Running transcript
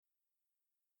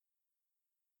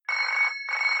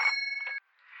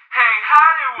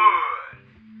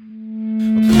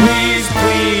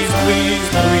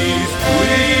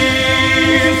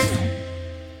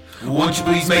Won't you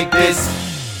please make this?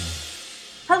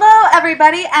 Hello,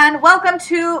 everybody, and welcome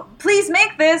to Please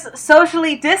Make This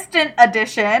Socially Distant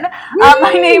Edition.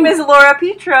 My name is Laura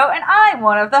Petro, and I'm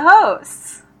one of the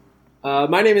hosts.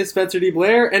 My name is Spencer D.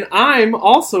 Blair, and I'm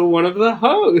also one of the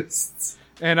hosts.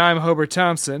 And I'm Hobart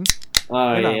Thompson. Oh,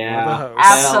 and yeah. I'm one of the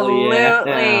hosts. Absolutely.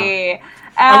 Yeah.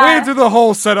 I waited through the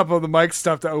whole setup of the mic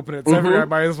stuff to open it, so I figured I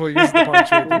might as well use the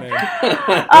punctuate the name.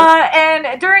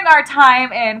 And during our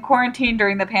time in quarantine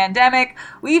during the pandemic,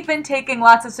 we've been taking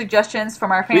lots of suggestions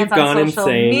from our fans on social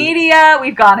media.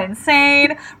 We've gone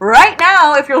insane. Right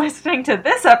now, if you're listening to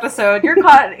this episode, you're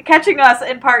catching us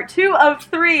in part 2 of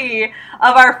 3 of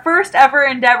our first ever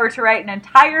endeavor to write an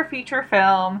entire feature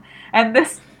film. And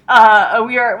this,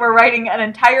 we're writing an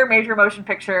entire major motion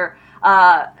picture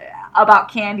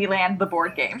about Candyland, the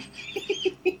board game.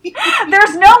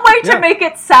 There's no way to make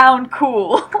it sound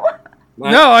cool.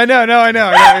 No, I know.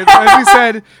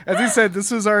 As we said,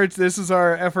 this is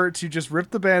our effort to just rip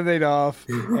the Band-Aid off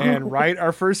and write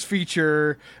our first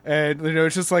feature. And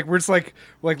it's just like we're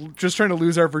just trying to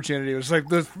lose our virginity. It's like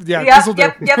this will do.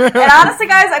 Yep. And honestly,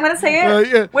 guys, I'm gonna say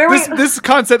it. This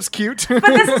concept's cute, but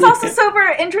this is also super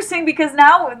interesting because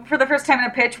now, for the first time in a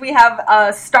pitch, we have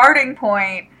a starting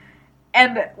point.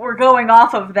 And we're going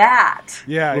off of that.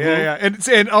 Yeah.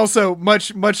 And also,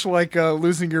 much like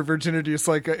losing your virginity, it's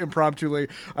like impromptu.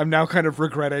 I'm now kind of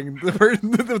regretting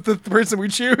the person we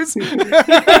choose.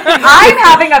 I'm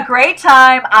having a great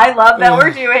time. I love that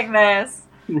we're doing this.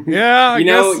 Yeah,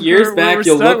 years back,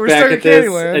 you'll look back at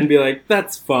this and be like,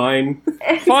 that's fine.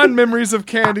 Fond memories of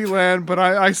Candyland, but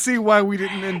I see why we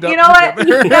didn't end up together.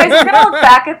 What? Guys, we're going to look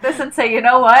back at this and say, you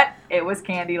know what? It was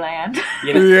Candyland.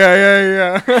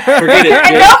 Yeah. Forget it.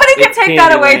 And nobody can take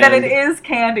that away that it is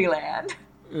Candyland.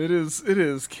 It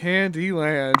is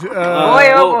Candyland.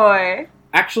 Boy.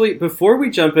 Actually, before we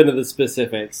jump into the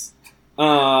specifics, but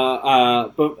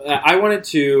I wanted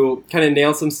to kind of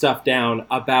nail some stuff down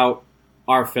about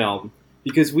our film,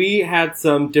 because we had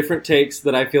some different takes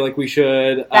that I feel like we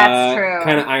should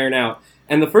kind of iron out.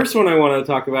 And the first one I want to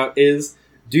talk about is,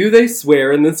 do they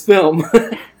swear in this film?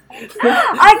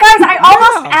 I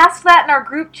almost asked that in our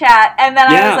group chat, and then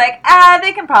I was like,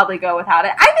 they can probably go without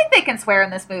it. I think they can swear in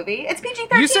this movie. It's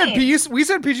PG-13. We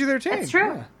said PG-13. That's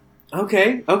true.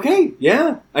 Yeah. Okay,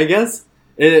 yeah, I guess.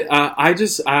 I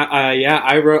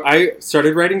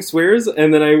started writing swears,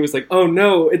 and then I was like, oh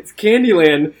no, it's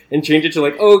Candyland, and changed it to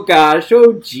like, oh gosh,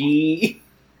 oh gee.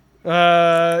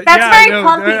 That's very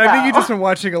plumpy, though. I think you've just been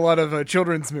watching a lot of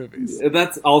children's movies.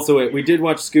 That's also it. We did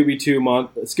watch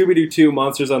Scooby-Doo 2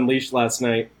 Monsters Unleashed last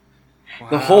night. Wow.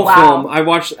 The whole film I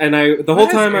watched, and the whole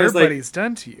time I was like, Buddies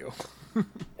done to you?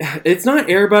 It's not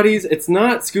Air Buddies, it's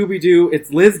not Scooby-Doo,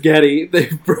 it's Liz Getty.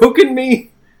 They've broken me.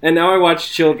 And now I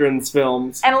watch children's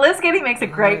films. And Liz Getty makes a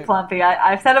great plumpy.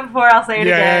 I've said it before, I'll say it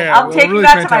again. Yeah. I'm taking really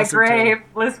that to my grave.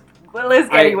 Liz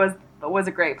Getty was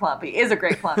a great plumpy. Is a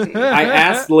great plumpy. I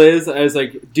asked Liz, I was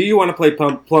like, do you want to play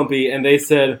Plumpy? And they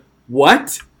said,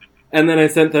 what? And then I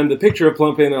sent them the picture of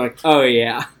Plumpy, and they're like, oh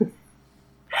yeah.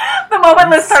 The moment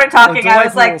Liz started talking, I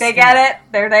was like, they get it.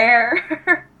 They're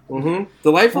there.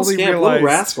 Delightful scamp, little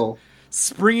rascal.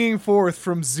 Springing forth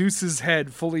from Zeus's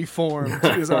head, fully formed,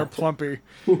 is our Plumpy.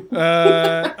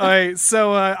 I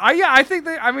think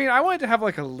I wanted to have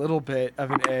like a little bit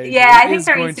of an edge. Yeah, I think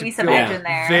there needs to be some edge in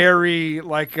there. Very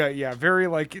like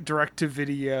direct to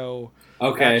video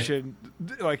action.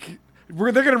 Like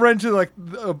they're gonna run into like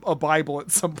a Bible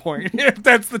at some point if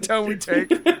that's the tone we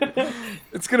take.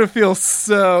 It's gonna feel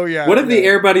so What have the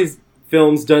Air Buddies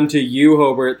films done to you,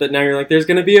 Hobart? That now you're like, there's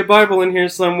gonna be a Bible in here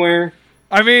somewhere.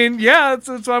 I mean, yeah, it's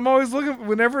I'm always looking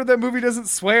whenever that movie doesn't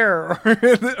swear or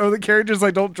the characters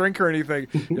like don't drink or anything.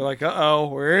 You're like,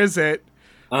 where is it?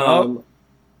 Is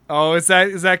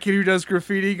that kid who does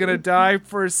graffiti gonna die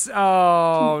first?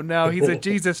 Oh no, he's a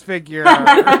Jesus figure.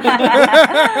 No.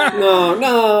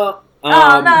 No.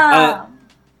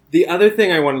 The other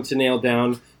thing I wanted to nail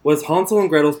down was Hansel and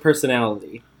Gretel's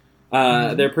personality,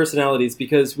 their personalities,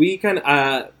 because we kind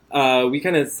of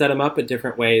set them up in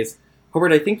different ways.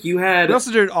 Hobart, I think you had... We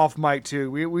also did it off mic, too.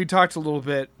 We talked a little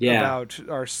bit about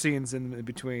our scenes in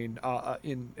between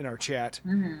in our chat.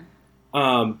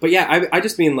 Mm-hmm. But yeah, I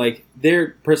just mean, like,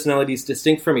 their personalities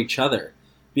distinct from each other.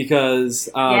 Because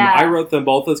I wrote them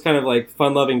both as kind of, like,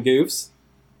 fun-loving goofs.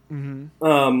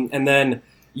 Mm-hmm. And then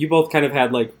you both kind of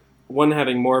had, like, one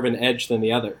having more of an edge than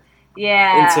the other.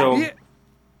 Yeah. And so...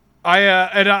 Yeah.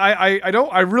 I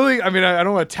don't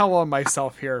want to tell on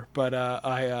myself here, but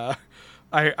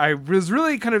I was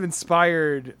really kind of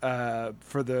inspired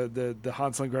for the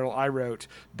Hansel and Gretel I wrote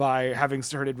by having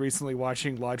started recently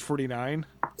watching Lodge 49.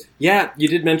 Yeah, you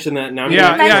did mention that. Now, I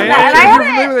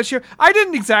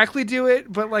didn't exactly do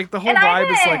it, but like the whole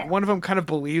vibe is like one of them kind of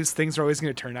believes things are always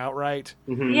going to turn out right.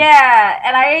 Mm-hmm. Yeah,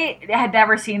 and I had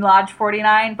never seen Lodge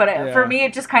 49, but for me,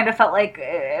 it just kind of felt like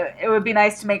it would be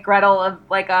nice to make Gretel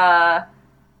like a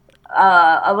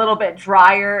little bit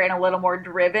drier and a little more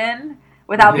driven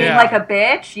without being like a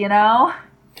bitch, you know?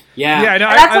 Yeah, no,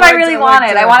 that's what I really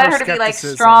wanted. I wanted her to be like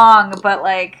strong, but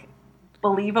like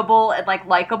believable and like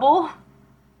likable.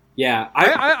 Yeah,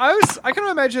 I can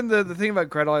imagine the thing about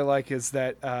Gretel I like is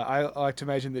that I like to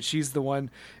imagine that she's the one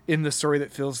in the story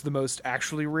that feels the most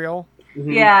actually real.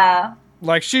 Mm-hmm. Yeah.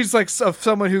 Like, she's like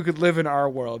someone who could live in our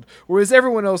world, whereas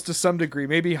everyone else, to some degree,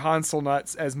 maybe Hansel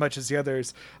not as much as the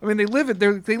others. I mean, they live in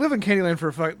Candyland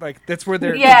for like that's where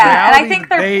they're. Yeah, and I think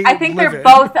they're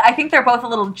both. I think they're both a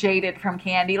little jaded from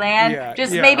Candyland. Yeah,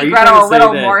 just maybe Gretel a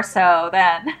little more so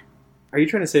than. Are you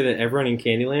trying to say that everyone in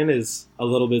Candyland is a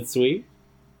little bit sweet?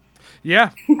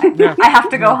 Yeah. I have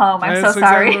to go home. I'm so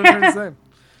sorry. Exactly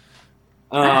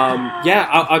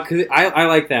I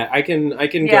like that. I can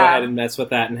go ahead and mess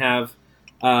with that and have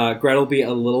Gretel be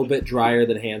a little bit drier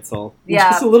than Hansel.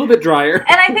 Yeah. Just a little bit drier.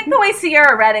 And I think the way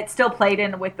Sierra read it still played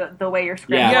in with the way your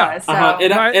script was. So.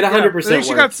 It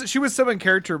 100% worked. She was so in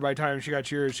character by the time she got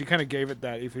yours. She kind of gave it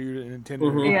that if you didn't intend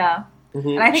it. Yeah. Mm-hmm.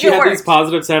 And I think she had these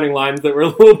positive sounding lines that were a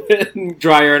little bit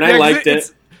drier, and I liked it.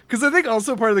 Because I think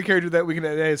also part of the character that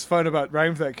is fun about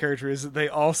writing for that character is that they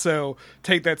also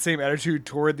take that same attitude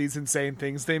toward these insane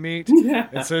things they meet. Yeah.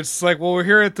 And so it's like, well, we're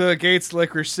here at the gates of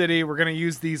Licorice City. We're going to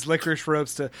use these licorice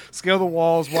ropes to scale the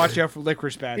walls. Watch out for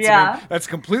licorice bats. Yeah. I mean, that's a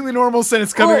completely normal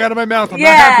sentence coming out of my mouth. I'm not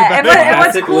happy about it. And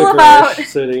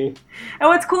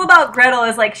what's cool about Gretel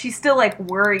is like she still like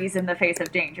worries in the face of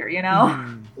danger, you know?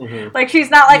 Mm-hmm. Like she's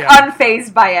not like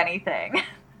unfazed by anything.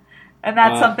 And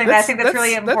that's something that I think that's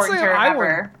really important to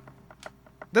remember.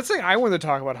 That's the thing I want to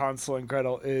talk about Hansel and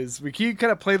Gretel is we keep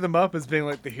kind of play them up as being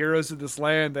like the heroes of this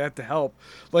land. They have to help.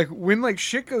 Like when like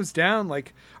shit goes down,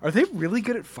 like are they really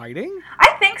good at fighting?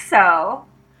 I think so.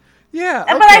 Yeah,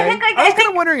 okay. But I think like I was kind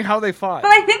of wondering how they fought.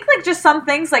 But I think like just some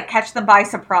things like catch them by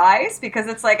surprise because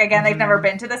it's like again they've never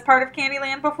been to this part of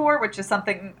Candyland before, which is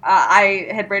something I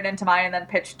had written into mine and then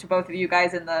pitched to both of you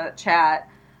guys in the chat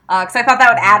because I thought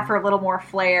that would add for a little more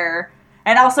flair.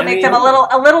 And also make them a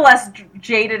little less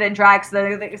jaded and dry, so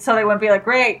they wouldn't be like,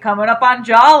 "Great, coming up on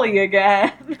Jolly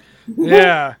again."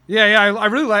 Yeah. I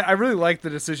really like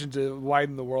the decision to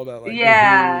widen the world out like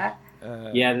that.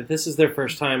 That this is their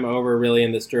first time over really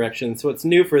in this direction, so it's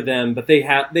new for them, but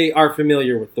they are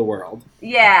familiar with the world.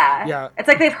 Yeah. It's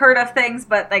like they've heard of things,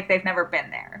 but like they've never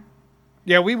been there.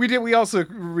 Yeah, we also,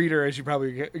 Reader, as you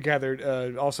probably gathered,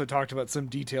 also talked about some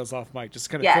details off mic,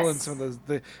 just kind of fill in some of those,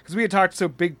 because we had talked so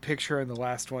big picture in the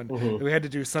last one, that we had to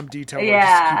do some detail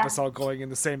just to keep us all going in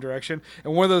the same direction,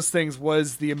 and one of those things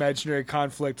was the imaginary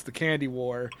conflict, the candy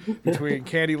war, between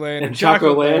Candyland and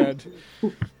Chocoland.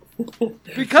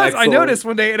 Because I noticed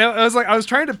one day, and I was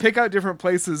trying to pick out different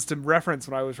places to reference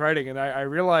when I was writing, and I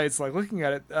realized, like, looking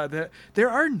at it, that there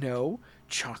are no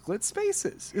chocolate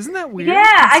spaces. Isn't that weird?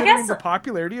 Yeah, I guess the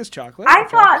popularity is chocolate. I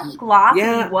thought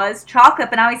Glossy was chocolate,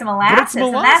 but now he's a molasses,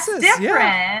 and that's different.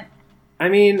 Yeah. I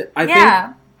mean,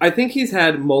 I think he's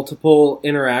had multiple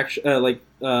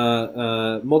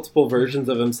multiple versions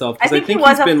of himself. I think he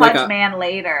was a fudge man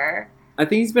later. I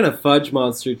think he's been a fudge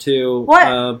monster too.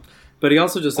 What? But he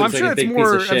also just looks like a big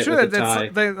piece of shit with a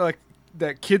tie.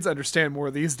 That kids understand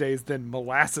more these days than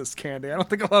molasses candy. I don't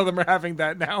think a lot of them are having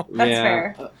that now. That's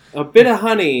fair. A bit of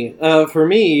honey for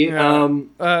me. So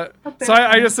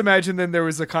I just imagine then there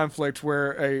was a conflict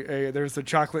where there's a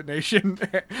chocolate nation,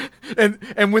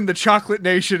 and when the chocolate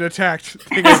nation attacked,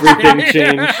 everything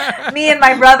changed. Me and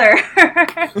my brother.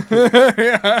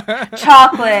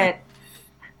 Chocolate.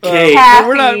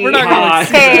 We're not going to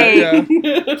cake.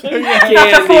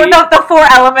 The four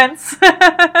elements.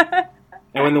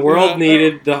 And when the world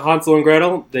needed the Hansel and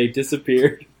Gretel, they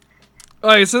disappeared.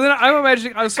 Okay, so then I'm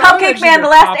imagining... Cupcake Man, the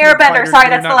last airbender. Sorry,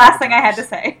 that's the last thing I had to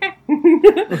say.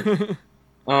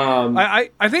 I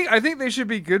think they should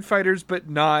be good fighters, but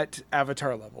not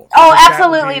Avatar level. Oh,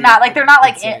 absolutely not. Like, they're not,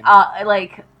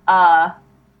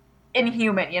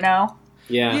 inhuman, you know?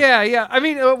 Yeah. I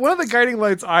mean, one of the guiding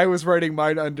lights I was writing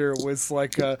mine under was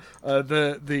like the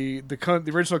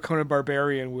original Conan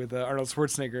Barbarian with Arnold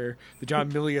Schwarzenegger, the John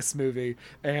Milius movie,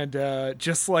 and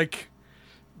just like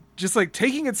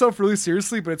taking itself really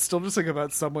seriously, but it's still just like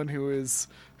about someone who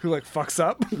fucks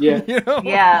up. Yeah,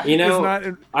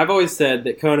 yeah. I've always said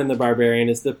that Conan the Barbarian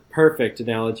is the perfect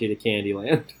analogy to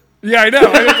Candyland. Yeah, I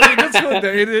know.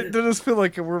 It does feel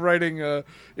like we're writing.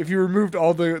 If you removed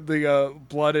all the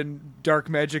blood and dark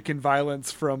magic and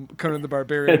violence from Conan the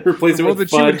Barbarian, and replace the it world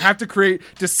with that you would fudge. have to create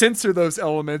to censor those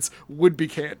elements would be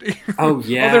candy. Oh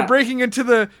yeah. Oh, they're breaking into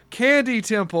the candy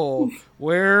temple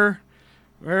where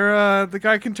the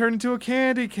guy can turn into a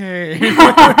candy cane.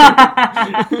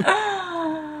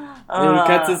 And he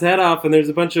cuts his head off, and there's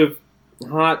a bunch of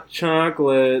hot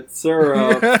chocolate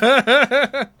syrup.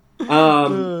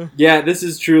 Yeah, this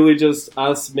is truly just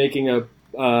us making a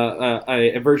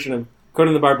version of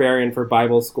Conan the Barbarian for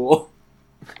Bible school.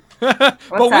 But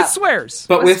with swears.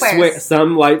 But with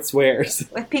some light swears.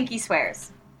 With pinky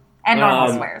swears. And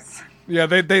normal swears. Yeah,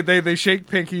 they shake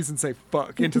pinkies and say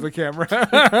fuck into the camera.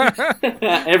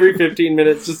 Every 15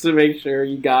 minutes just to make sure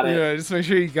you got it. Yeah, just make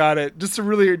sure you got it. Just to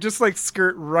really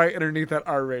skirt right underneath that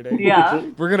R rating. Yeah.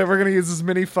 We're gonna use as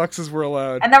many fucks as we're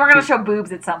allowed. And then we're gonna show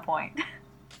boobs at some point.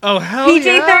 Oh hell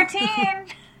PG-13.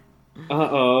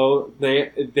 Uh-oh.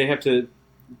 They have to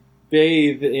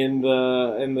bathe in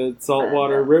the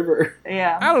saltwater river.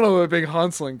 Yeah. I don't know about big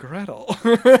Hansel and Gretel.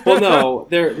 Well, no,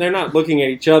 they're not looking at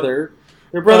each other.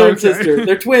 They're brother and sister.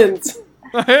 They're twins.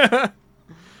 I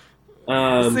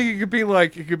think it could be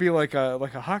like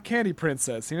a hot candy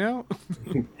princess, you know?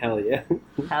 Hell yeah.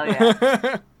 Hell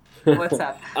yeah. What's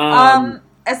up?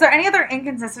 Is there any other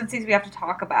inconsistencies we have to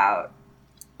talk about?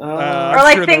 Or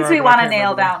like sure things we want to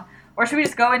nail remember. down? Or should we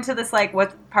just go into this like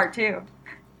what part 2?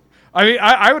 I mean,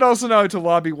 I would also know to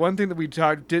lobby one thing that we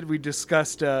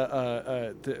discussed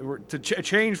to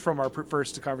change from our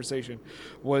first conversation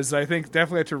was I think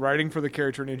definitely after writing for the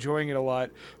character and enjoying it a lot,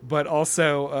 but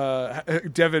also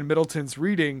Devin Middleton's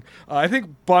reading. I think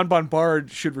Bon Bon Bard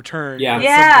should return.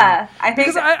 Yeah, I think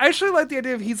because I actually like the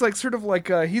idea of he's like sort of like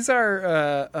he's like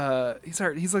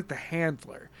the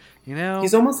handler. You know,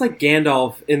 he's almost like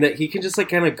Gandalf in that he can just like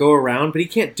kind of go around, but he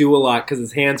can't do a lot because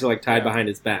his hands are like tied behind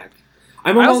his back.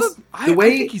 I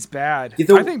think he's bad.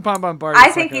 I think Bon Bon Bard.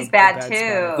 I think he's bad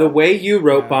too. The way you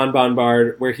wrote Bon Bon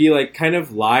Bard, where he like kind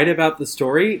of lied about the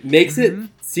story, makes it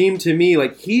seem to me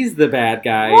like he's the bad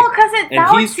guy. Well, because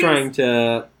he's trying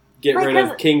to get rid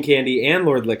of King Candy and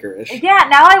Lord Licorice. Yeah,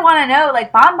 now I want to know.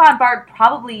 Like Bon Bon Bard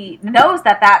probably knows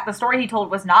that the story he told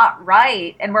was not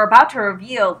right, and we're about to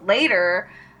reveal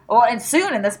later. Well, and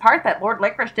soon in this part that Lord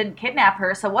Licorice didn't kidnap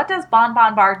her. So what does Bon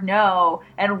Bon Bard know,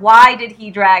 and why did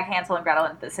he drag Hansel and Gretel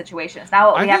into this situation? It's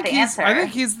now what we have to answer. I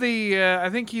think he's the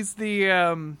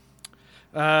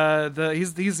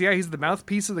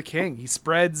mouthpiece of the king. He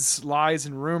spreads lies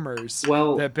and rumors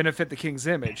that benefit the king's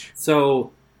image.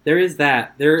 So there is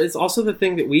that. There is also the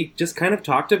thing that we just kind of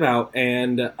talked about,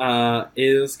 and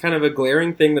is kind of a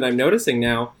glaring thing that I'm noticing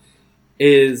now,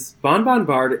 is Bon Bon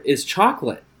Bard is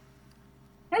chocolate.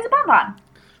 He's a bonbon.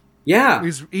 Yeah. Are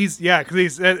you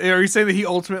saying that he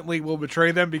ultimately will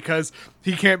betray them because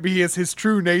he can't be his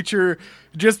true nature?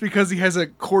 Just because he has a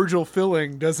cordial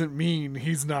filling doesn't mean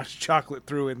he's not chocolate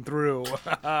through and through.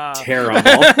 Terrible.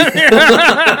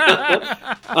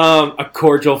 A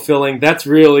cordial filling. That's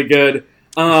really good.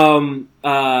 You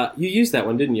used that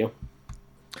one, didn't you?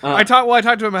 I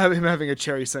talked to him about him having a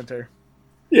cherry center.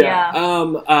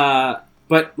 Yeah.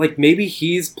 But like maybe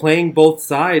he's playing both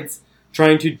sides,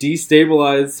 trying to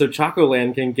destabilize so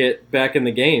Chocoland can get back in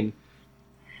the game.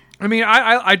 I mean,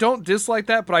 I don't dislike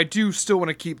that, but I do still want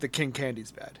to keep the King Candies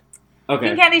bad. Okay.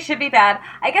 King Candy should be bad.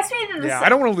 I guess we need to decide. I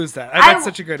don't want to lose that. That's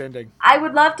such a good ending. I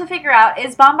would love to figure out,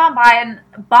 is Bon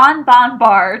Bon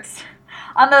Bard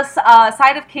on the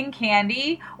side of King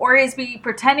Candy, or is he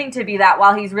pretending to be that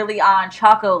while he's really on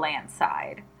Chocoland's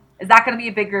side? Is that going to be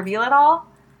a big reveal at all?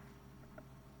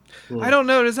 I don't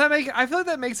know. Does that make? I feel like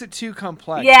that makes it too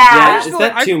complex. Yeah. Is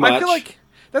that too much? I feel like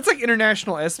that's like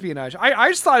international espionage. I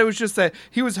just thought it was just that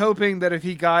he was hoping that if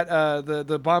he got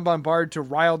the Bon Bon Bard to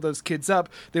rile those kids up,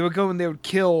 they would go and they would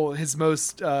kill his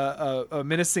most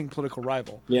menacing political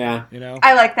rival. Yeah. You know?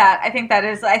 I like that. I think Bon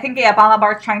Bon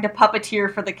Bard's trying to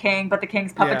puppeteer for the king, but the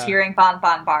king's puppeteering Bon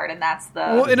Bon Bard, and that's the...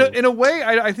 Well, in a way,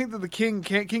 I think that the King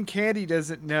Candy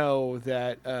doesn't know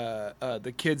that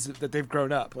the kids, that they've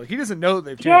grown up. Like, he doesn't know that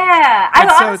they've changed.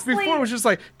 Yeah. Before it was just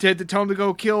like, did tell him to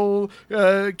go kill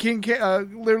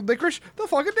Licorice, they'll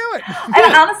fucking do it.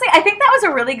 And honestly, I think that was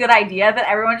a really good idea that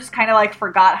everyone just kind of like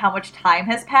forgot how much time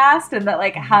has passed and that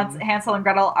like Hansel and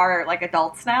Gretel are like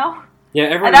adults now. Yeah,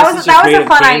 everyone else is just made of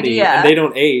candy, and they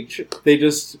don't age. They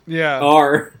just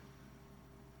are.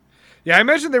 Yeah, I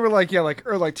imagine they were like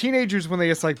teenagers when they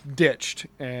just like ditched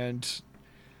and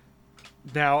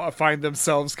now find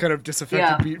themselves kind of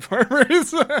disaffected beet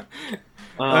farmers.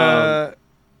 Well,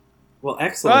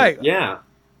 excellent. Right. Yeah.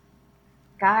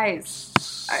 guys.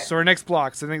 So our next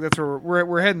blocks, I think that's where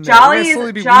we're heading. Jolly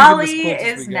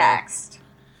is next.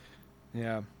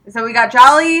 Yeah. So we got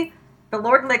Jolly, the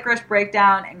Lord Licorice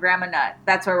Breakdown, and Grandma Nut.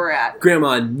 That's where we're at.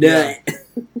 Grandma Nut.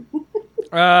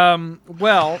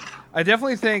 Well, I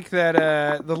definitely think that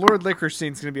the Lord Licorice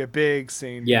scene is going to be a big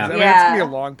scene. Yeah. I mean, it's going to be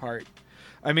a long part.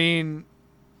 I mean,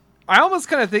 I almost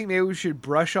kind of think maybe we should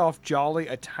brush off Jolly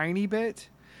a tiny bit.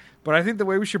 But I think the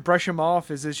way we should brush him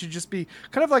off is it should just be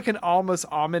kind of like an almost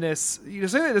ominous,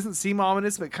 something that doesn't seem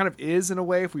ominous, but kind of is in a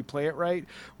way if we play it right.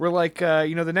 We're like,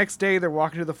 the next day they're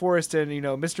walking to the forest and,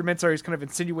 Mr. Mintzar is kind of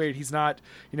insinuated he's not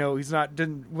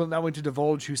willing to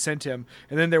divulge who sent him.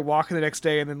 And then they're walking the next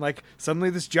day and then like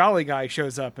suddenly this Jolly guy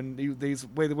shows up and he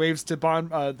waves to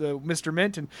the Mr.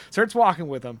 Mint and starts walking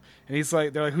with him. And he's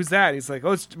like, they're like, who's that? He's like,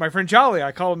 oh, it's my friend Jolly.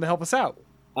 I called him to help us out.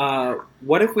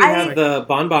 What if we have the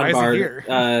Bonbon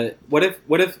Bard? What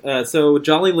if so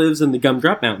Jolly lives in the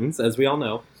Gumdrop Mountains, as we all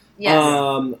know.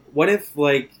 Yes. What if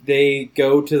they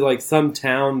go to some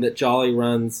town that Jolly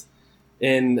runs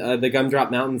in the Gumdrop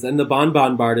Mountains, and the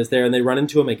Bonbon Bard is there, and they run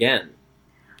into him again?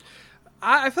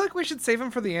 I feel like we should save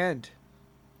him for the end.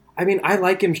 I mean, I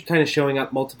like him kind of showing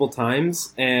up multiple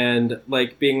times and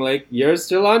being like, "You're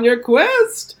still on your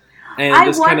quest," and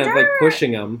just kind of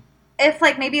pushing him. If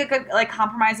maybe a good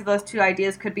compromise of those two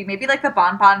ideas could be maybe the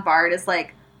Bonbon Bard is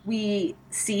we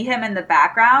see him in the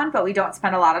background but we don't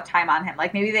spend a lot of time on him.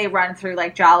 Maybe they run through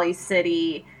Jolly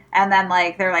City and then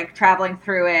they're traveling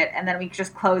through it and then we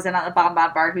just close in on the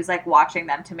Bonbon Bard who's watching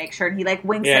them to make sure and he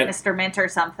winks at Mr. Mint or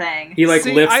something. He lifts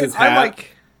his hat.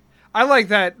 I like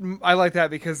that. I like that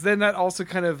because then that also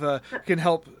kind of can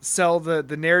help sell the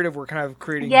narrative we're kind of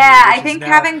creating. Yeah, I think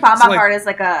having Bonbon Bard is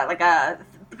a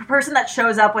person that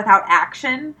shows up without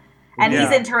action and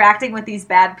he's interacting with these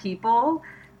bad people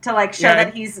to show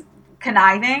that he's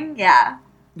conniving.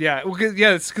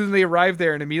 It's because they arrive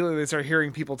there and immediately they start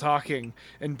hearing people talking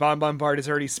and Bonbon Bard has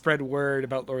already spread word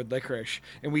about Lord Licorice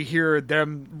and we hear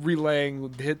them relaying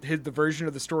the version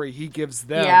of the story he gives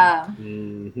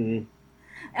them.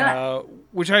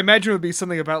 Which I imagine would be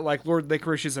something about Lord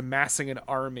Licorice is amassing an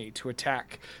army to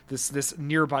attack this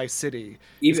nearby city.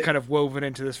 Is kind of woven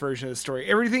into this version of the story.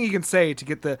 Everything he can say to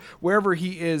get wherever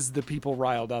he is, the people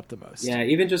riled up the most. Yeah,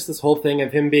 even just this whole thing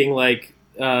of him being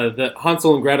the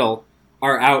Hansel and Gretel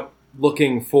are out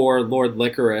looking for Lord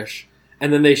Licorice,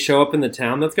 and then they show up in the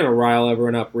town. That's going to rile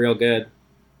everyone up real good.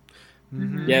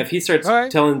 Mm-hmm. Yeah, if he starts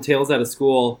telling tales out of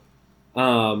school,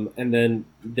 and then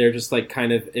they're just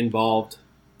kind of involved.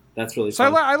 That's really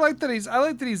fun. So I like that he's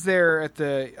there at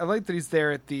the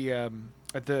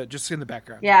just in the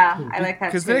background. Yeah, I like that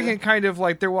because they can kind of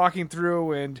they're walking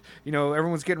through and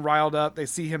everyone's getting riled up. They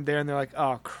see him there and they're like,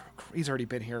 oh, he's already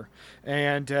been here.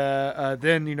 And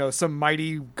then some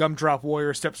mighty gumdrop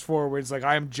warrior steps forward. It's like,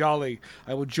 I am Jolly.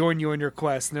 I will join you in your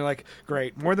quest. And they're like,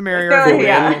 great, more the merrier.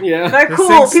 They're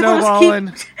cool.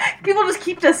 People just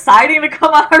keep deciding to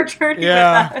come on our journey with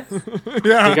us.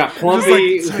 Yeah, we got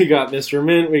Plumpy, we got Mr.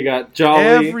 Mint, we got Jolly.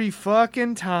 Every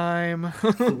fucking time.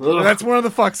 That's one of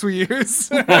the fucks we use.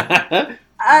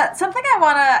 Something I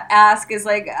want to ask is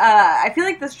I feel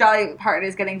like this Jolly part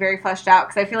is getting very fleshed out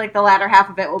because I feel like the latter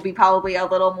half of it will be probably a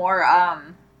little more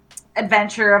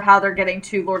adventure of how they're getting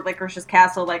to Lord Licorice's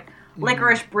castle,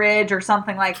 Licorice Bridge or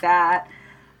something like that.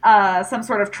 Some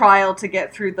sort of trial to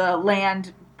get through the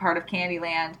land part of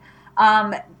Candyland.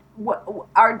 Are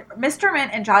Mr.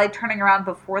 Mint and Jolly turning around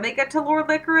before they get to Lord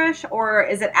Licorice, or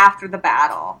is it after the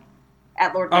battle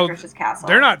at Lord Licorice's castle?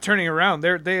 They're not turning around.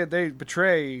 They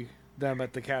betray them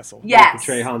at the castle. Yes.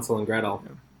 They betray Hansel and Gretel.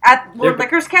 At Lord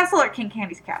Licorice's castle or King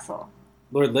Candy's castle?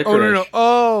 Lord Licorice.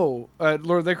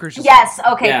 Lord Licorice. Yes.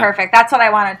 Okay. Yeah. Perfect. That's what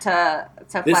I wanted to.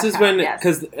 This is when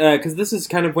because this is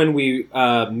kind of when we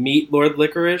meet Lord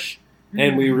Licorice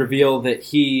and we reveal that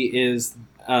he is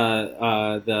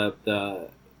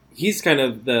he's kind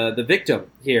of the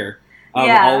victim here of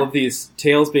all of these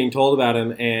tales being told about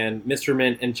him, and Mr.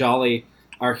 Mint and Jolly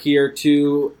are here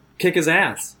to kick his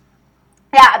ass.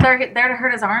 Yeah, they're there to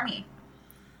hurt his army.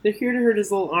 They're here to hurt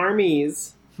his little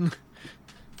armies. And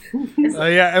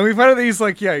we find out that he's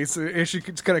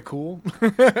it's kind of cool.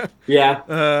 Yeah.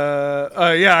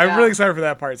 I'm really excited for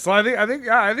that part. So I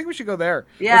think we should go there.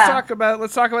 Yeah.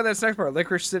 Let's talk about that next part,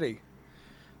 Licorice City.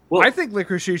 Well, I think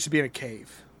Licorice City should be in a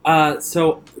cave.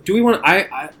 So do we want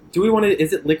to?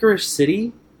 Is it Licorice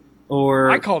City,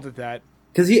 or I called it that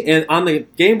because on the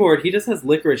game board he just has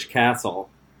Licorice Castle,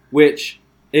 which.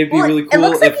 It'd be really cool. It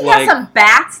looks like he has some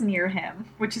bats near him,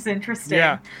 which is interesting.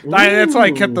 Yeah, that's why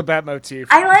I kept the bat motif.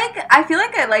 I feel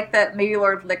like I like that maybe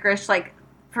Lord Licorice,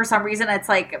 for some reason, it's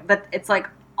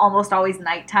almost always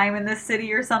nighttime in this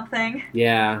city or something.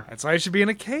 Yeah. That's why I should be in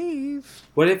a cave.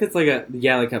 What if it's like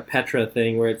a Petra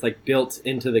thing where it's like built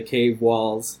into the cave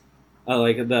walls,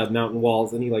 like the mountain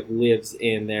walls, and he like lives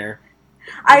in there.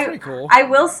 That's pretty cool. I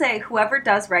will say, whoever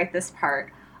does write this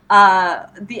part,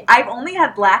 I've only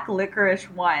had black licorice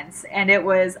once, and it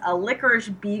was a licorice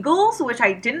beagles, which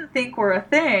I didn't think were a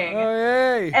thing. Oh,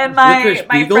 yay. And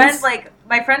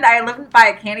my friend, I lived by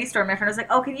a candy store. My friend was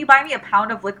like, "Oh, can you buy me a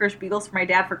pound of licorice beagles for my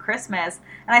dad for Christmas?"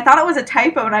 And I thought it was a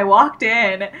typo, and I walked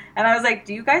in, and I was like,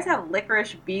 "Do you guys have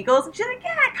licorice beagles?" And she's like,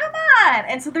 "Yeah, come on."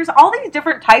 And so there's all these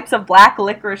different types of black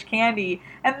licorice candy,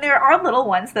 and there are little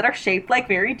ones that are shaped like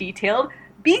very detailed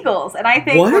beagles, and I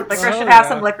think Lord Licorice should have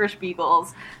some licorice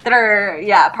beagles that are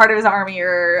part of his army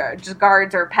or just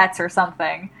guards or pets or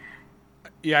something.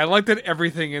 Yeah, I like that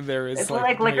everything in there is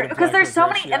like licorice, because there's so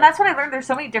many, and that's what I learned. There's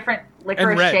so many different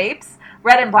licorice shapes,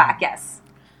 red and black. Yes,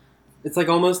 it's like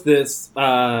almost this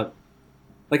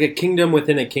like a kingdom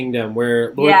within a kingdom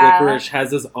where Lord Licorice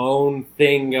has his own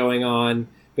thing going on,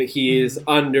 but he is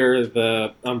under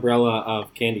the umbrella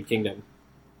of Candy Kingdom.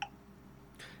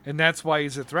 And that's why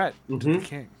he's a threat to the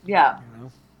king. Yeah.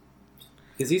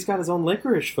 Because he's got his own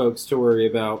licorice folks to worry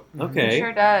about. Okay. He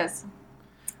sure does.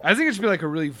 I think it should be like a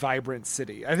really vibrant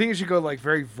city. I think it should go like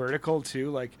very vertical too,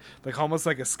 like almost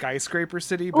like a skyscraper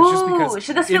city, but just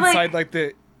because inside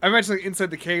I imagine like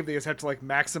inside the cave they just have to like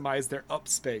maximize their up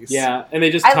space. Yeah, and they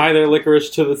just tie their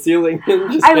licorice to the ceiling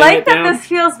and just I like that down. This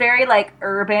feels very like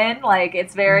urban, like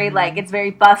it's very like it's very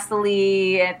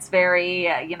bustly, it's very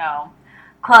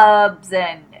clubs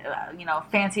and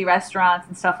fancy restaurants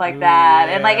and stuff like that,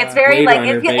 and like it's very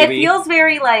it feels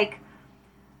very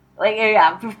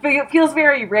it feels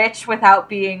very rich without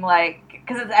being like,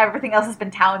 because everything else has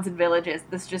been towns and villages.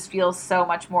 This just feels so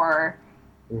much more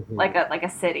like a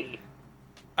city.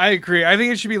 I agree. I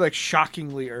think it should be like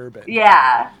shockingly urban.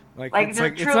 Yeah.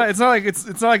 It's not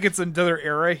like it's another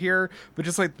era here, but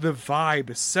just like the vibe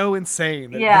is so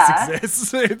insane that this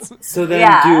exists. So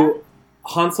then do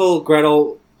Hansel,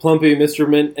 Gretel, Plumpy, Mr.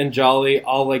 Mint, and Jolly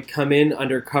all like come in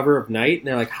under cover of night and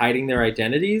they're like hiding their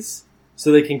identities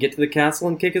so they can get to the castle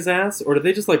and kick his ass? Or do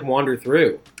they just like wander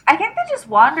through? I think they just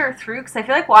wander through because I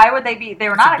feel like why would they be? They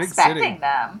were not expecting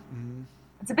them. Mm-hmm.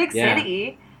 It's a big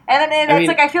city. And then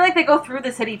I feel like they go through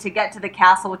the city to get to the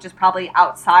castle, which is probably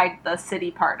outside the city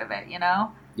part of it,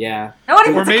 Yeah.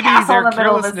 Nobody puts a castle in the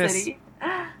middle of the city.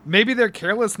 Maybe their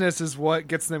carelessness is what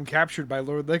gets them captured by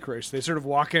Lord Licorice. They sort of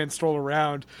walk in and stroll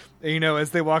around, and, as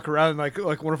they walk around, like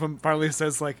one of them finally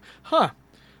says, like, "Huh,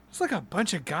 it's like a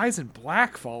bunch of guys in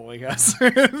black following us."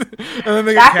 And then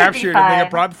they get captured and they get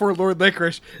brought before Lord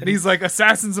Licorice, and he's like,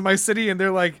 "Assassins in my city," and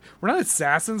they're like, "We're not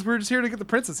assassins, we're just here to get the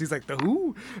princess." He's like, "The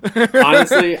who?"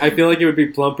 Honestly, I feel like it would be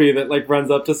Plumpy that like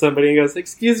runs up to somebody and goes,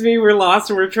 "Excuse me, we're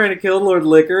lost and we're trying to kill Lord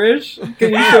Licorice.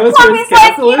 Can you show us where his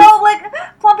castle is?"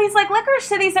 Plumpy's like, "Licorice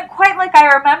City isn't quite like I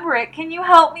remember it. Can you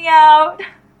help me out?"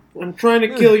 I'm trying to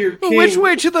kill your king. Which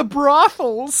way to the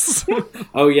brothels?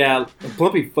 Oh yeah,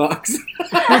 Plumpy fucks.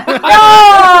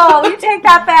 No, you take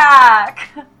that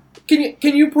back. Can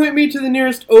you point me to the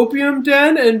nearest opium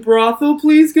den and brothel,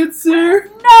 please, good sir?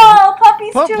 No,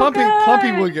 Plumpy's too good.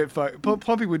 Plumpy would get fucked.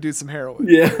 Plumpy would do some heroin.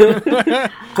 Yeah.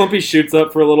 Plumpy shoots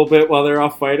up for a little bit while they're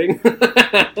off fighting.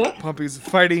 Plumpy's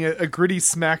fighting a gritty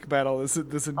smack battle this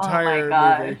entire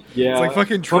movie. Yeah. It's like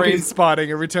fucking train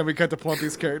spotting every time we cut to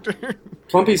Plumpy's character.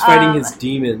 Plumpy's fighting his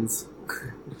demons.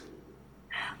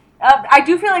 I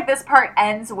do feel like this part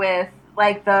ends with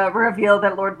like the reveal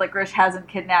that Lord Licorice hasn't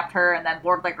kidnapped her, and then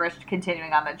Lord Licorice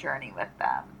continuing on the journey with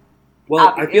them.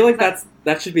 Well, I feel like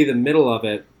that should be the middle of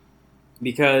it,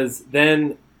 because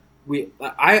then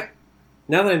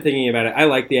now that I'm thinking about it, I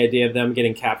like the idea of them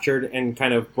getting captured and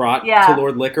kind of brought to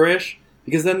Lord Licorice,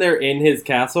 because then they're in his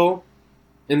castle,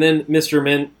 and then Mr.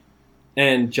 Mint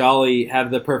and Jolly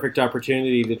have the perfect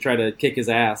opportunity to try to kick his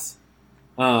ass.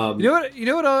 You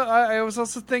know what? I was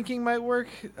also thinking might work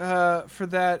for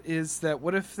that is that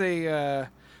what if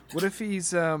he's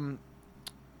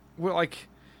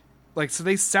so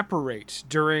they separate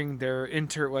during their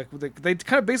they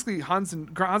kind of basically Hans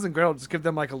and Gretel just give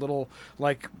them like a little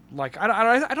like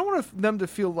I don't want them to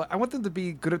feel like, I want them to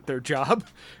be good at their job,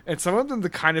 and so I want them to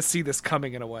kind of see this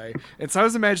coming in a way. And so I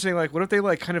was imagining like what if they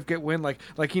like kind of get wind like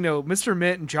Mr.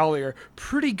 Mint and Jolly are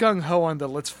pretty gung ho on the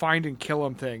let's find and kill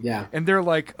him thing. Yeah. And they're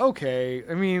like, okay,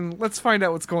 I mean, let's find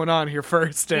out what's going on here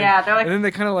first. They're like, and then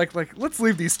they kind of like let's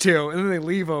leave these two, and then they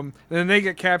leave them, and then they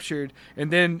get captured,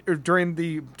 and then during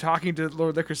the talking to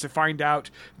Lord Licorice to find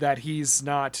out that he's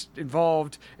not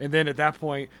involved, and then at that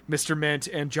point Mr. Mint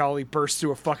and Jolly burst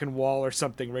through a fucking wall or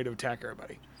something ready to attack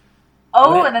everybody.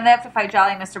 Oh, and then they have to fight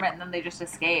Jolly and Mr. Mint, and then they just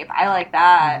escape. I like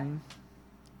that.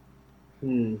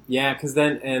 Yeah, because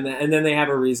then and then they have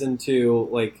a reason to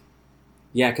like.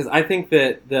 Yeah, because I think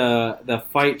that the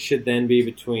fight should then be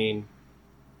between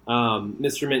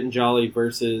Mr. Mint and Jolly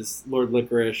versus Lord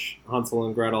Licorice, Hansel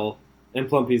and Gretel, and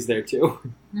Plumpy's there too.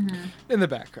 In the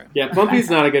background. Yeah, Plumpy's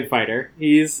not a good fighter.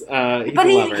 He's but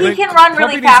he can run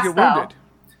really fast though.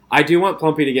 I do want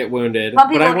Plumpy to get wounded.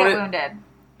 Plumpy will get wounded.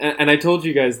 And I told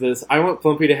you guys this. I want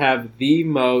Plumpy to have the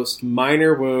most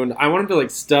minor wound. I want him to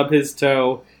like stub his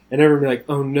toe, and everyone be like,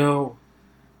 "Oh no,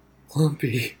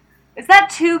 Plumpy." Is that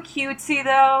too cutesy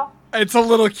though? It's a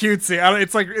little cutesy.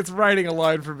 It's writing a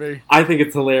line for me. I think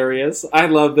it's hilarious. I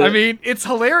love that. I mean, it's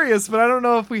hilarious, but I don't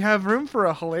know if we have room for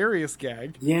a hilarious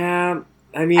gag. Yeah,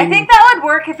 I mean, I think that would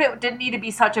work if it didn't need to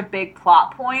be such a big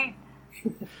plot point.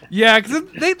 Yeah, because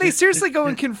they seriously go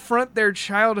and confront their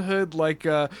childhood like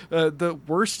the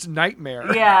worst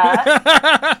nightmare.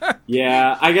 Yeah.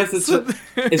 Yeah, I guess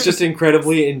it's just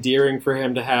incredibly endearing for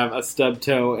him to have a stub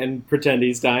toe and pretend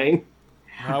he's dying.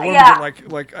 I want him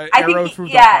to like an arrow through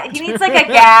the heart. He needs like a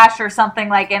gash or something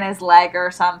like in his leg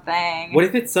or something. What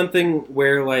if it's something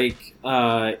where like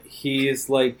he's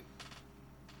like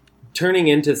turning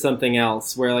into something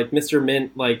else, where like Mr.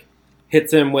 Mint like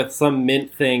hits him with some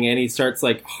mint thing and he starts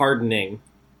like hardening.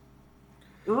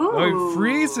 Ooh. Oh, he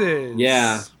freezes.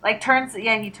 Yeah. Like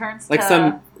he turns like to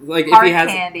some like hard if he has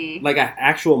candy. like an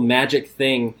actual magic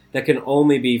thing that can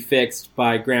only be fixed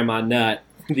by Grandma Nut,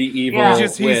 the evil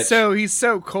witch. He's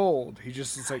so cold. He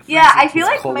just is like I feel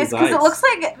like because it looks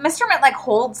like Mr. Mint like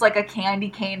holds like a candy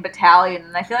cane battalion,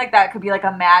 and I feel like that could be like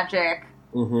a magic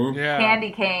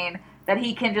candy cane that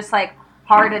he can just like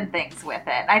harden things with it.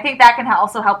 And I think that can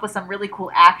also help with some really cool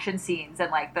action scenes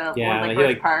and like the Lord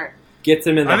Licorice part. Gets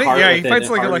him in the heart. Yeah, he fights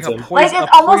like a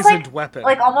poisoned weapon.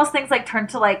 Like almost things like turn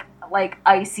to like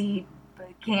icy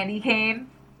candy cane.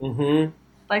 Mm-hmm.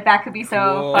 Like that could be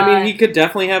so fun. I mean, he could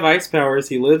definitely have ice powers.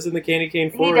 He lives in the candy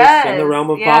cane forest in the realm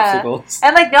of popsicles.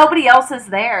 And like nobody else is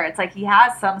there. It's like he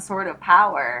has some sort of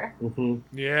power.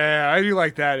 Mm-hmm. Yeah, I do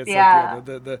like that. It's like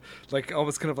the like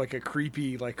almost kind of like a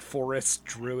creepy like forest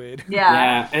druid.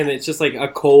 Yeah, and it's just like a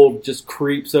cold just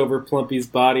creeps over Plumpy's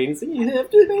body, and he's like, "You have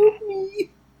to help me."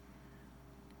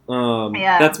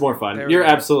 That's more fun. You're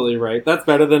absolutely right. That's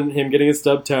better than him getting a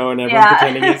stub toe and everyone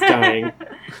pretending he's dying.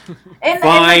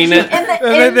 Fine.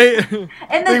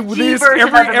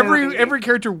 Every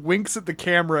character winks at the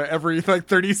camera every like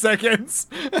 30 seconds.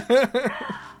 So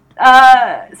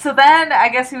then I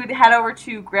guess we would head over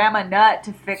to Grandma Nut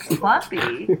to fix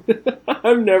Plumpy.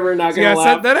 I'm never not gonna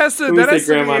laugh. So that has to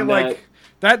Grandma be Nut. like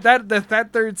that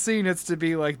third scene has to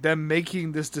be like them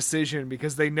making this decision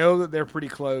because they know that they're pretty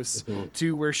close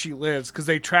to where she lives because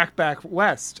they track back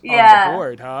west on the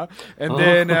board, huh? And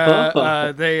then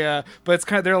but it's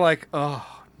kind of they're like,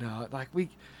 oh no, like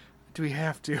do we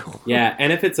have to? Yeah,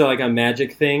 and if it's like a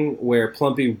magic thing where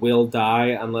Plumpy will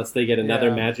die unless they get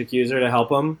another magic user to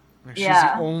help him. She's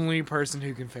the only person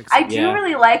who can fix it. I do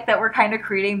really like that we're kind of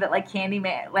creating that like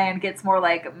Candyland gets more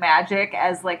like magic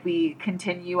as like we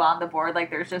continue on the board. Like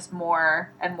there's just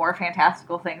more and more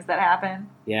fantastical things that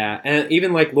happen. Yeah, and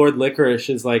even like Lord Licorice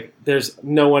is like, there's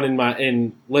no one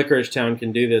in Licorice Town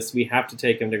can do this. We have to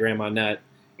take him to Grandma Nut.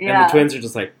 Yeah. And the twins are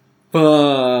just like,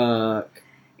 fuck.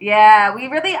 Yeah, we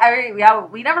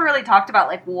never really talked about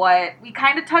like what we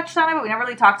kind of touched on it, but we never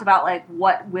really talked about like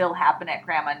what will happen at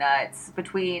Grandma Nut's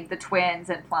between the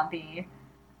twins and Plumpy.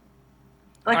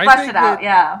 Like flesh it out,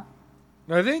 yeah.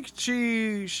 I think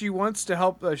she wants to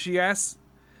help. She asks.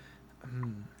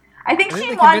 I think she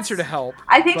wants convince her to help.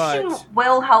 I think she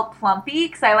will help Plumpy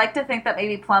because I like to think that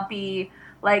maybe Plumpy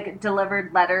like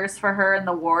delivered letters for her in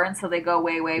the war, and so they go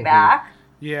way back.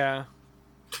 Yeah.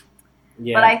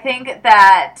 Yeah. But I think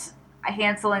that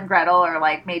Hansel and Gretel are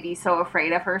like maybe so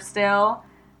afraid of her still.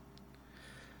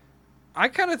 I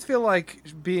kind of feel like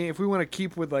if we want to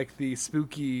keep with like the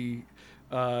spooky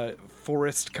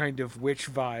forest kind of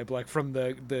witch vibe, like from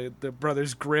the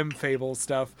Brothers Grimm fable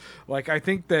stuff, like I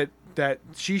think that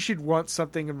she should want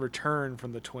something in return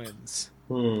from the twins.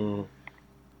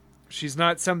 She's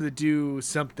not someone to do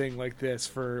something like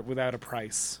this without a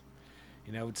price.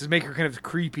 You know, to make her kind of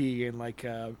creepy and like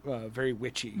very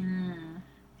witchy.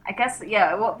 I guess,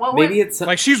 yeah. What maybe it's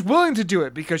like she's willing to do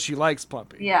it because she likes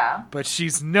Plumpy. Yeah, but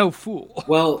she's no fool.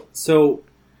 Well, so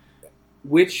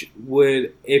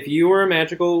if you were a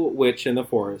magical witch in the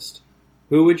forest,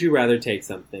 who would you rather take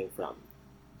something from?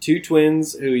 Two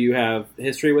twins who you have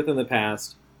history with in the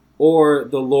past, or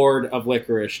the Lord of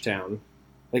Licorice Town?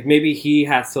 Like, maybe he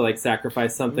has to, like,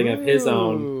 sacrifice something of his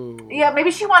own. Yeah,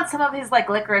 maybe she wants some of his, like,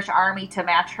 licorice army to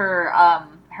match her,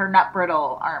 her nut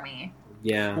brittle army.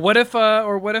 Yeah. What if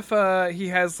he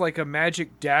has like a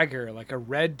magic dagger, like a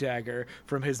red dagger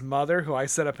from his mother, who I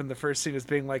set up in the first scene as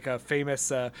being like a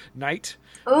famous knight.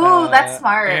 Ooh, that's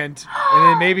smart. And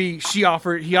then maybe he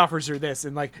offers her this,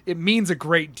 and like it means a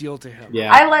great deal to him.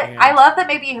 Yeah. I love that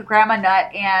maybe Grandma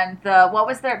Nut and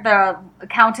the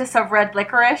Countess of Red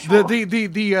Licorice. The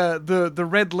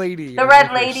Red Lady. The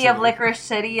Red Lady of Licorice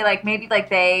City. Like maybe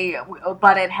like they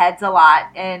butted heads a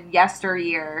lot in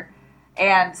yesteryear.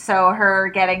 And so her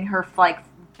getting her like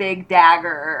big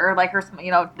dagger or like her,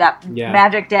 that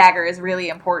magic dagger is really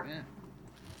important.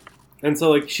 And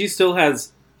so like she still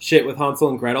has shit with Hansel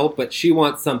and Gretel, but she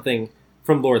wants something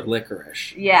from Lord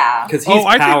Licorice. Yeah, because he's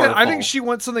powerful. I think she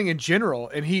wants something in general,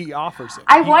 and he offers it.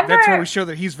 I wonder. That's where we show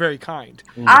that he's very kind.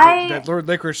 That Lord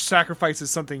Licorice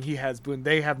sacrifices something he has when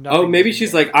they have nothing. Oh, maybe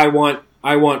she's like, I want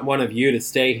one of you to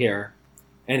stay here,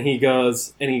 and he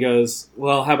goes,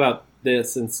 well, how about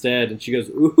this instead? And she goes,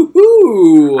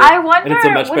 ooh. I wonder. And it's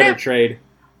a much better trade.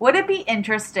 Would it be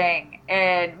interesting,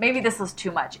 and maybe this was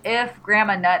too much, if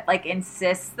Grandma Nut like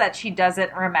insists that she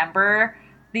doesn't remember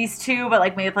these two, but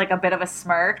like made like a bit of a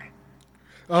smirk?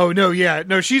 Oh no, yeah,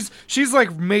 no, she's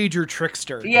like major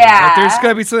trickster. Yeah, like, there's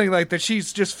gotta be something like that. She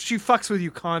fucks with you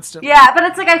constantly. Yeah, but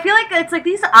it's like I feel like it's like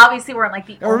these obviously weren't like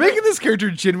the. We're making this character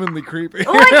genuinely creepy.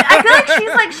 Well, like, I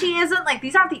feel like she isn't like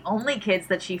these aren't the only kids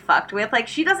that she fucked with. Like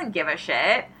she doesn't give a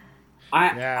shit.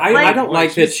 I don't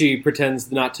like that she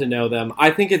pretends not to know them.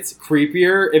 I think it's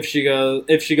creepier if she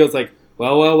goes like,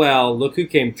 well, look who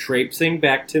came traipsing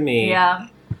back to me. Yeah.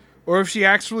 Or if she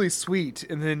acts really sweet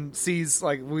and then sees,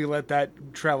 like, we let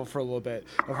that travel for a little bit,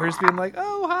 of hers being like,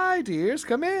 oh, hi, dears,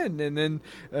 come in. And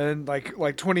then,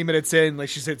 like 20 minutes in, like,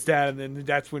 she sits down, and then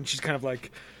that's when she's kind of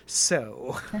like,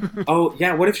 so. Oh,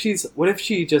 yeah, what if she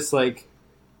just, like,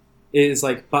 is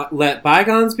like, let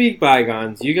bygones be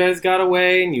bygones. You guys got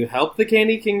away, and you helped the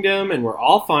Candy Kingdom, and we're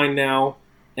all fine now.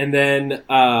 And then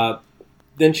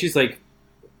she's like,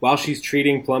 while she's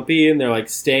treating Plumpy, and they're, like,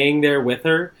 staying there with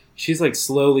her, she's like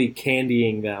slowly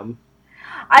candying them.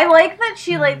 I like that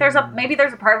she like there's a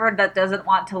part of her that doesn't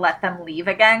want to let them leave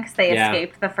again because they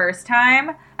escaped the first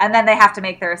time, and then they have to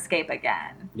make their escape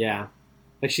again. Yeah,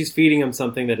 like she's feeding them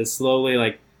something that is slowly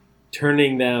like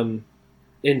turning them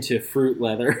into fruit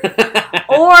leather.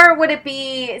 Or would it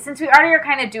be, since we already are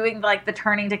kind of doing like the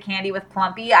turning to candy with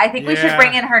Plumpy, I think we should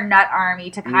bring in her nut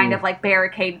army to kind of like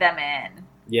barricade them in.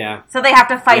 Yeah. So they have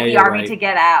to fight the army to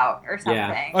get out or something.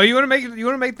 Yeah. Oh, you want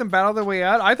to make them battle their way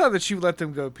out? I thought that she would let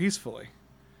them go peacefully,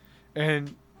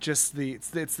 and just it's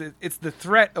the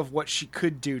threat of what she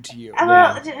could do to you.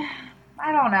 Well,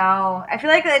 I don't know. I feel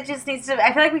like it just needs to.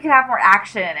 I feel like we could have more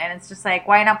action, and it's just like,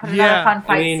 why not put another fun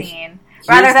fight scene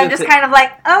rather than just kind of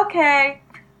like, okay.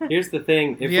 Here's the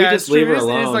thing: if we just leave her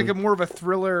alone, it's like a more of a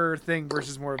thriller thing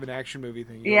versus more of an action movie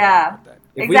thing. Yeah.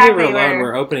 If we leave her alone,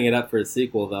 we're opening it up for a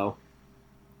sequel, though.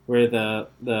 Where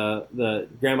the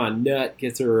Grandma Nut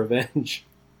gets her revenge.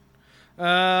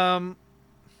 But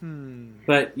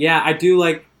yeah, I do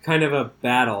like kind of a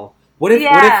battle. What if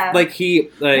the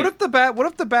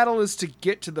battle is to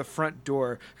get to the front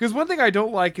door? Because one thing I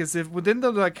don't like is if within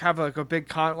them like have like a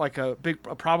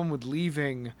problem with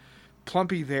leaving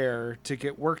Plumpy there to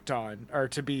get worked on or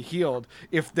to be healed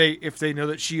if they know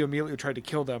that she immediately tried to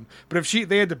kill them. But if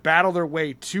they had to battle their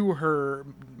way to her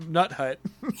nut hut,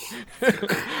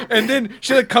 and then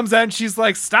she like comes out and she's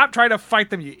like, "Stop trying to fight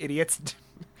them, you idiots!"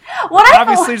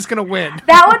 Obviously, just gonna win.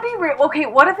 That would be okay.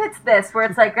 What if it's this, where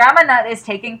it's like Grandma Nut is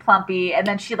taking Plumpy, and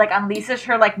then she like unleashes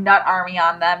her like nut army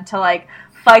on them to like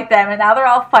fight them, and now they're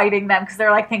all fighting them because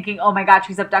they're like thinking, oh my god,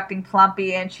 she's abducting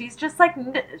Plumpy, and she's just like,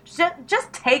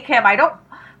 just take him. I don't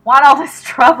want all this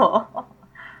trouble.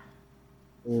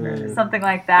 Something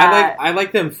like that. I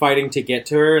like them fighting to get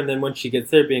to her, and then when she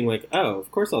gets there, being like, oh,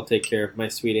 of course I'll take care of my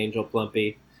sweet angel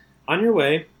Plumpy. On your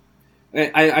way.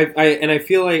 I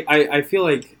feel like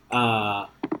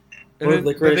Lord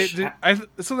Licorice.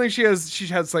 Something she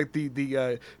has like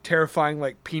the terrifying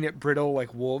like peanut brittle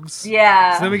like wolves.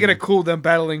 Yeah. So then we get a cool them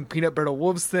battling peanut brittle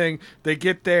wolves thing. They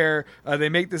get there. They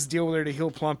make this deal with her to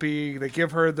heal Plumpy. They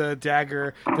give her the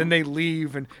dagger. Then they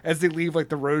leave, and as they leave, like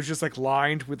the road's just like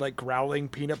lined with like growling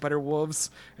peanut butter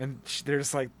wolves, and they're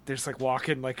just like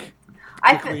walking like.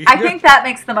 I think that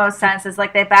makes the most sense. Is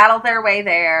like they battle their way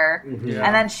there,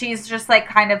 and then she's just like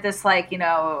kind of this like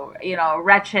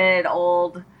wretched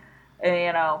old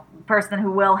person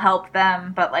who will help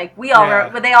them, but like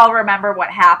they all remember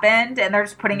what happened, and they're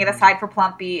just putting it aside for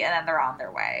Plumpy, and then they're on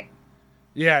their way.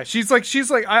 Yeah, she's like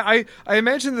I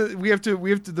imagine that we have to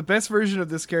the best version of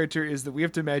this character is that we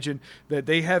have to imagine that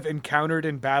they have encountered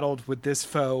and battled with this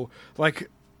foe like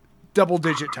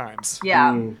double-digit times.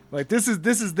 Yeah. Like this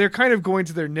is they're kind of going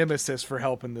to their nemesis for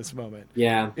help in this moment.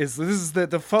 Yeah. This is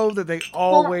the foe that they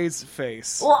always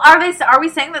face. Well, are we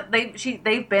saying that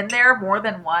they've been there more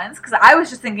than once? Because I was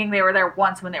just thinking they were there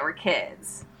once when they were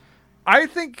kids. I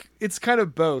think it's kind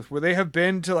of both, where they have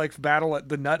been to like battle at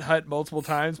the Nut Hut multiple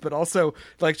times, but also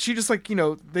like she just like,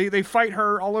 they fight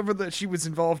her all over she was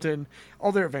involved in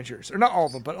all their adventures, or not all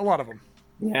of them, but a lot of them.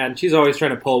 Yeah, and she's always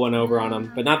trying to pull one over on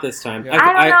them, but not this time. Yeah. I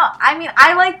don't know. I mean,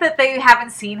 I like that they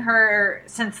haven't seen her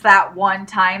since that one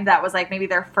time that was like maybe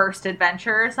their first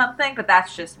adventure or something, but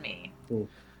that's just me.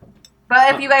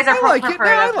 But if you guys are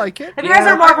I like it. If you guys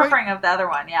are more preferring of the other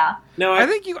one, yeah. No, I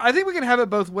think we can have it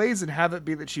both ways and have it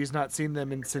be that she's not seen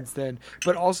them since then,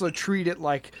 but also treat it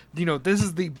like this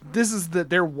is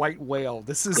their white whale.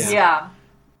 This is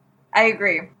I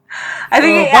agree. By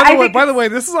the way,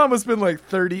 this has almost been like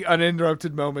 30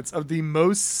 uninterrupted moments of the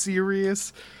most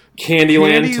serious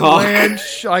Candyland talk,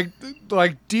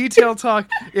 like detail talk.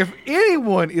 If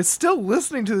anyone is still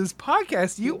listening to this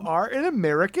podcast, you are an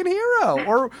American hero,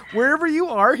 or wherever you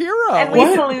are, hero. And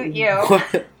we salute you.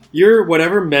 You're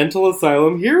whatever mental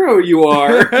asylum hero you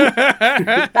are.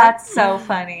 That's so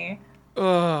funny.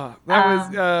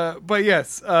 But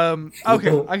yes,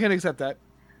 okay, I can accept that.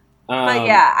 But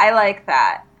yeah, I like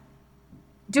that.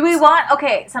 Do we want?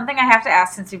 Okay, something I have to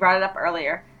ask since you brought it up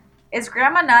earlier. Is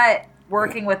Grandma Nut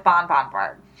working with Bon Bon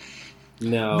Bart?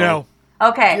 No.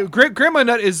 Okay. Grandma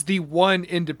Nut is the one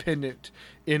independent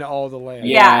in all the land.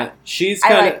 Yeah, she's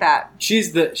I like that.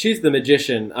 She's the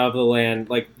magician of the land.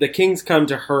 Like the kings come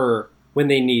to her when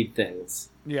they need things.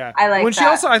 Yeah, I like that. She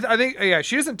also, I think,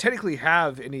 she doesn't technically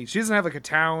have any. She doesn't have like a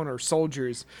town or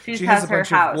soldiers. She has a her bunch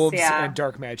house, of wolves and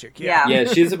dark magic. Yeah,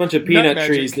 she has a bunch of peanut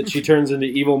trees that she turns into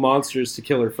evil monsters to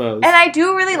kill her foes. And I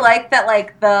do really like that,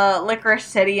 like the Licorice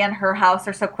City and her house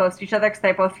are so close to each other because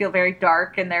they both feel very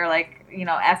dark in their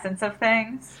essence of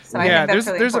things. So I think that's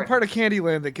there's a part of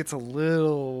Candyland that gets a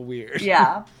little weird.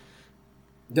 Yeah,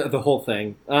 the whole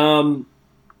thing.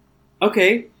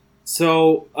 Okay,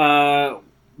 so.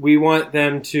 We want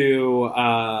them to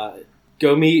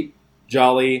go meet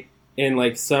Jolly in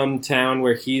like some town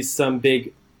where he's some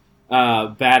big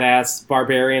badass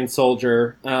barbarian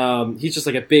soldier. He's just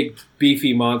like a big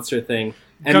beefy monster thing.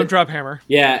 Gumdrop Hammer.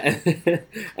 Yeah,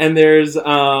 and there's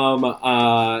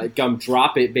Gumdrop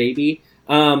It Baby.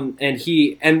 And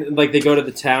they go to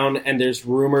the town and there's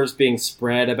rumors being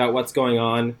spread about what's going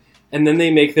on. And then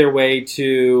they make their way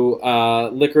to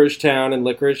Licorice Town and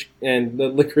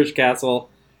the Licorice Castle.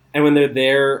 And when they're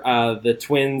there, the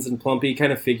twins and Plumpy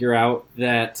kind of figure out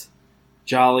that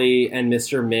Jolly and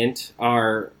Mr. Mint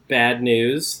are bad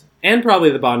news, and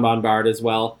probably the Bon Bon Bard as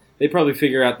well. They probably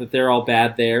figure out that they're all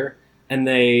bad there, and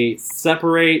they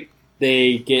separate.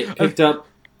 They get picked up.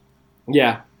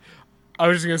 Yeah. I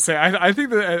was just gonna say, I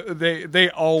think that they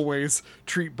always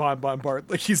treat Bon Bon Bart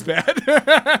like he's bad.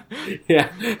 Yeah,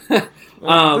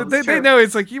 they know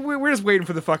it's like we're just waiting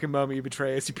for the fucking moment you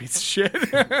betray us, you piece of shit.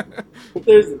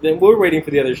 We're waiting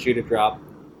for the other shoe to drop.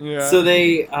 Yeah. So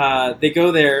they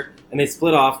go there and they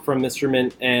split off from Mr.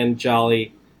 Mint and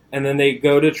Jolly, and then they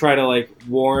go to try to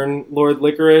warn Lord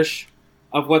Licorice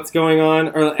of what's going on,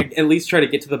 or at least try to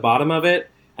get to the bottom of it.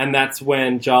 And that's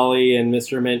when Jolly and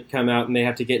Mr. Mint come out and they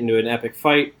have to get into an epic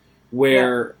fight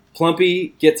where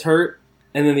Plumpy gets hurt,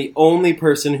 and then the only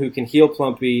person who can heal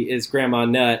Plumpy is Grandma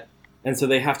Nut. And so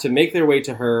they have to make their way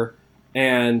to her,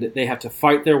 and they have to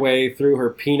fight their way through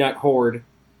her peanut horde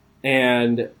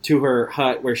and to her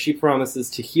hut where she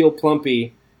promises to heal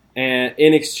Plumpy and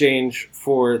in exchange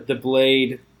for the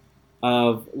blade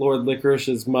of Lord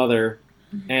Licorice's mother.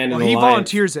 And he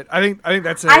volunteers it. I think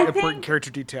that's an important character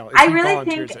detail. I really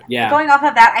think, going off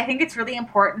of that, I think it's really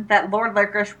important that Lord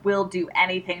Licorice will do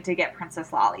anything to get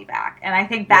Princess Lolly back. And I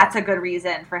think that's a good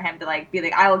reason for him to be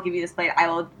like, I will give you this blade. I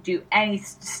will do any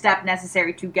step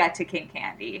necessary to get to King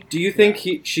Candy. Do you think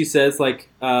she says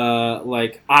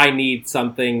I need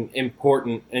something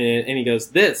important, and he goes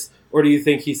this? Or do you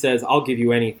think he says, I'll give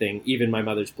you anything, even my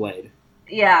mother's blade?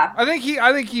 Yeah, I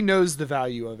think he knows the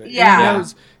value of it. Yeah, he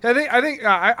knows. I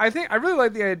think I really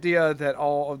like the idea that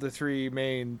all of the three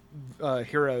main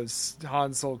heroes,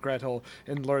 Hansel, Gretel,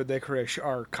 and Lord Licorice,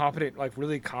 are competent,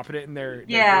 really competent in their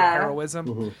heroism.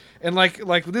 Mm-hmm. And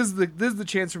this is the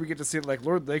chance where we get to see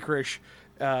Lord Licorice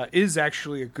is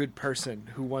actually a good person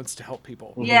who wants to help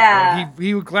people. Yeah.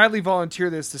 He would gladly volunteer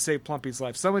this to save Plumpy's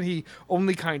life, someone he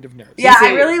only kind of knows. Yeah,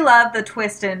 I really love the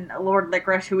twist in Lord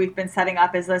Licorice, who we've been setting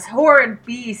up as this horrid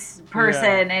beast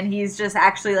person, and he's just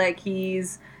actually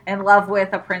he's in love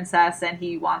with a princess and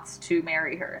he wants to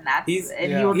marry her, and that's he's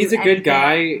a good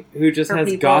guy who just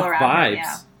has goth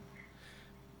vibes.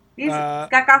 He's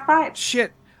got vibes.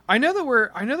 Shit. I know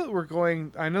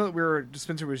that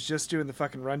Spencer was just doing the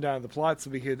fucking rundown of the plot so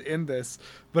we could end this.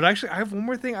 But actually, I have one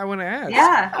more thing I want to add.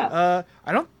 Yeah.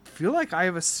 I don't feel like I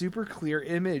have a super clear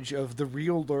image of the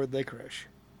real Lord Licorice.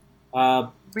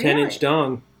 10-inch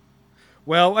dong.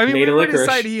 Well, I mean, Made we of licorice.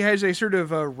 decided he has a sort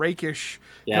of a rakish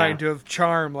kind of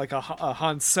charm, like a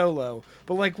Han Solo.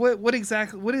 But like, what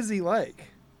is he like?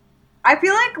 I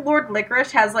feel like Lord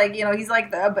Licorice has like, he's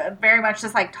like very much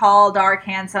just like tall, dark,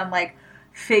 handsome, like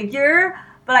figure.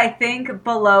 But I think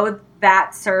below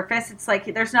that surface, it's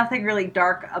like there's nothing really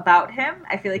dark about him.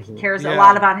 I feel like he cares a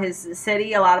lot about his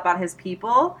city, a lot about his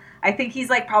people. I think he's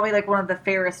like probably like one of the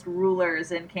fairest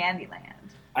rulers in Candyland.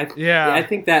 I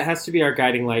think that has to be our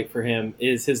guiding light for him,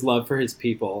 is his love for his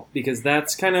people, because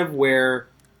that's kind of where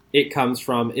it comes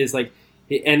from, is like,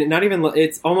 and not even,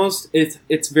 it's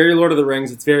very Lord of the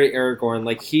Rings, it's very Aragorn,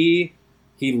 like he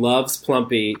loves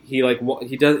Plumpy,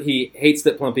 he hates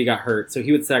that Plumpy got hurt, so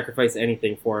he would sacrifice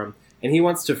anything for him, and he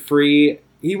wants to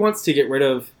get rid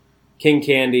of King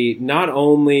Candy, not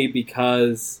only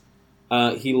because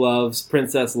he loves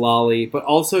Princess Lolly, but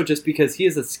also just because he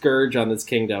is a scourge on this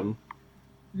kingdom.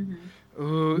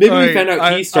 Mm-hmm. Maybe we found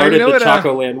out he started the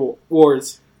Chocoland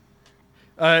Wars.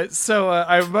 So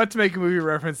I'm about to make a movie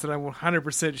reference that I'm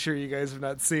 100% sure you guys have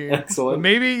not seen. Excellent. But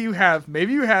maybe you have,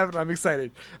 and I'm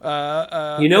excited.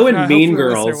 In Mean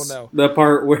Girls, the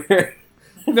part where...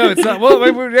 No, it's not.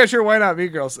 Well, yeah, sure, why not?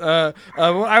 Mean Girls. Well,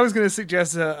 I was going to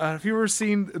suggest, have you ever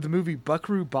seen the movie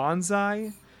Buckaroo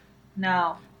Banzai?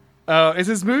 No. It's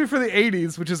this movie for the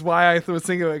 80s, which is why I was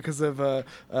thinking of it, because of the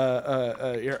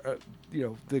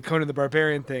Conan the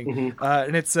Barbarian thing. Mm-hmm.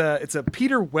 And it's a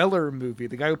Peter Weller movie,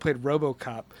 the guy who played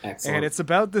RoboCop. Excellent. And it's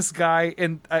about this guy,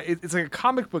 and it's like a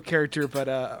comic book character, but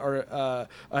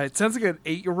it sounds like an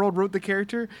 8-year-old wrote the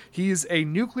character. He's a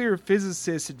nuclear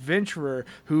physicist adventurer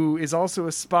who is also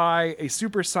a spy, a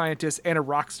super scientist, and a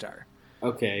rock star.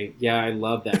 Okay, yeah, I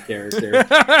love that character.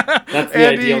 That's the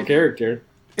ideal character.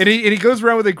 And he goes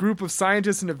around with a group of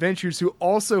scientists and adventurers who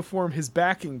also form his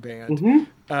backing band. Mm-hmm.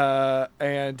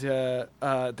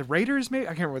 The Raiders, maybe?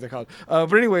 I can't remember what they're called.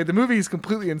 But anyway, the movie is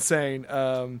completely insane.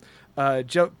 Jeff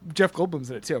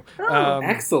Goldblum's in it, too.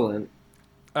 Excellent.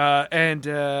 But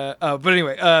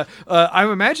anyway, I'm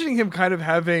imagining him kind of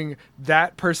having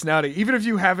that personality. Even if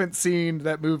you haven't seen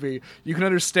that movie, you can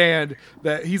understand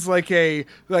that he's like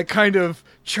kind of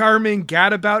charming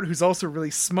gadabout who's also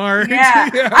really smart. Yeah,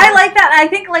 I like that. I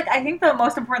think the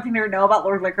most important thing to know about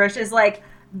Lord Licorice is like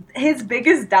his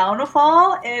biggest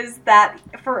downfall is that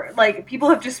for like people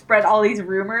have just spread all these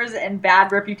rumors and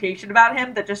bad reputation about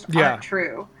him that just aren't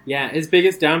true. Yeah, his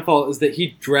biggest downfall is that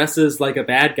he dresses like a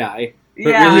bad guy. But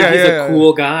really, he's a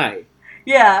cool guy.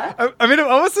 Yeah. I mean, I'm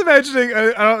almost imagining,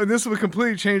 and this would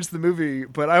completely change the movie,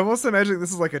 but I'm also imagining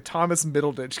this is like a Thomas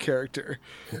Middleditch character.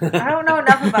 I don't know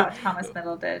enough about Thomas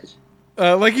Middleditch.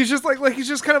 He's just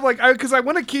kind of like, because I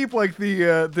want to keep like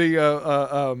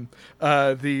the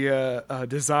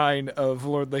design of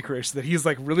Lord Licorice, that he's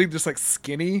like really just like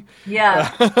skinny.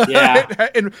 Yeah.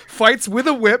 And fights with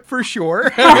a whip for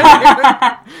sure.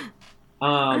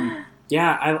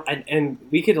 And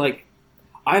we could like,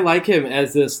 I like him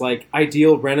as this like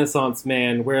ideal Renaissance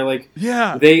man where like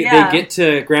they get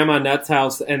to Grandma Nut's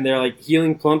house and they're like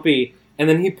healing Plumpy, and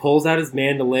then he pulls out his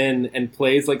mandolin and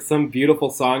plays like some beautiful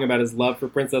song about his love for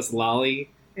Princess Lolly.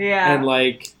 Yeah. And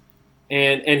like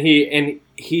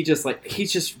he just like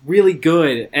he's just really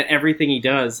good at everything he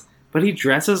does, but he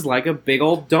dresses like a big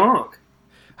old donk.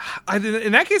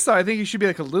 In that case though, I think he should be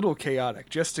like a little chaotic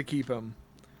just to keep him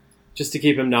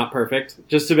not perfect.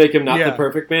 Just to make him not the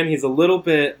perfect man. He's a little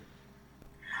bit...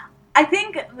 I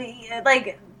think,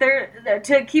 like,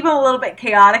 to keep him a little bit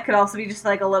chaotic could also be just,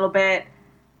 like, a little bit,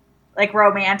 like,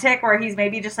 romantic, where he's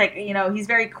maybe just, like, he's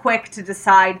very quick to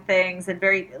decide things and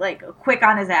very, like, quick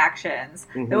on his actions,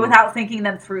 but without thinking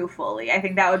them through fully. I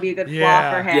think that would be a good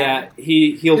flaw for him. Yeah,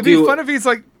 he'll It'd be fun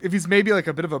if he's maybe like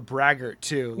a bit of a braggart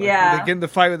too. Like, yeah, they get in the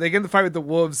fight with the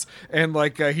wolves, and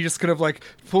like he just kind of like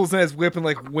pulls in his whip and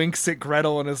like winks at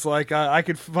Gretel and is like, I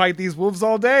could fight these wolves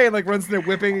all day, and like runs in there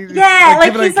whipping. Yeah,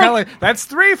 like he's like, that's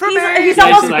 3 for me. He's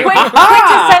almost like,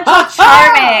 quintessential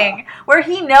charming, where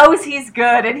he knows he's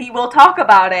good and he will talk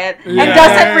about it and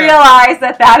doesn't realize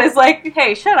that is like,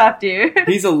 hey, shut up, dude.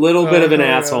 He's a little bit of an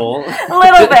asshole. A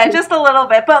little bit, just a little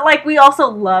bit, but like we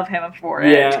also love him for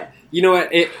it. Yeah, you know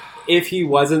what? If he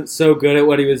wasn't so good at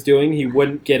what he was doing, he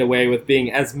wouldn't get away with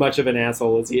being as much of an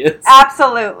asshole as he is.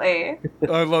 Absolutely.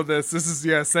 I love this. This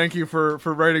is, thank you for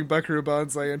writing Buckaroo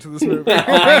Banzai into this movie. Oh my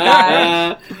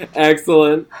God.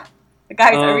 Excellent.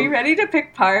 Guys, are we ready to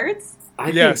pick parts?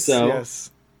 I think so. Yes.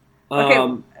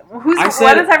 Okay, what is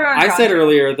everyone drawn I said to?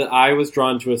 earlier that I was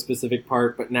drawn to a specific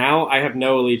part, but now I have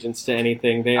no allegiance to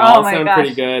anything. They all sound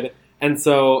pretty good, and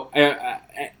so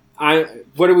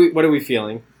what are we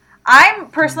feeling? I'm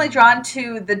personally drawn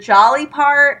to the Jolly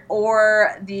part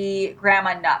or the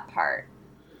Grandma Nut part.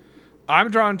 I'm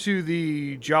drawn to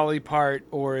the Jolly part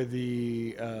or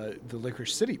the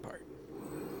Licorice City part.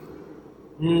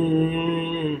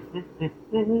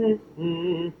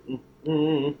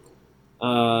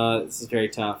 This is very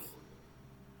tough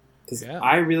because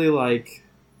I really like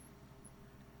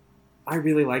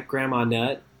Grandma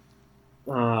Nut.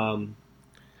 I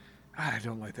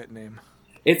don't like that name.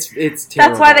 It's terrible.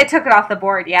 That's why they took it off the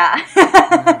board. Yeah.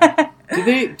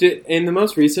 Did in the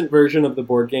most recent version of the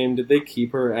board game, did they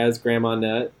keep her as Grandma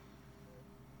Nut?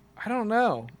 I don't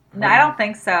know. No, I don't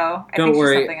think so. I think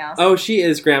worry. She's something else. Oh, she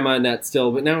is Grandma Nut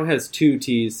still, but now it has 2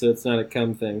 T's, so it's not a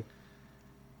cum thing.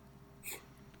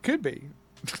 Could be.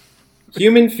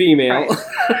 Human female.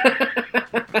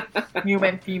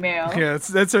 Human female. Yeah,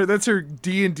 that's her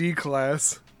D&D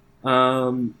class.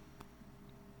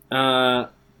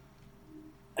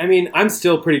 I mean, I'm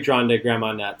still pretty drawn to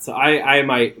Grandma Nut, so I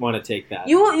might want to take that.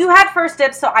 You had first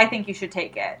dibs, so I think you should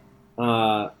take it.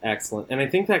 Excellent. And I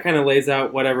think that kind of lays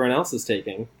out what everyone else is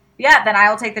taking. Yeah, then I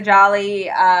will take the Jolly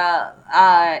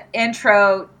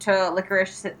intro to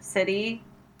Licorice City,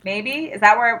 maybe? Is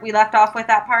that where we left off with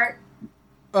that part?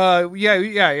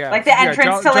 Yeah. Like the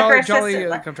entrance to Licorice City.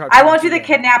 I won't do the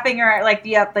kidnapping or like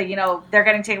they're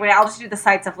getting taken away. I'll just do the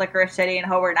sights of Licorice City, and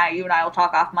Hobart and you and I will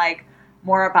talk off mic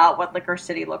more about what Licorice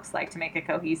City looks like to make it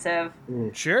cohesive.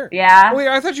 Sure. Yeah. Oh, wait,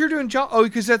 I thought you were doing Jolly. Oh,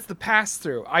 because that's the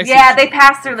pass-through. They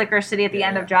pass through Licorice City at the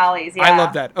end of Jolly's. Yeah. I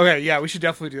love that. Okay, yeah, we should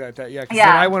definitely do that. Because then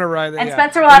I want to ride that. And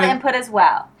Spencer will have input as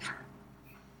well.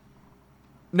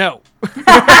 No.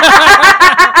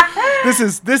 This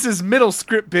is middle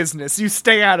script business. You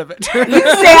stay out of it. You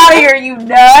stay out of here, you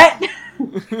nut.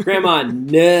 Grandma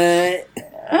Nut.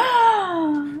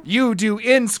 You do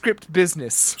in-script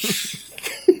business.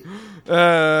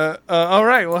 All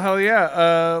right. Well, hell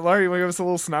yeah. Laura, you want to give us a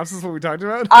little synopsis of what we talked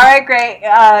about? All right, great.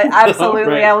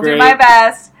 Absolutely. I will do my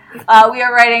best. We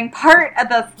are writing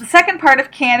the second part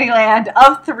of Candyland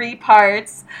of 3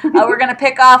 parts. We're going to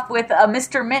pick off with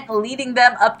Mr. Mint leading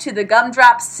them up to the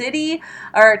Gumdrop City,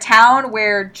 or town,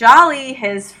 where Jolly,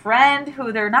 his friend,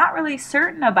 who they're not really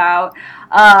certain about,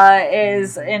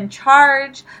 is in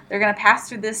charge. They're going to pass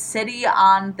through this city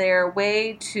on their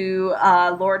way to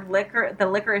the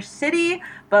Licorice City.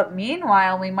 But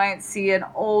meanwhile, we might see an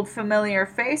old familiar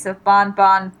face of Bon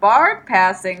Bon Bard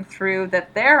passing through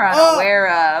that they're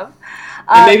unaware of.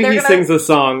 And maybe he sings a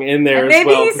song in there as well.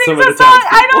 Maybe he sings a song.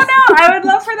 I don't know. I would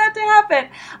love for that to happen.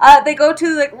 They go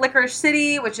to the Licorice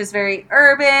City, which is very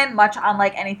urban, much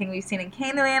unlike anything we've seen in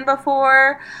Candyland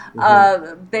before.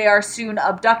 Mm-hmm. They are soon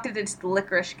abducted into the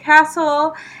Licorice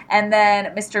Castle, and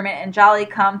then Mr. Mint and Jolly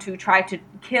come to try to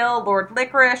kill Lord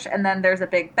Licorice, and then there's a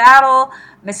big battle.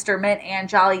 Mr. Mint and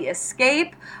Jolly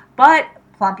escape, but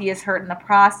Plumpy is hurt in the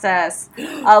process.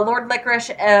 Lord Licorice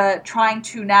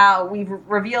we've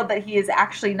revealed that he is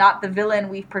actually not the villain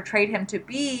we've portrayed him to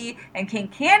be, and King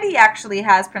Candy actually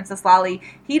has Princess Lolly.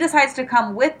 He decides to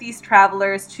come with these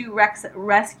travelers to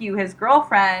rescue his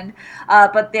girlfriend,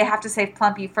 but they have to save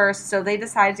Plumpy first, so they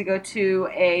decide to go to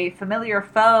a familiar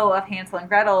foe of Hansel and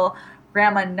Gretel,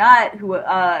 Grandma Nut, who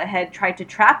had tried to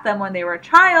trap them when they were a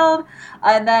child,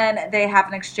 and then they have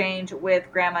an exchange with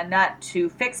Grandma Nut to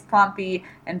fix Plumpy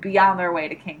and be on their way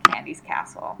to King Candy's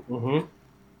castle. Mm-hmm.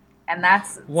 And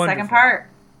that's the second part.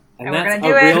 And we're going to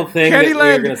do it. Real thing that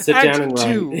we're going to sit down and write.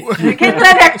 Candyland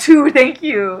Act 2, thank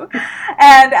you.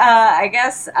 And I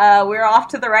guess we're off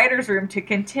to the writer's room to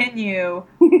continue.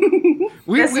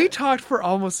 We talked for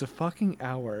almost a fucking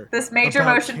hour. This major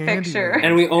motion picture.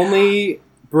 And we only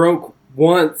broke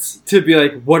once to be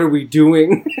like, what are we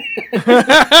doing? We're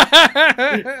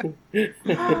in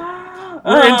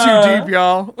too deep,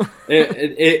 y'all.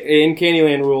 In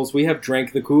Candyland rules, we have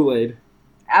drank the Kool-Aid.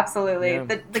 Absolutely. Yeah.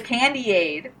 The Candy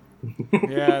Aid.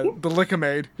 Yeah, the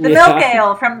Lick-a-Maid. The Milk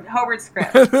Ale from Hobart's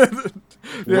script.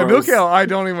 Milk Ale, I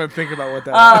don't even think about what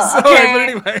that is.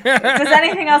 Okay. But anyway. Does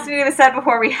anything else need to be said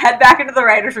before we head back into the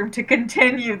writer's room to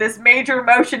continue this major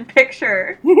motion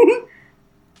picture?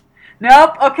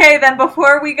 Nope. Okay, then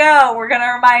before we go, we're going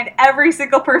to remind every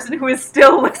single person who is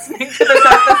still listening to this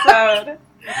episode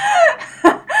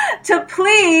to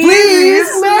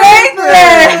please make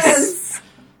this.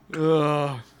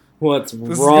 What's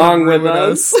wrong with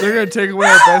us? They're going to take away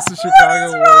our best of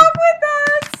Chicago. What's wrong with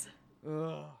us?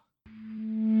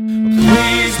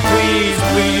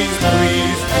 Please.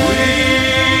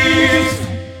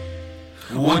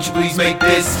 Won't you please make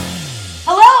this?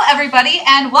 Hello, everybody,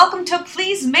 and welcome to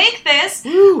Please Make This.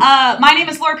 My name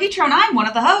is Laura Petro, and I'm one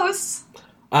of the hosts.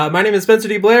 My name is Spencer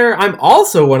D. Blair. I'm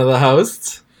also one of the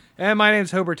hosts. And my name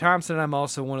is Hobart Thompson, and I'm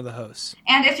also one of the hosts.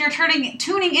 And if you're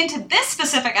tuning into this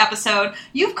specific episode,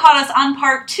 you've caught us on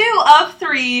part 2 of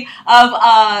 3 of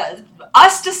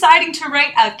us deciding to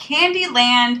write a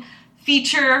Candyland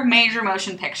feature major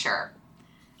motion picture.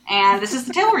 And this is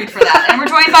the table read for that. And we're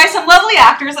joined by some lovely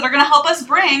actors that are going to help us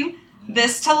bring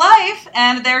this to life,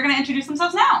 and they're going to introduce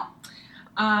themselves now.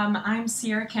 I'm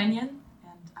Sierra Kenyon,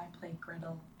 and I play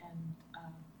Gretel and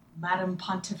Madame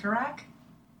Pontiferac,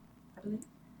 I believe.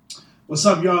 What's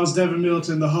up, y'all? It's Devin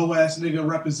Middleton, the hoe-ass nigga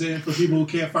representing for people who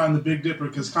can't find the Big Dipper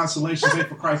because Constellations ain't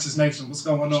for Crisis Nation. What's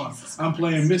going on? I'm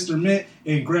playing Mr. Mint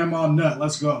and Grandma Nut.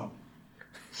 Let's go.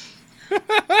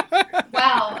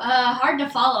 Wow, hard to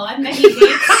follow. I'm Maggie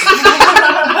Gates.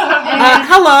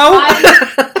 Hello.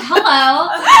 Hello.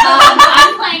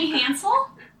 I'm playing Hansel.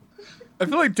 I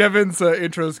feel like Devin's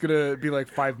intro is going to be like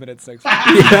 5 minutes next week.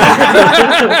 You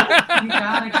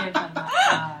gotta give him that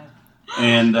vibe.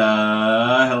 And,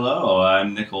 hello,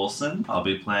 I'm Nick Olson. I'll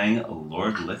be playing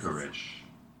Lord Licorice.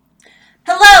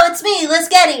 Hello, it's me, Liz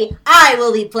Getty. I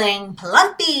will be playing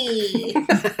Plumpy.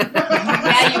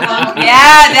 Yeah, you will.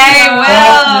 Yeah, they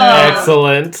will.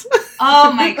 Excellent.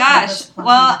 Oh my gosh.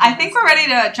 Well, I think we're ready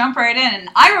to jump right in. And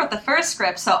I wrote the first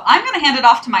script, so I'm going to hand it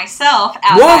off to myself,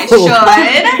 as I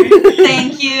should.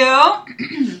 Thank you.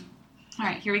 All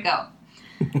right, here we go.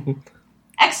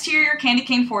 Exterior Candy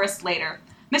Cane Forest later.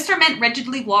 Mr. Mint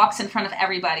rigidly walks in front of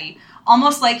everybody,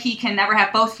 almost like he can never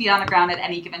have both feet on the ground at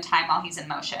any given time while he's in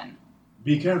motion.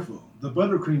 Be careful. The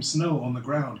buttercream snow on the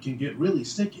ground can get really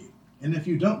sticky. And if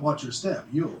you don't watch your step,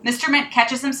 you'll... Mr. Mint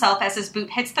catches himself as his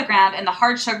boot hits the ground and the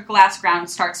hard sugar glass ground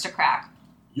starts to crack.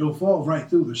 You'll fall right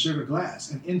through the sugar glass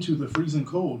and into the freezing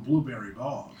cold blueberry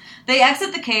bog. They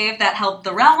exit the cave that held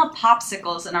the realm of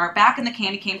popsicles and are back in the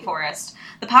candy cane forest.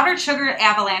 The powdered sugar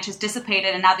avalanche has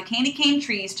dissipated, and now the candy cane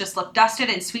trees just look dusted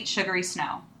in sweet sugary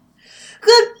snow.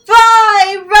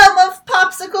 Goodbye, realm of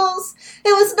popsicles.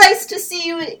 It was nice to see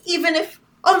you, even if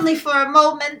only for a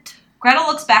moment. Gretel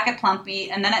looks back at Plumpy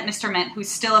and then at Mr. Mint, who's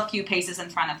still a few paces in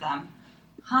front of them.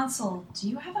 Hansel, do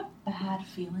you have a bad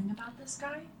feeling about this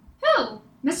guy? Who?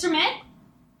 Mr. Mint?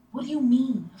 What do you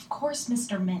mean? Of course,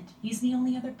 Mr. Mint. He's the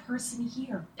only other person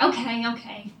here.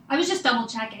 Okay. I was just double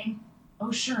checking.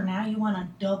 Oh, sure, now you want to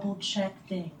double check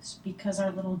things because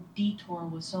our little detour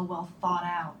was so well thought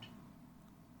out.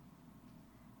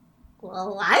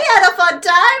 Well, I had a fun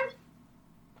time.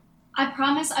 I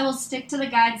promise I will stick to the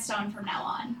guidestone from now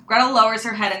on. Gretel lowers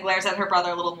her head and glares at her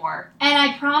brother a little more. And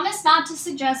I promise not to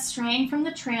suggest straying from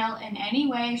the trail in any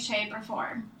way, shape, or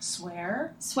form.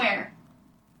 Swear? Swear.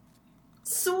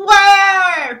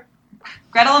 Swear!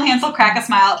 Gretel and Hansel crack a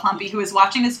smile at Plumpy, who is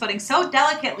watching his footing so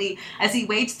delicately as he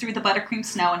wades through the buttercream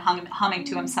snow and humming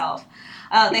to himself.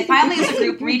 They finally, as a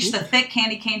group, reach the thick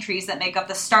candy cane trees that make up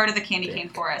the start of the candy cane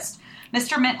forest.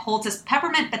 Mr. Mint holds his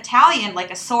peppermint battalion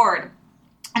like a sword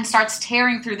and starts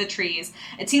tearing through the trees.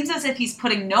 It seems as if he's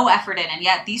putting no effort in, and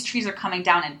yet these trees are coming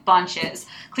down in bunches,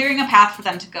 clearing a path for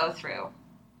them to go through.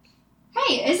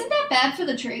 Hey, isn't that bad for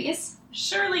the trees?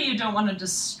 Surely you don't want to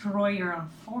destroy your own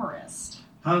forest.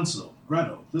 Hansel,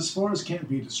 Gretel, this forest can't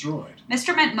be destroyed.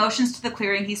 Mr. Mint motions to the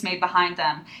clearing he's made behind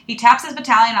them. He taps his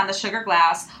battalion on the sugar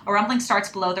glass. A rumbling starts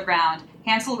below the ground.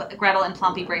 Hansel, Gretel, and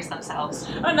Plumpy brace themselves.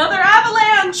 Another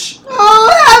avalanche! Oh,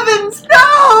 heavens,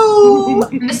 no!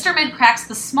 Mr. Mint cracks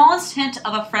the smallest hint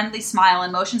of a friendly smile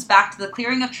and motions back to the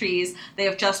clearing of trees they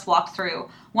have just walked through.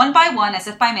 One by one, as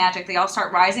if by magic, they all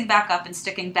start rising back up and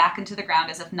sticking back into the ground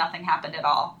as if nothing happened at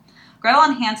all. Gretel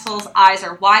and Hansel's eyes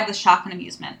are wide with shock and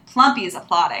amusement. Plumpy is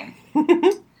applauding.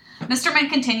 Mr.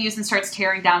 Mint continues and starts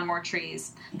tearing down more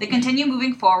trees. They continue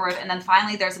moving forward, and then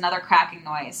finally there's another cracking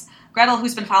noise. Gretel,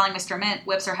 who's been following Mr. Mint,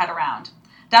 whips her head around.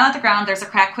 Down at the ground, there's a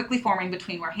crack quickly forming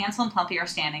between where Hansel and Plumpy are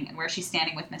standing and where she's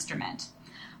standing with Mr. Mint.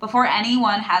 Before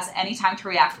anyone has any time to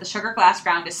react, the sugar glass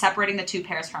ground is separating the two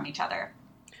pairs from each other.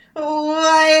 Oh,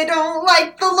 I don't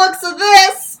like the looks of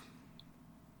this.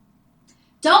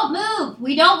 Don't move!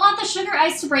 We don't want the sugar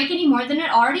ice to break any more than it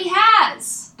already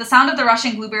has! The sound of the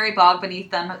rushing blueberry bog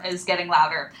beneath them is getting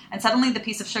louder, and suddenly the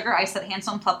piece of sugar ice that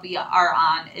Hansel and Plumpy are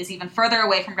on is even further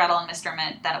away from Gretel and Mr.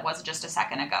 Mint than it was just a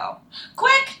second ago.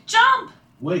 Quick, jump!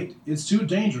 Wait, it's too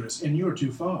dangerous and you're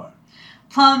too far.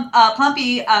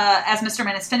 Plumpy, as Mr.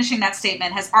 Mint is finishing that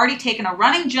statement, has already taken a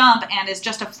running jump and is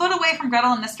just a foot away from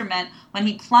Gretel and Mr. Mint when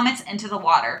he plummets into the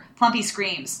water. Plumpy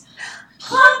screams,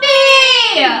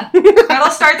 Plumpy! Gretel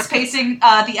starts pacing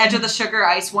the edge of the sugar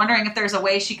ice, wondering if there's a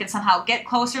way she can somehow get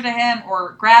closer to him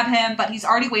or grab him, but he's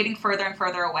already waiting further and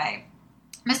further away.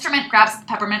 Mr. Mint grabs the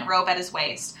peppermint rope at his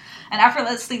waist and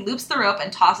effortlessly loops the rope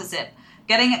and tosses it,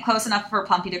 getting it close enough for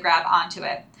Plumpy to grab onto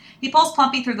it. He pulls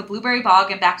Plumpy through the blueberry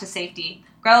bog and back to safety.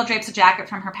 Gretel drapes a jacket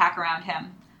from her pack around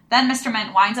him. Then Mr.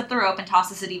 Mint winds up the rope and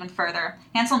tosses it even further.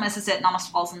 Hansel misses it and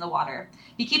almost falls in the water.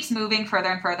 He keeps moving further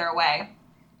and further away.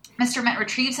 Mr. Mint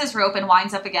retrieves his rope and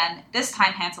winds up again. This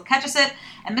time Hansel catches it,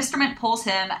 and Mr. Mint pulls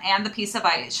him and the piece of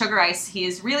sugar ice he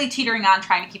is really teetering on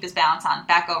trying to keep his balance on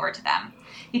back over to them.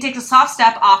 He takes a soft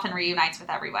step off and reunites with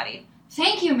everybody.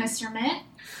 Thank you, Mr. Mint.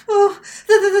 Oh,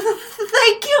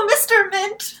 thank you, Mr.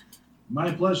 Mint.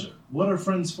 My pleasure. What are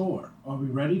friends for? Are we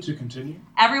ready to continue?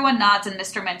 Everyone nods and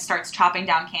Mr. Mint starts chopping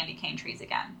down candy cane trees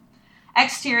again.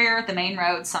 Exterior, the main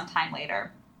road, sometime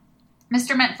later.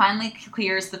 Mr. Mint finally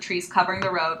clears the trees covering the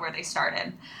road where they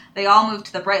started. They all move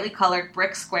to the brightly colored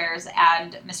brick squares,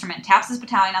 and Mr. Mint taps his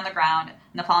battalion on the ground,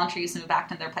 and the fallen trees move back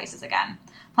to their places again.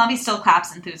 Plumpy still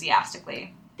claps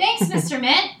enthusiastically. Thanks, Mr.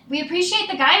 Mint. We appreciate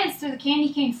the guidance through the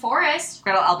candy cane forest.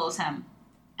 Gretel elbows him.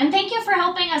 And thank you for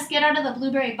helping us get out of the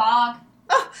blueberry bog.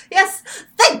 Oh, yes.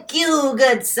 Thank you,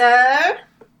 good sir.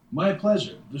 My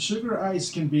pleasure. The sugar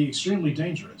ice can be extremely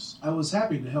dangerous. I was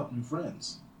happy to help new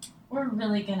friends. We're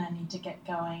really gonna need to get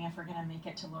going if we're gonna make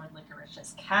it to Lord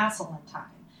Licorice's castle in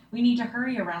time. We need to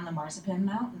hurry around the Marzipan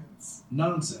Mountains.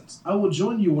 Nonsense. I will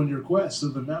join you on your quest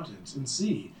through the mountains and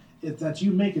see that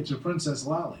you make it to Princess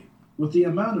Lolly. With the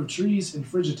amount of trees and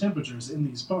frigid temperatures in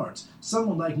these parts,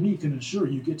 someone like me can ensure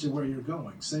you get to where you're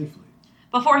going safely.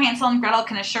 Before Hansel and Gretel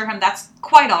can assure him that's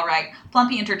quite all right,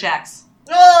 Plumpy interjects.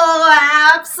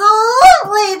 Oh,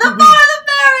 absolutely! The more the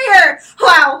merrier!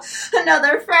 Wow,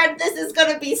 another friend. This is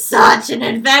going to be such an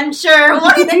adventure.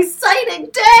 What an exciting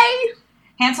day!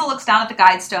 Hansel looks down at the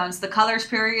guide stones. The colors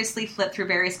furiously flip through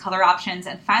various color options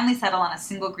and finally settle on a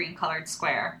single green-colored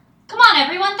square. Come on,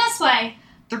 everyone, this way.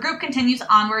 The group continues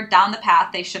onward down the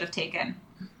path they should have taken.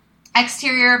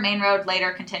 Exterior, main road,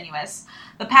 later continuous.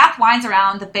 The path winds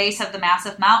around the base of the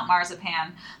massive Mount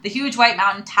Marzipan. The huge white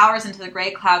mountain towers into the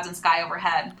gray clouds and sky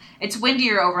overhead. It's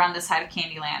windier over on this side of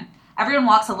Candyland. Everyone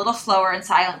walks a little slower and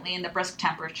silently in the brisk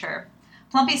temperature.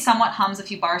 Plumpy somewhat hums a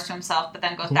few bars to himself, but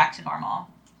then goes back to normal.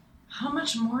 How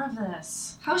much more of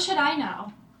this? How should I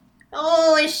know?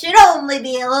 Oh, it should only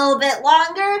be a little bit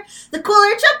longer. The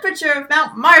cooler temperature of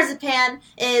Mount Marzipan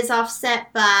is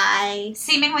offset by...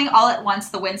 Seemingly all at once,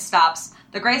 the wind stops.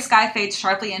 The gray sky fades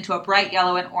sharply into a bright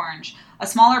yellow and orange. A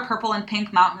smaller purple and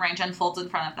pink mountain range unfolds in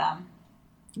front of them.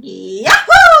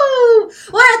 Yahoo!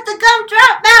 We're at the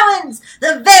Gumdrop Mountains!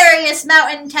 The various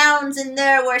mountain towns in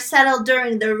there were settled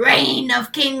during the reign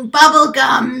of King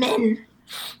Bubblegum.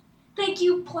 Thank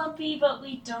you, Plumpy, but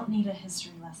we don't need a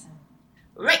history lesson.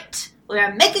 Right. We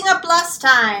are making up lost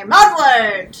time.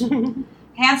 Onward!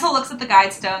 Hansel looks at the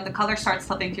guide stone. The color starts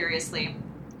slipping furiously.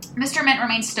 Mr. Mint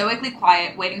remains stoically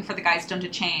quiet, waiting for the guide stone to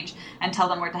change and tell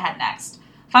them where to head next.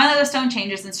 Finally, the stone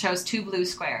changes and shows 2 blue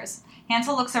squares.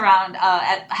 Hansel looks around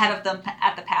ahead of them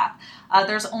at the path.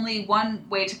 There's only one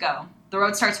way to go. The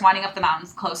road starts winding up the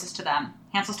mountains closest to them.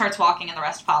 Hansel starts walking and the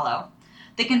rest follow.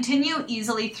 They continue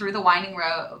easily through the winding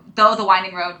road, though the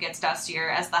winding road gets dustier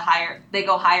as they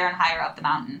go higher and higher up the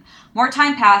mountain. More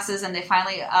time passes, and they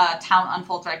finally a town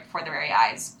unfolds right before their very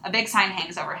eyes. A big sign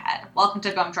hangs overhead. Welcome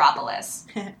to Gumdropolis.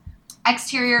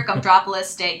 Exterior,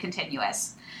 Gumdropolis, day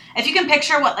continuous. If you can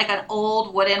picture what like an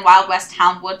old wooden Wild West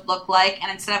town would look like,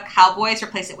 and instead of cowboys,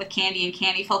 replace it with candy and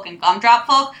candy folk and gumdrop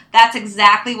folk, that's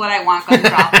exactly what I want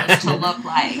Gumdropolis to look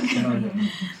like.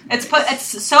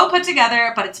 It's so put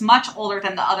together, but it's much older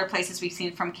than the other places we've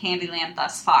seen from Candyland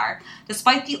thus far.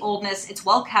 Despite the oldness, it's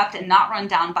well kept and not run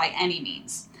down by any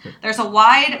means. There's a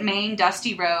wide, main,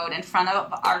 dusty road in front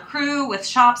of our crew with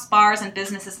shops, bars, and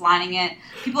businesses lining it.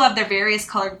 People have their various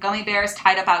colored gummy bears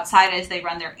tied up outside as they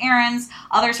run their errands.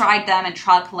 Others ride them and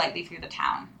trot politely through the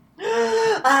town.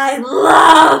 I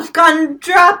love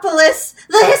Gumdropolis!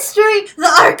 The history,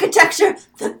 the architecture,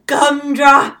 the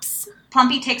gumdrops!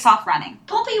 Plumpy takes off running.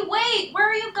 Plumpy, wait! Where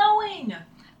are you going?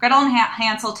 Gretel and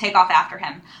Hansel take off after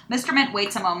him. Mr. Mint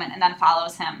waits a moment and then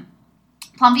follows him.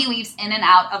 Plumpy weaves in and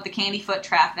out of the candy foot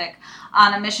traffic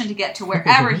on a mission to get to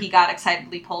wherever he got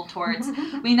excitedly pulled towards.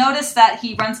 We notice that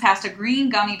he runs past a green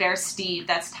gummy bear steed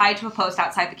that's tied to a post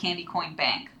outside the candy coin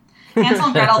bank. Hansel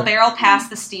and Gretel barrel past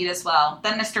the steed as well.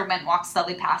 Then Mr. Mint walks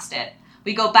slowly past it.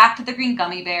 We go back to the green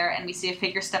gummy bear and we see a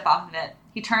figure step off of it.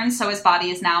 He turns so his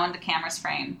body is now in the camera's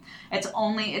frame.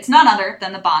 It's none other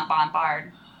than the Bon Bon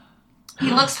Bard. He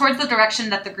looks towards the direction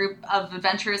that the group of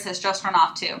adventurers has just run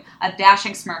off to. A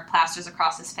dashing smirk plasters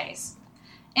across his face.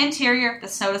 Interior, the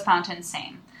soda fountain,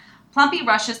 same. Plumpy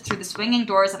rushes through the swinging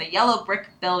doors of a yellow brick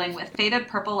building with faded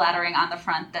purple lettering on the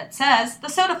front that says, The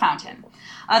Soda Fountain.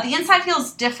 The inside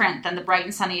feels different than the bright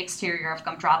and sunny exterior of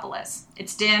Gumdropolis.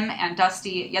 It's dim and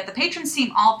dusty, yet the patrons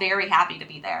seem all very happy to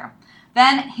be there.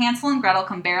 Then Hansel and Gretel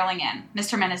come barreling in.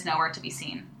 Mr. Mint is nowhere to be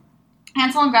seen.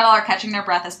 Hansel and Gretel are catching their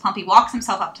breath as Plumpy walks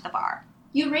himself up to the bar.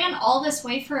 You ran all this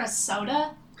way for a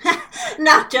soda?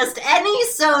 Not just any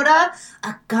soda,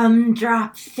 a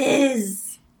gumdrop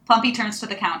fizz. Plumpy turns to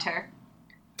the counter.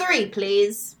 3,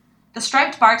 please. The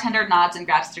striped bartender nods and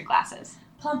grabs 3 glasses.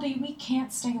 Plumpy, we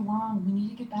can't stay long. We need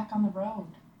to get back on the road.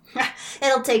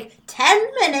 It'll take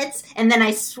 10 minutes, and then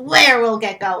I swear we'll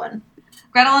get going.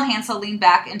 Gretel and Hansel lean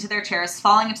back into their chairs,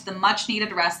 falling into the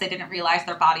much-needed rest they didn't realize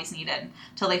their bodies needed,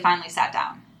 till they finally sat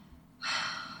down.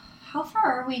 How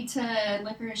far are we to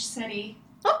Licorice City?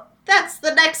 Oh, that's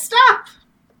the next stop.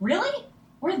 Really?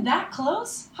 We're that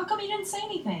close? How come you didn't say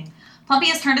anything? Plumpy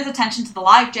has turned his attention to the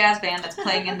live jazz band that's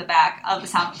playing in the back of the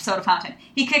soda fountain.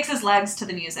 He kicks his legs to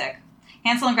the music.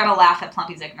 Hansel and Gretel laugh at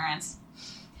Plumpy's ignorance.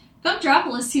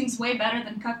 Gumdropolis seems way better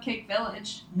than Cupcake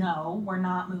Village. No, we're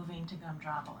not moving to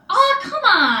Gumdropolis. Oh, come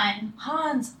on!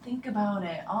 Hans, think about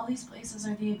it. All these places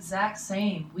are the exact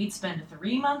same. We'd spend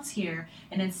 3 months here,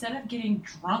 and instead of getting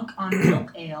drunk on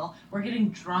milk ale, we're getting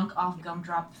drunk off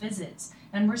gumdrop fizzes.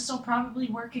 And we're still probably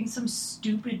working some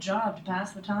stupid job to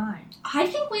pass the time. I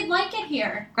think we'd like it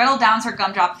here. Gretel downs her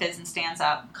gumdrop fizz and stands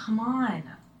up. Come on.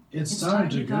 It's time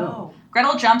to go.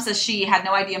 Gretel jumps as she had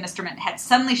no idea Mr. Mint had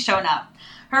suddenly shown up.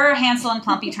 Her, Hansel, and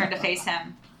Plumpy turn to face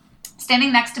him.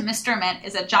 Standing next to Mr. Mint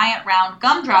is a giant round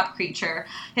gumdrop creature.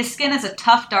 His skin is a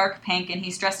tough dark pink, and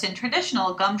he's dressed in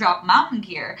traditional gumdrop mountain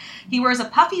gear. He wears a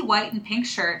puffy white and pink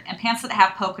shirt and pants that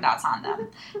have polka dots on them.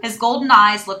 His golden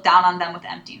eyes look down on them with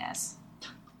emptiness.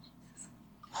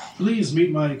 Please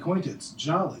meet my acquaintance,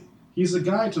 Jolly. He's a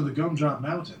guide to the Gumdrop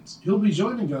Mountains. He'll be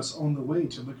joining us on the way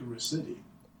to Licorice City.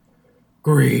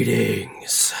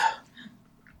 Greetings.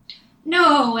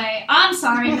 No way. I'm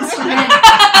sorry, Mr. Mint.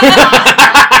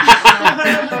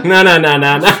 No.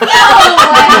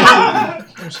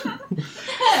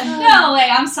 No way.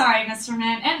 I'm sorry, Mr.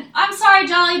 Mint. And I'm sorry,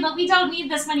 Jolly, but we don't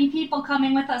need this many people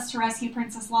coming with us to rescue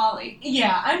Princess Lolly.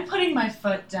 Yeah, I'm putting my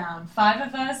foot down. 5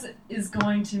 of us is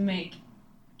going to make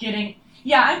getting...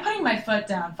 Yeah, I'm putting my foot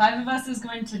down. 5 of us is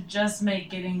going to just make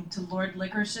getting to Lord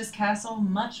Licorice's castle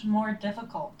much more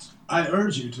difficult. I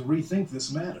urge you to rethink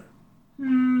this matter.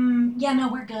 Yeah, no,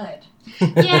 we're good.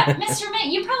 Yeah, Mr.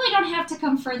 Mint, you probably don't have to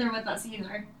come further with us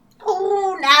either.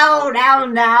 Oh,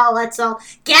 now, let's all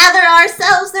gather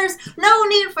ourselves. There's no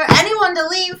need for anyone to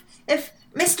leave. If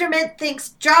Mr. Mint thinks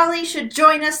Jolly should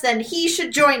join us, then he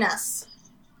should join us.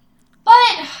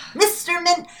 But Mr.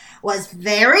 Mint was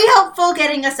very helpful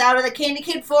getting us out of the Candy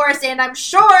Cane Forest, and I'm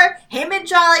sure him and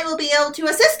Jolly will be able to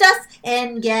assist us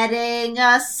in getting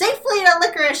us safely to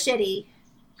Licorice City.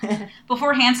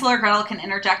 Before Hansel or Gretel can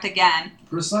interject again.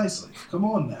 Precisely. Come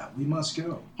on now, we must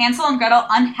go. Hansel and Gretel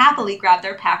unhappily grab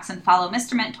their packs and follow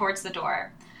Mr. Mint towards the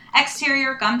door.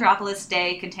 Exterior Gumdropolis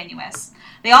day continuous.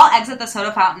 They all exit the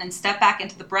soda fountain and step back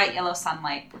into the bright yellow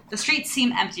sunlight. The streets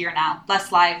seem emptier now,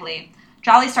 less lively.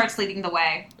 Jolly starts leading the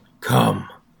way. Come,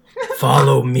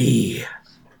 follow me.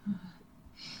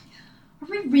 are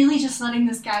we really just letting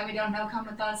this guy we don't know come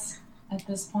with us? At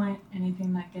this point,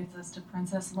 anything that gets us to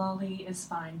Princess Lolly is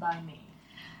fine by me.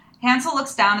 Hansel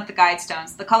looks down at the guide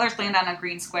stones. The colors land on a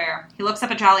green square. He looks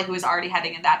up at Jolly, who is already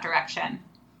heading in that direction.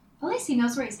 At least he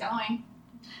knows where he's going.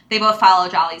 They both follow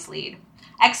Jolly's lead.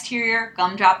 Exterior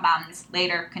Gumdrop Mountains,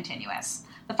 later continuous.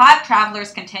 The 5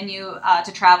 travelers continue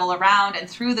to travel around and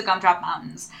through the Gumdrop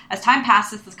Mountains. As time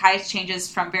passes, the sky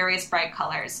changes from various bright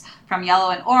colors, from yellow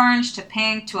and orange to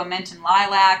pink to a mint and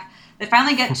lilac. They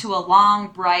finally get to a long,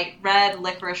 bright, red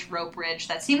licorice rope bridge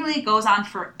that seemingly goes on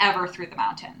forever through the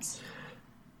mountains.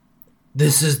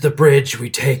 This is the bridge we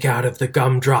take out of the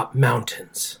Gumdrop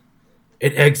Mountains.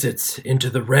 It exits into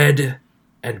the red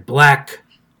and black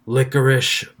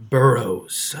licorice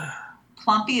burrows.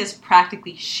 Plumpy is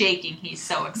practically shaking. He's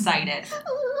so excited.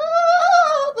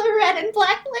 Oh, the red and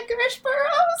black licorice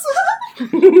burrows.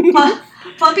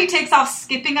 Plumpy takes off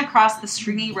skipping across the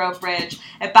stringy rope bridge.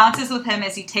 It bounces with him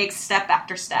as he takes step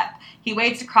after step. He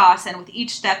wades across, and with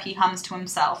each step he hums to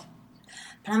himself.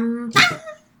 Plum, ba,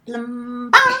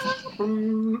 plum, ba,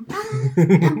 plum, ba,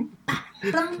 plum, ba,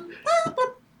 plum, ba, ba.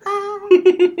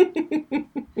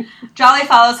 Jolly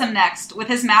follows him next. With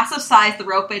his massive size, the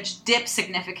rope bridge dips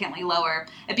significantly lower.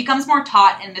 It becomes more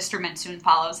taut, and Mr. Mint soon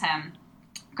follows him.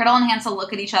 Gretel and Hansel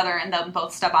look at each other and then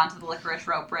both step onto the licorice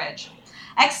rope bridge.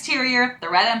 Exterior, the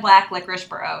red and black licorice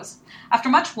burrows. After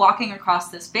much walking across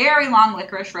this very long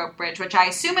licorice rope bridge, which I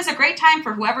assume is a great time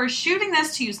for whoever is shooting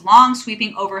this to use long,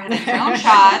 sweeping overhead and drone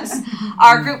shots,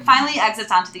 our group finally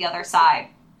exits onto the other side.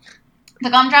 The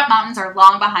Gumdrop Mountains are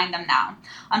long behind them now.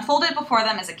 Unfolded before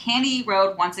them is a candy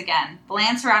road once again. The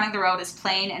land surrounding the road is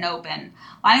plain and open.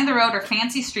 Lining the road are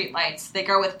fancy streetlights. They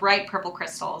glow with bright purple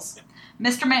crystals.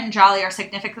 Mr. Mint and Jolly are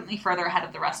significantly further ahead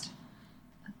of the rest.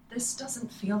 This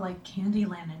doesn't feel like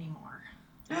Candyland anymore.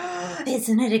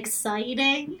 Isn't it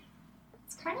exciting?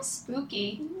 It's kind of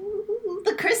spooky. Ooh,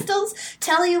 the crystals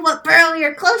tell you what borough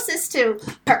you're closest to.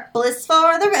 Purple is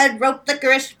for the Red Rope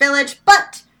Licorice Village,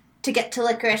 but to get to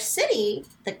Licorice City,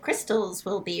 the crystals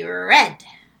will be red.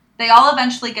 They all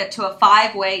eventually get to a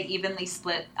 5-way, evenly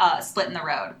split in the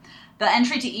road. The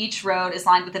entry to each road is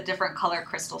lined with a different color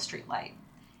crystal streetlight.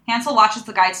 Hansel watches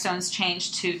the guidestones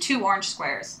change to 2 orange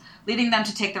squares, leading them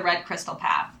to take the red crystal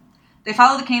path. They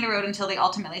follow the candy road until they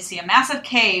ultimately see a massive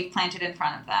cave planted in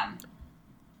front of them.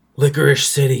 Licorice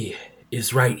City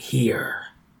is right here.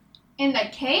 In the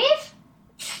cave?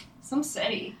 Some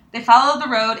city. They follow the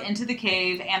road into the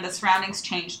cave, and the surroundings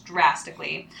change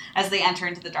drastically as they enter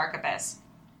into the dark abyss.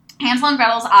 Hansel and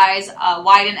Gretel's eyes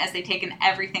widen as they take in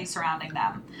everything surrounding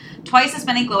them. Twice as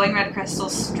many glowing red crystal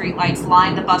streetlights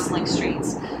line the bustling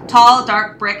streets. Tall,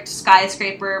 dark-bricked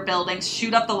skyscraper buildings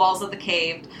shoot up the walls of the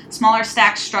cave. Smaller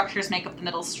stacked structures make up the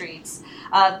middle streets.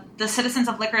 The citizens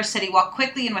of Licorice City walk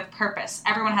quickly and with purpose.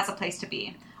 Everyone has a place to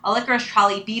be. A licorice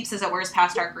trolley beeps as it whirs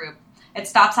past our group. It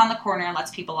stops on the corner and lets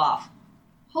people off.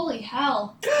 Holy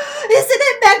hell. Isn't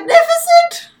it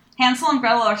magnificent? Hansel and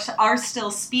Gretel are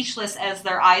still speechless as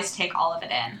their eyes take all of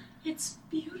it in. It's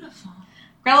beautiful.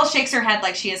 Gretel shakes her head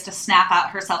like she is to snap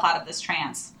herself out of this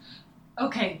trance.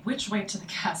 Okay, which way to the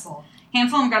castle?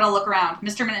 Hansel and Gretel look around.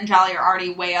 Mr. Mint and Jolly are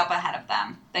already way up ahead of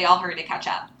them. They all hurry to catch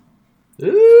up.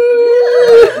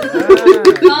 Ooh.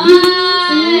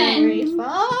 Fun! Very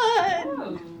fun.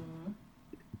 Ooh.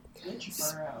 Which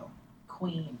borough?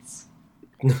 Queens.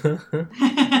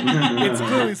 It's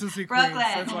clearly supposed to be Queens. Brooklyn.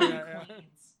 That's why yeah.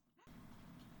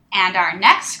 And our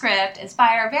next script is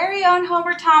by our very own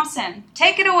Hobart Thompson.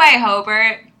 Take it away,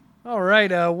 Hobart. All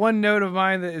right. One note of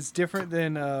mine that is different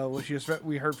than what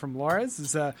we heard from Laura's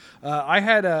is I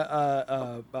had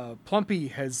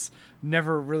Plumpy has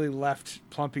never really left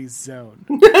Plumpy's zone.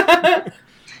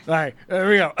 All right, there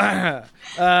we go. He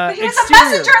was a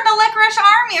messenger in the Licorice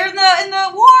Army or in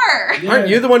the war. Yeah. Aren't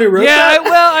you the one who wrote that? Yeah,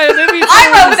 well, maybe I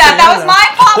wrote that. That was my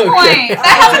plot point.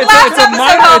 That happened last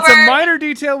episode, it's a minor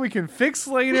detail we can fix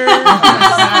later.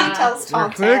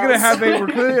 We're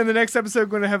clearly in the next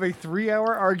episode going to have a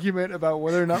 3-hour argument about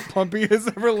whether or not Plumpy has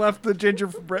ever left the ginger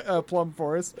plum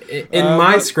forest. In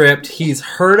my script, he's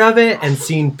heard of it and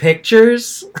seen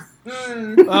pictures.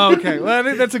 Oh, okay. Well, I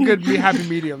think that's a good happy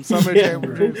medium. So I'm going to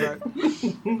change that.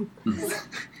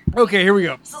 Okay, here we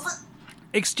go.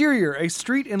 Exterior, a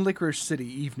street in Licorice City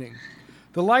evening.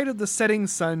 The light of the setting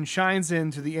sun shines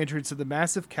into the entrance of the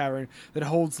massive cavern that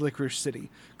holds Licorice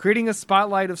City, creating a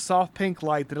spotlight of soft pink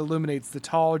light that illuminates the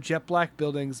tall, jet-black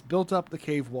buildings built up the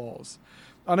cave walls.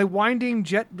 On a winding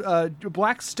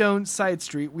black stone side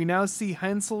street, we now see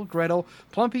Hansel, Gretel,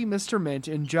 Plumpy, Mr. Mint,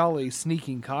 and Jolly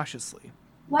sneaking cautiously.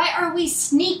 Why are we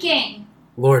sneaking?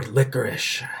 Lord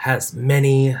Licorice has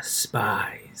many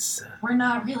spies. We're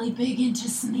not really big into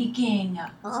sneaking.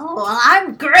 Oh, well,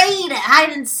 I'm great at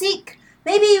hide and seek.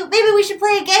 Maybe we should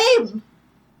play a game.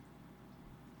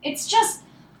 It's just,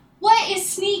 what is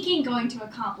sneaking going to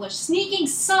accomplish? Sneaking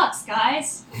sucks,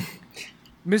 guys.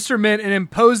 Mr. Mint, an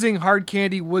imposing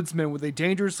hard-candy woodsman with a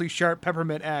dangerously sharp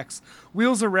peppermint axe,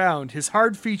 wheels around, his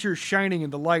hard features shining in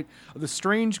the light of the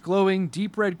strange, glowing,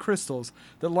 deep red crystals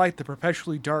that light the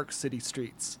perpetually dark city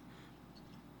streets.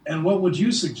 And what would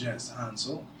you suggest,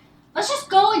 Hansel? Let's just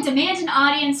go and demand an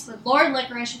audience with Lord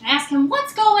Licorice and ask him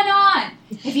what's going on.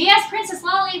 If he has Princess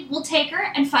Lolly, we'll take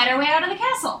her and fight our way out of the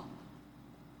castle.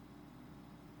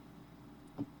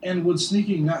 And would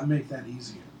sneaking not make that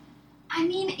easier? I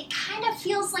mean, it kind of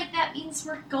feels like that means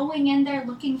we're going in there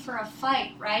looking for a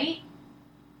fight, right?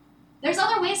 There's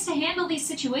other ways to handle these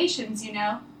situations, you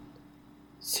know.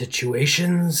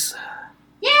 Situations?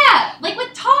 Yeah, like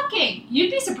with talking.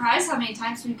 You'd be surprised how many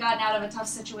times we've gotten out of a tough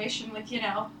situation with,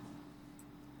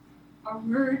 our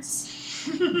words.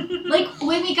 Like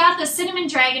when we got the cinnamon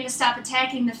dragon to stop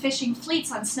attacking the fishing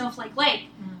fleets on Snowflake Lake.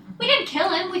 We didn't kill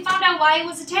him, we found out why he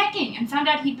was attacking, and found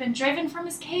out he'd been driven from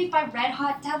his cave by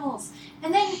red-hot devils.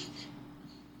 And then,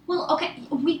 well, okay,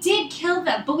 we did kill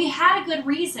them, but we had a good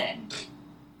reason.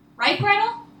 Right,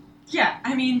 Gretel? Yeah,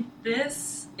 I mean,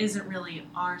 this isn't really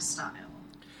our style.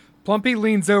 Plumpy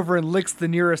leans over and licks the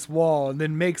nearest wall and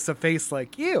then makes a face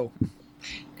like, ew.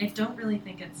 I don't really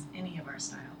think it's any of our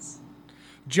styles.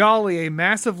 Jolly, a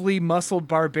massively muscled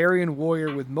barbarian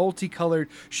warrior with multicolored,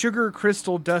 sugar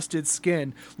crystal dusted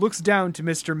skin, looks down to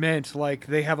Mr. Mint like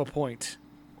they have a point.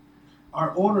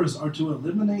 Our orders are to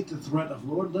eliminate the threat of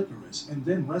Lord Licorice and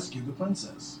then rescue the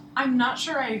princess. I'm not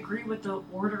sure I agree with the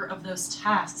order of those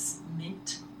tasks,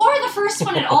 Mint. Or the first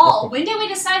one at all. When did we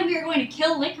decide we were going to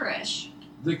kill Licorice?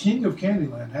 The King of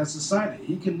Candyland has decided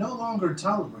he can no longer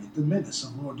tolerate the menace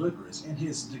of Lord Licorice and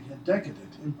his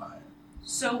decadent empire.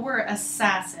 So we're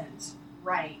assassins,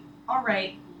 right? All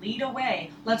right, lead away.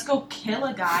 Let's go kill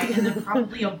a guy and then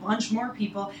probably a bunch more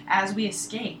people as we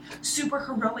escape. Super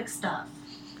heroic stuff.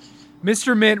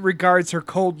 Mr. Mint regards her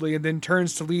coldly and then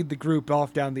turns to lead the group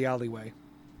off down the alleyway.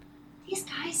 These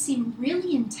guys seem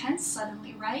really intense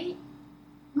suddenly, right?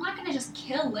 We're not going to just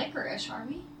kill Licorice, are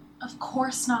we? Of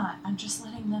course not. I'm just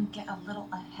letting them get a little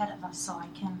ahead of us so I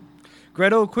can...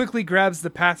 Gretel quickly grabs the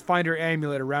Pathfinder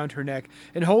amulet around her neck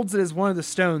and holds it as one of the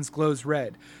stones glows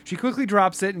red. She quickly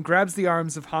drops it and grabs the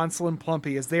arms of Hansel and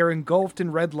Plumpy as they are engulfed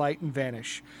in red light and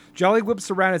vanish. Jolly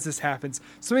whips around as this happens,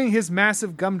 swinging his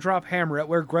massive gumdrop hammer at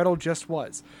where Gretel just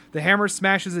was. The hammer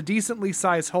smashes a decently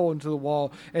sized hole into the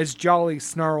wall as Jolly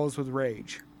snarls with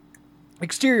rage.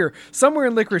 Exterior, somewhere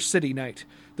in Licorice City night.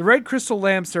 The red crystal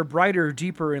lamps are brighter,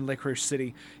 deeper in Licorice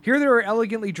City. Here there are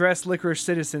elegantly dressed Licorice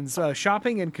citizens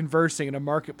shopping and conversing in a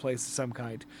marketplace of some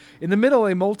kind. In the middle,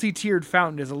 a multi-tiered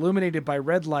fountain is illuminated by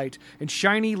red light, and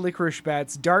shiny licorice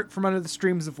bats dart from under the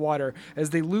streams of water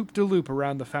as they loop-de-loop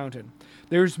around the fountain.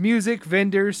 There's music,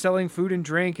 vendors selling food and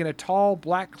drink, and a tall,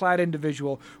 black-clad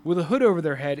individual with a hood over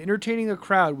their head entertaining a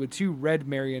crowd with 2 red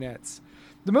marionettes.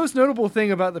 The most notable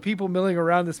thing about the people milling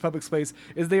around this public space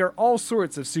is they are all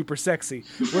sorts of super sexy,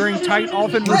 wearing tight,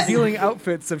 often revealing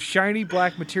outfits of shiny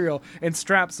black material and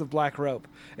straps of black rope.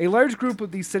 A large group of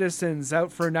these citizens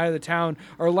out for a night of the town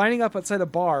are lining up outside a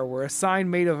bar where a sign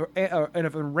made of an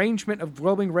arrangement of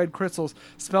glowing red crystals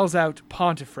spells out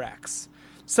Pontefrax.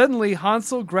 Suddenly,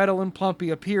 Hansel, Gretel, and Plumpy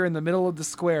appear in the middle of the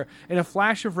square in a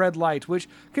flash of red light, which,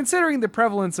 considering the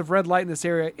prevalence of red light in this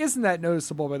area, isn't that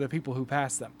noticeable by the people who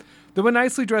pass them. Though a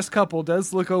nicely dressed couple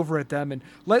does look over at them and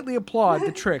lightly applaud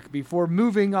the trick before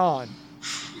moving on.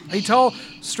 A tall,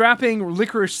 strapping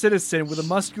licorice citizen with a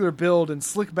muscular build and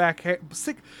slicked back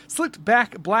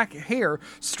black hair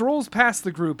strolls past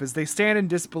the group as they stand in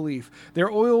disbelief, their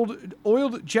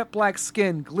oiled jet black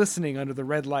skin glistening under the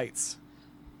red lights.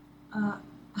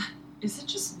 Is it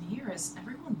just me or is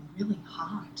everyone really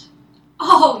hot?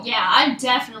 Oh, yeah, I'm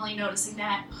definitely noticing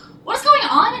that. What's going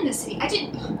on in this city?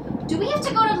 Do we have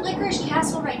to go to Licorice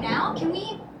Castle right now? Can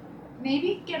we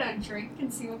maybe get a drink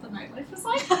and see what the nightlife is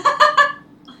like?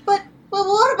 But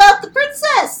what about the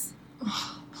princess?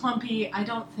 Plumpy, I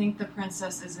don't think the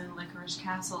princess is in Licorice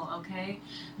Castle, okay?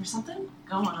 There's something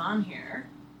going on here.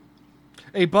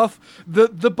 The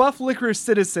buff licorice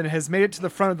citizen has made it to the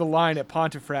front of the line at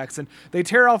Pontefrax, and they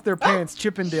tear off their pants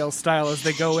Chippendale style as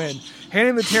they go in,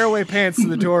 handing the tearaway pants to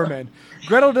the doorman.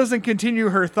 Gretel doesn't continue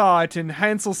her thought, and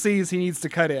Hansel sees he needs to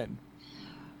cut in.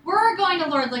 We're going to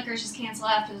Lord Licorice's Castle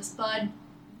after this, bud.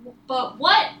 But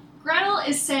what Gretel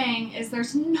is saying is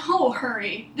there's no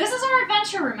hurry. This is our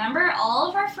adventure, remember? All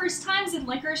of our first times in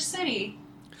Licorice City.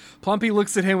 Plumpy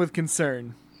looks at him with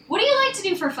concern. What do you like to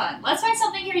do for fun? Let's find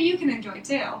something here you can enjoy,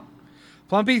 too.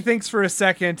 Plumpy thinks for a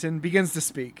second and begins to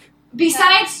speak.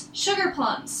 Besides sugar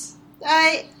plums.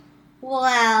 I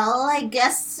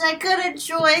guess I could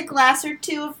enjoy a glass or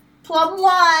 2 of plum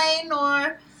wine,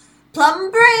 or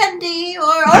plum brandy,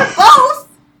 or both.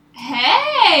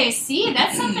 Hey, see,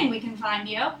 that's something we can find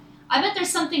you. I bet there's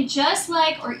something just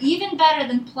like or even better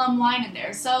than plum wine in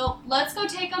there. So let's go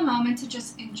take a moment to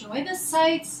just enjoy the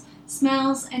sights,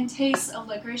 smells, and tastes of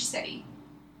Licorice City.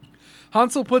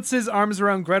 Hansel puts his arms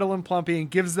around Gretel and Plumpy and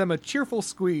gives them a cheerful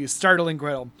squeeze, startling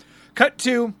Gretel. Cut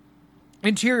to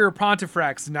interior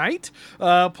Pontefrax night.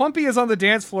 Plumpy is on the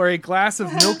dance floor, a glass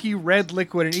of milky red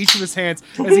liquid in each of his hands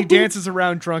as he dances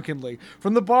around drunkenly.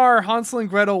 From the bar, Hansel and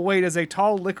Gretel wait as a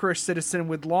tall licorice citizen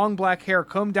with long black hair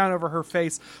combed down over her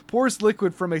face pours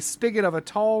liquid from a spigot of a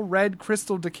tall red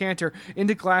crystal decanter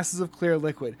into glasses of clear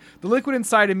liquid. The liquid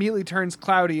inside immediately turns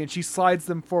cloudy and she slides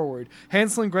them forward.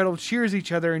 Hansel and Gretel cheers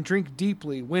each other and drink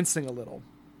deeply, wincing a little.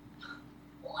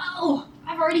 Whoa!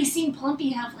 I've already seen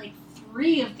Plumpy have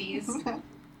 3 of these.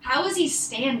 How is he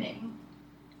standing?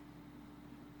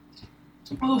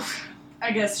 Oof.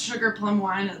 I guess sugar plum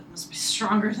wine must be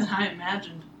stronger than I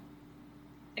imagined.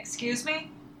 Excuse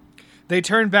me? They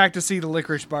turn back to see the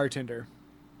licorice bartender.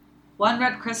 1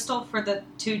 red crystal for the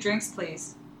 2 drinks,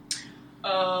 please.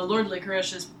 Lord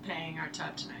Licorice is paying our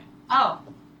tab tonight. Oh.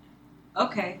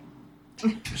 Okay.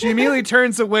 She immediately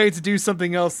turns away to do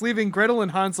something else, leaving Gretel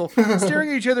and Hansel staring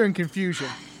at each other in confusion.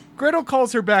 Gretel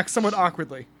calls her back somewhat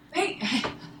awkwardly. Hey,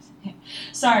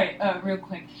 sorry, real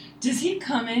quick. Does he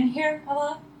come in here a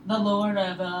lot? The Lord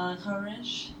of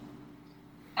Harish?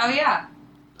 Oh, yeah.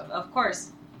 Of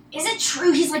course. Is it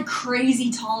true he's like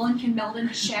crazy tall and can meld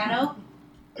into shadow?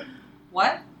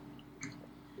 What?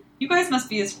 You guys must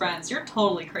be his friends. You're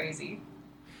totally crazy.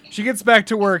 She gets back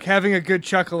to work, having a good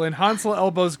chuckle, and Hansel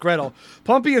elbows Gretel.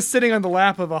 Plumpy is sitting on the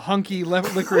lap of a hunky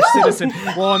licorice citizen,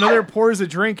 while another pours a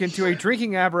drink into a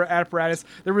drinking apparatus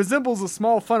that resembles a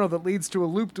small funnel that leads to a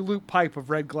loop-de-loop pipe of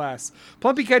red glass.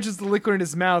 Plumpy catches the liquid in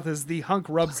his mouth as the hunk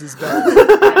rubs his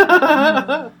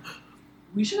belly.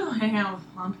 We should go hang out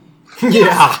with Plumpy.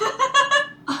 Yeah.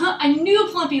 I knew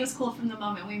Plumpy was cool from the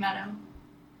moment we met him.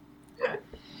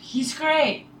 He's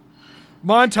great.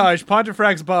 Montage,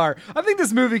 Pontefract's bar. I think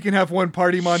this movie can have one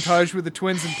party montage with the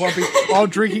twins and Plumpy all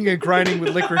drinking and grinding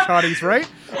with licorice hotties, right?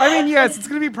 I mean, yes, it's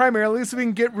going to be primarily so we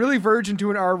can get really virgin to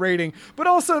an R rating, but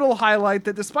also it'll highlight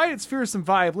that despite its fearsome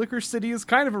vibe, Licorice City is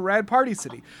kind of a rad party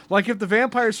city. Like if the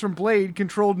vampires from Blade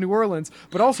controlled New Orleans,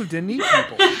 but also didn't eat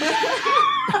people.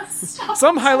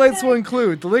 Some highlights will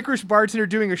include the licorice bartender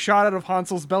doing a shot out of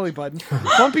Hansel's belly button,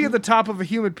 Plumpy at the top of a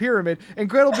human pyramid, and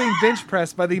Gretel being bench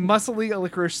pressed by the muscly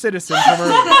licorice citizen from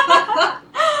earlier.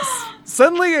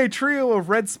 Suddenly, a trio of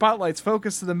red spotlights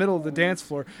focus to the middle of the dance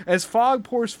floor as fog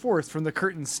pours forth from the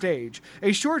curtained stage.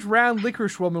 A short, round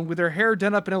licorice woman with her hair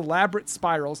done up in elaborate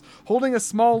spirals, holding a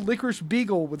small licorice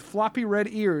beagle with floppy red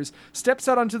ears, steps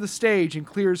out onto the stage and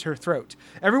clears her throat.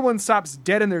 Everyone stops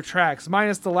dead in their tracks,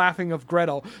 minus the laughing of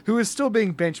Gretel, who is still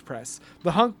being bench pressed.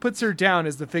 The hunk puts her down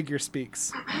as the figure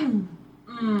speaks.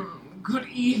 Good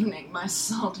evening, my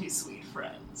salty sweet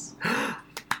friends.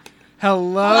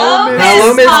 Hello,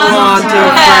 Miss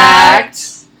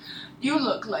Pontefract. You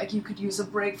look like you could use a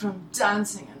break from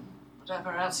dancing and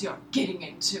whatever else you're getting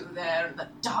into there in the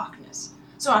darkness.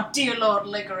 So our dear Lord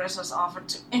Licorice has offered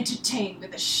to entertain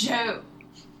with a show.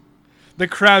 The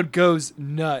crowd goes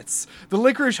nuts. The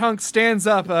licorice hunk stands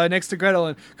up next to Gretel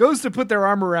and goes to put their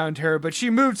arm around her, but she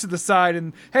moves to the side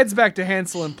and heads back to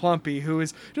Hansel and Plumpy, who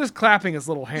is just clapping his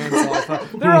little hands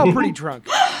off. They're all pretty drunk.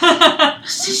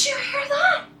 Did you hear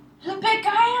that? The big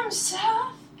guy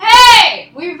himself?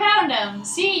 Hey! We found him.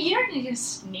 See, you don't need to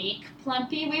sneak,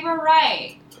 Plumpy. We were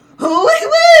right. We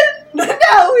win!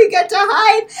 Now we get to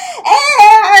hide,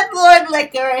 and Lord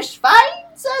Licorice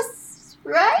finds us,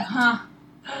 right? Huh.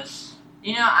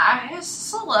 You know, I guess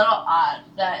it's a little odd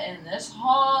that in this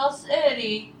whole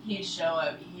city he'd show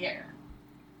up here.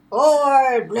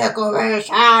 Lord Licorice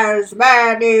has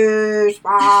many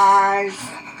spies.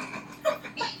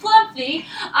 Plumpy,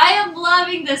 I am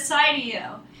loving the sight of you.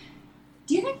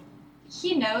 Do you think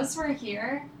he knows we're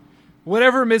here?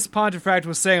 Whatever Miss Pontefract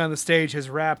was saying on the stage has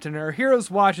wrapped, and our heroes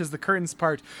watch as the curtains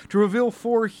part to reveal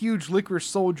 4 huge licorice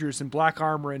soldiers in black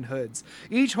armor and hoods.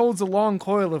 Each holds a long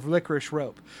coil of licorice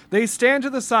rope. They stand to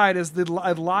the side as a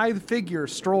lithe figure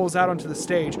strolls out onto the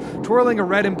stage, twirling a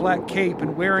red and black cape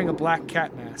and wearing a black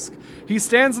cat mask. He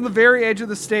stands on the very edge of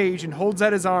the stage and holds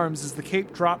out his arms as the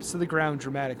cape drops to the ground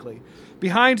dramatically.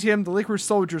 Behind him, the licorice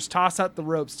soldiers toss out the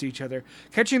ropes to each other,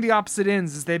 catching the opposite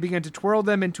ends as they begin to twirl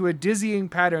them into a dizzying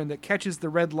pattern that catches the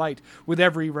red light with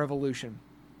every revolution.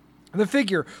 The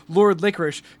figure, Lord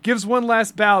Licorice, gives one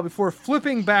last bow before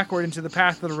flipping backward into the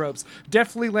path of the ropes,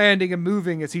 deftly landing and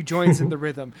moving as he joins in the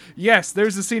rhythm. Yes,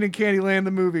 there's a scene in Candyland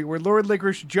the movie where Lord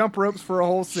Licorice jump ropes for a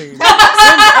whole scene. Send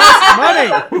us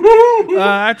money!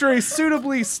 After a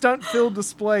suitably stunt-filled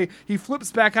display, he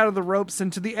flips back out of the ropes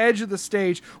and to the edge of the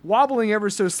stage, wobbling ever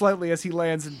so slightly as he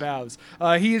lands and bows.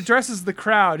 He addresses the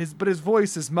crowd, but his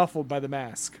voice is muffled by the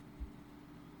mask.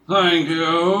 Thank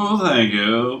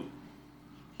you.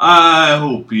 I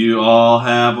hope you all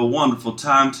have a wonderful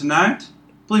time tonight.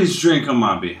 Please drink on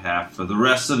my behalf for the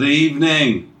rest of the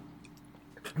evening.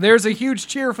 There's a huge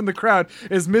cheer from the crowd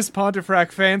as Miss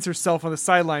Pontefract fans herself on the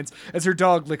sidelines as her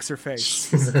dog licks her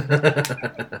face.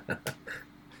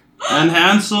 And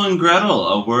Hansel and Gretel,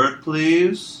 a word,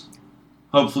 please.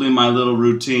 Hopefully my little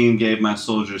routine gave my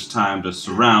soldiers time to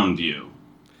surround you.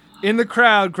 In the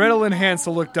crowd, Gretel and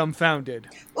Hansel look dumbfounded.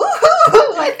 Ooh,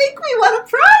 I think we won a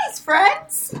prize,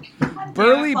 friends.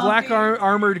 Burly black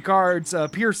armored guards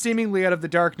appear seemingly out of the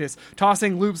darkness,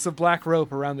 tossing loops of black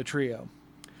rope around the trio.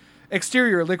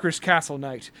 Exterior, Licorice Castle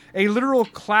night. A literal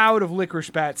cloud of licorice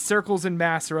bats circles in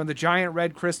mass around the giant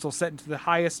red crystal set into the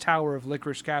highest tower of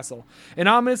Licorice Castle, an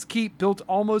ominous keep built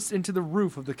almost into the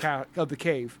roof of the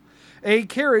cave. A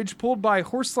carriage pulled by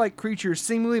horse-like creatures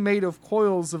seemingly made of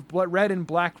coils of red and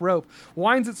black rope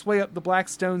winds its way up the black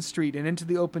stone street and into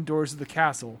the open doors of the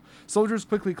castle. Soldiers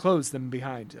quickly close them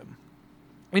behind him.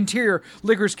 Interior,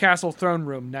 Licorice Castle Throne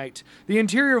Room, night. The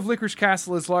interior of Licorice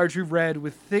Castle is largely red,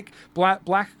 with thick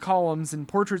black columns and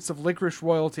portraits of licorice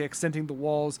royalty accenting the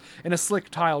walls and a slick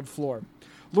tiled floor.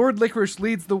 Lord Licorice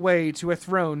leads the way to a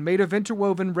throne made of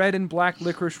interwoven red and black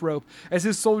licorice rope as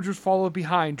his soldiers follow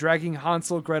behind, dragging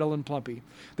Hansel, Gretel, and Plumpy.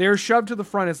 They are shoved to the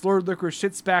front as Lord Licorice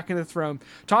sits back in the throne,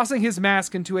 tossing his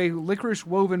mask into a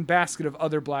licorice-woven basket of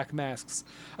other black masks.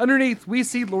 Underneath, we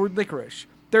see Lord Licorice.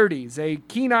 30s, a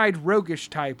keen-eyed roguish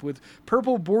type with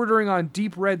purple bordering on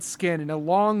deep red skin and a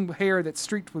long hair that's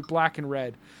streaked with black and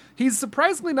red. He's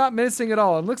surprisingly not menacing at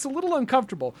all and looks a little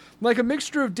uncomfortable, like a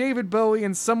mixture of David Bowie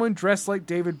and someone dressed like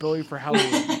David Bowie for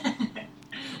Halloween.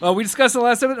 We discussed the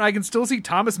last episode, and I can still see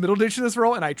Thomas Middleditch in this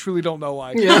role, and I truly don't know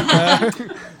why.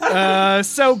 Yeah.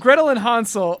 So Gretel and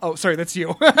Hansel... Oh, sorry, that's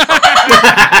you. I'm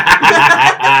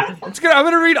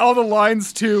going to read all the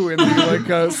lines, too, in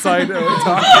the side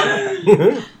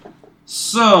talk.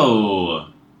 So,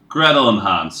 Gretel and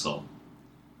Hansel,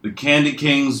 the Candy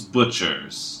King's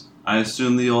butchers. I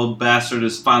assume the old bastard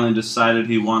has finally decided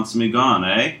he wants me gone,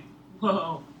 eh?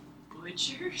 Whoa,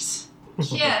 butchers?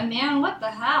 Yeah, man, what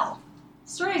the hell?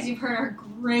 Stories you've heard are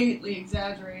greatly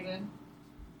exaggerated.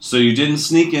 So you didn't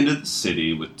sneak into the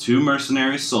city with 2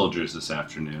 mercenary soldiers this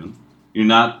afternoon? You're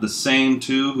not the same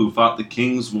 2 who fought the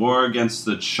King's War against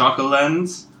the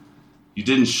Chocolens? You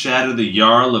didn't shatter the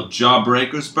Jarl of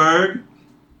Jawbreakersburg?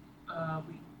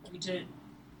 We did.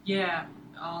 Yeah,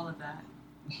 all of that.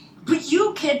 But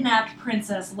you kidnapped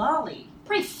Princess Lolly.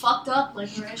 Pretty fucked up,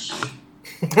 Licorice.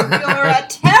 You're a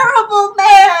terrible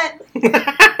man!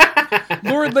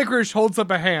 Lord Licorice holds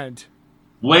up a hand.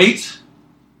 Wait!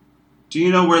 Do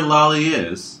you know where Lolly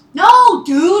is? No,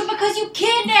 dude, because you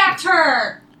kidnapped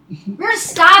her! We're gonna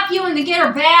stop you and then get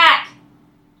her back!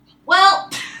 Well...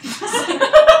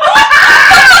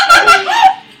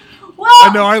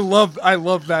 I know, I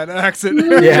love that accent.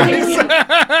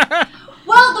 Yeah.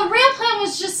 Well, the real plan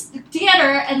was just to get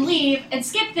her and leave and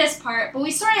skip this part, but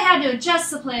we sort of had to adjust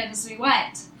the plan as we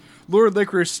went. Lord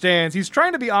Licorice stands. He's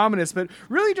trying to be ominous, but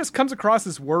really just comes across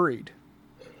as worried.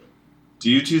 Do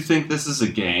you 2 think this is a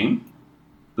game?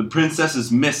 The princess is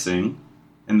missing,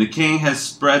 and the king has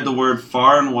spread the word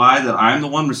far and wide that I'm the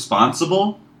one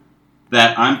responsible?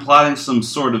 That I'm plotting some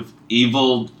sort of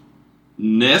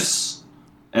evilness?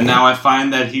 And now I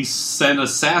find that he sent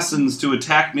assassins to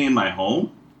attack me in my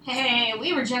home? Hey,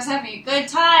 we were just having a good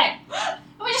time.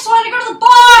 We just wanted to go to the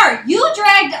bar! You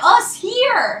dragged us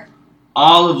here!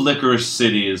 All of Licorice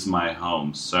City is my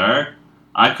home, sir.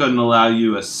 I couldn't allow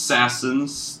you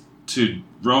assassins to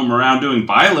roam around doing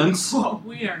violence. Well,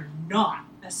 we are not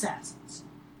assassins.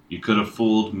 You could have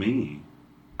fooled me.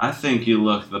 I think you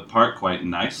look the part quite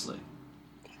nicely.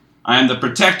 I am the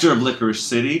protector of Licorice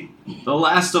City, the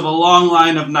last of a long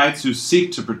line of knights who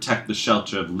seek to protect the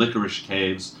shelter of Licorice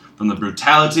Caves from the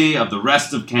brutality of the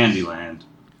rest of Candyland.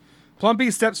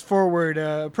 Plumpy steps forward,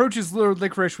 approaches Lord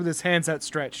Licorice with his hands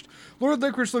outstretched. Lord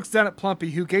Licorice looks down at Plumpy,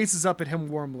 who gazes up at him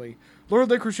warmly. Lord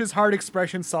Licorice's hard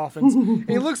expression softens, and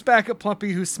he looks back at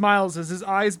Plumpy, who smiles as his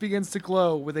eyes begins to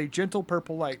glow with a gentle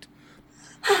purple light.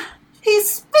 He's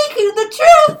speaking the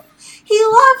truth! He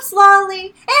loves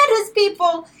Lolly and his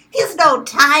people. He's no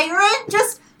tyrant,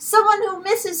 just someone who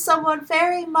misses someone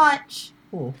very much.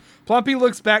 Oh. Plumpy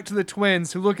looks back to the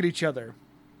twins, who look at each other.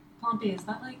 Plumpy, is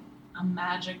that like a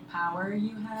magic power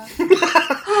you have?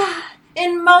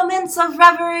 In moments of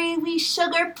reverie, we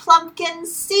sugar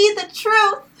plumpkins see the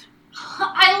truth.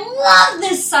 I love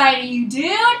this side of you,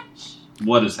 dude!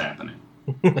 What is happening?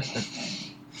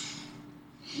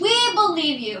 We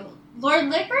believe you. Lord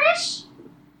Licorice?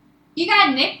 You got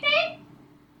a nickname?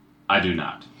 I do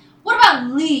not. What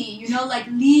about Lee? You know, like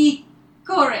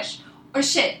Licorice. Or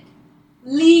shit,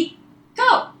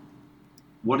 Lee-co.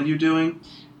 What are you doing?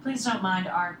 Please don't mind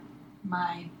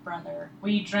my brother.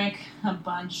 We drank a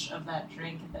bunch of that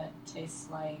drink that tastes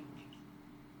like...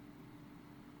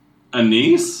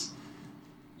 Anise?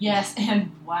 Yes,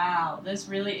 and wow, this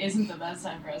really isn't the best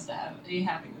time for us to be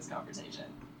having this conversation.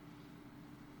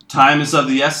 Time is of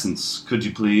the essence, could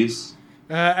you please?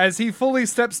 As he fully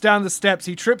steps down the steps,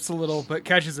 he trips a little, but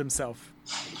catches himself.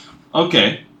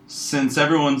 Okay, since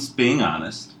everyone's being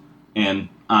honest, and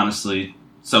honestly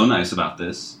so nice about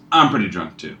this, I'm pretty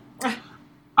drunk too.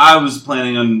 I was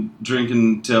planning on drinking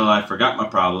until I forgot my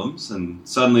problems, and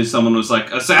suddenly someone was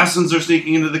like, assassins are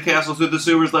sneaking into the castle through the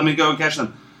sewers, let me go and catch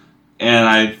them. And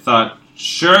I thought,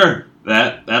 sure,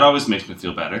 that always makes me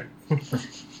feel better.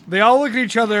 They all look at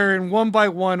each other, and one by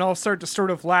one all start to sort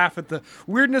of laugh at the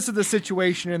weirdness of the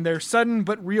situation and their sudden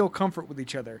but real comfort with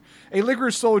each other. A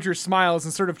licorice soldier smiles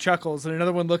and sort of chuckles, and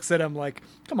another one looks at him like,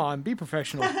 come on, be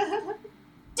professional.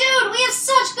 Dude, we have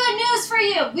such good news for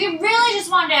you. We really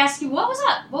just wanted to ask you, what was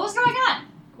up? What was going on?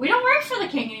 We don't work for the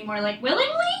king anymore, like,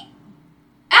 willingly?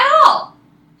 At all.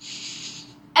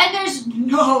 And there's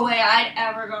no way I'd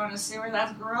ever go in a sewer.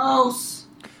 That's gross.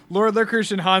 Lord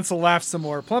Licorice and Hansel laugh some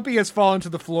more. Plumpy has fallen to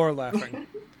the floor laughing.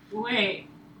 Wait,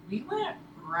 we went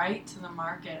right to the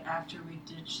market after we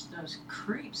ditched those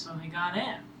creeps when we got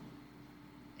in.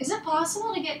 Is it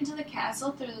possible to get into the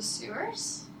castle through the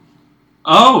sewers?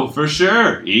 Oh, for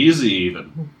sure. Easy,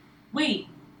 even. Wait,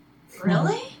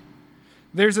 really?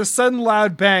 There's a sudden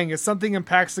loud bang as something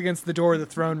impacts against the door of the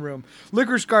throne room.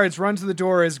 Licorice guards run to the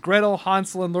door as Gretel,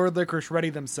 Hansel, and Lord Licorice ready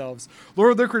themselves.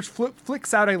 Lord Licorice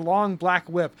flicks out a long black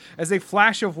whip as a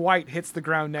flash of white hits the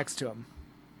ground next to him.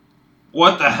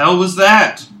 What the hell was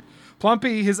that?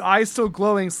 Plumpy, his eyes still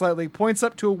glowing slightly, points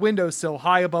up to a windowsill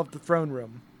high above the throne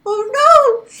room. Oh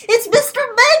no! It's Mr.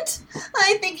 Mint!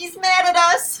 I think he's mad at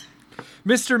us.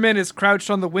 Mr. Mint is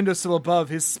crouched on the windowsill above,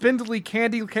 his spindly,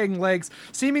 candy-cane legs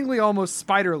seemingly almost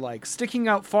spider-like, sticking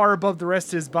out far above the rest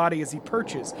of his body as he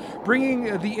perches,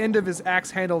 bringing the end of his axe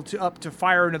handle up to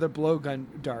fire another blowgun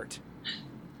dart.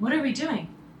 What are we doing?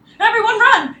 Everyone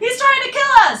run! He's trying to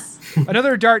kill us!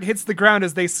 Another dart hits the ground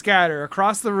as they scatter.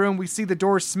 Across the room, we see the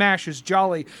door smash as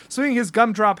Jolly, swinging his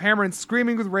gumdrop hammer and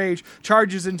screaming with rage,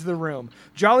 charges into the room.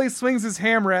 Jolly swings his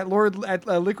hammer at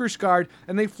Licorice Guard,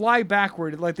 and they fly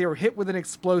backward like they were hit with an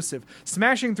explosive,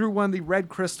 smashing through one of the red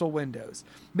crystal windows.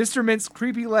 Mr. Mint's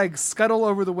creepy legs scuttle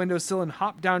over the windowsill and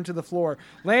hop down to the floor,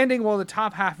 landing while the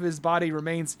top half of his body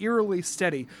remains eerily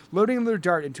steady, loading another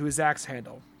dart into his axe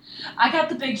handle. I got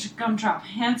the big gumdrop.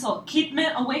 Hansel, keep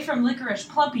Mint away from Licorice.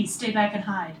 Plumpy, stay back and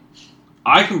hide.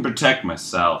 I can protect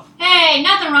myself. Hey,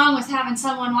 nothing wrong with having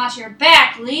someone watch your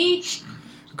back, Lee.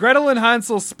 Gretel and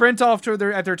Hansel sprint off to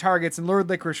their targets, and Lord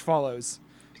Licorice follows.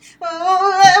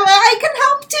 Oh, I can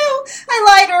help too.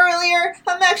 I lied earlier.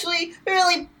 I'm actually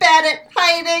really bad at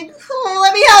hiding. Oh,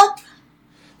 let me help.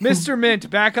 Mr. Mint,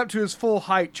 back up to his full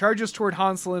height, charges toward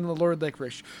Hansel and the Lord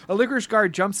Licorice. A Licorice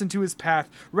Guard jumps into his path,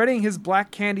 readying his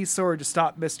black candy sword to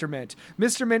stop Mr. Mint.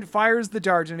 Mr. Mint fires the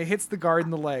dart and it hits the guard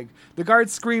in the leg. The guard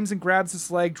screams and grabs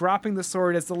his leg, dropping the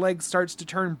sword as the leg starts to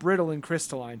turn brittle and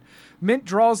crystalline. Mint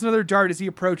draws another dart as he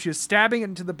approaches, stabbing it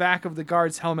into the back of the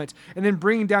guard's helmet, and then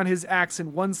bringing down his axe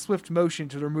in one swift motion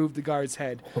to remove the guard's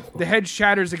head. The head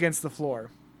shatters against the floor.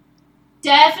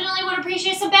 Definitely would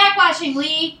appreciate some backwatching,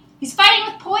 Lee. He's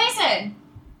fighting with poison.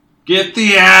 Get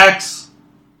the axe.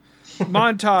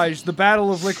 Montage, the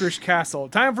Battle of Licorice Castle.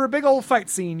 Time for a big old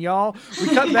fight scene, y'all. We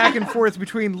cut back and forth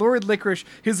between Lord Licorice,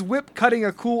 his whip cutting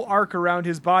a cool arc around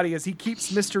his body as he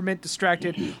keeps Mr. Mint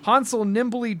distracted, Hansel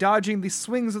nimbly dodging the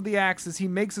swings of the axe as he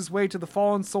makes his way to the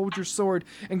fallen soldier's sword,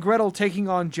 and Gretel taking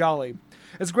on Jolly.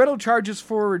 As Gretel charges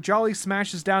forward, Jolly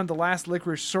smashes down the last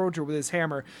Licorice soldier with his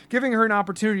hammer, giving her an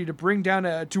opportunity to bring down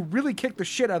to really kick the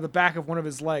shit out of the back of one of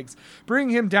his legs,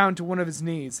 bringing him down to one of his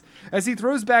knees. As he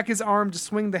throws back his arm to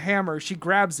swing the hammer, she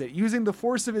grabs it, using the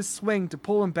force of his swing to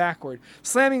pull him backward,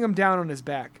 slamming him down on his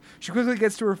back. She quickly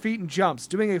gets to her feet and jumps,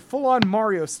 doing a full-on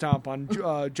Mario stomp on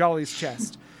Jolly's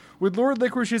chest. With Lord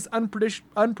Licorice's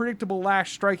unpredictable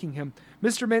lash striking him,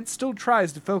 Mr. Mint still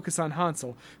tries to focus on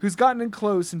Hansel, who's gotten in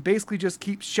close and basically just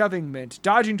keeps shoving Mint,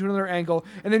 dodging to another angle,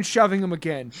 and then shoving him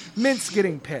again. Mint's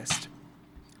getting pissed.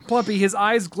 Plumpy, his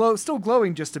eyes still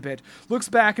glowing just a bit, looks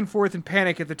back and forth in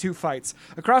panic at the two fights.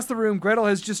 Across the room, Gretel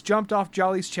has just jumped off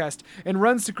Jolly's chest and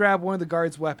runs to grab one of the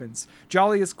guard's weapons.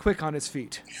 Jolly is quick on his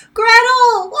feet.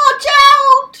 Gretel, watch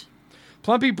out!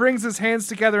 Plumpy brings his hands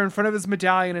together in front of his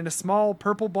medallion and a small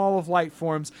purple ball of light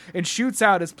forms and shoots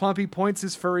out as Plumpy points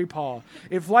his furry paw.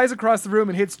 It flies across the room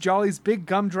and hits Jolly's big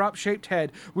gumdrop-shaped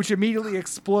head, which immediately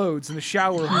explodes in a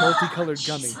shower of multicolored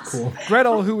gummy. Cool.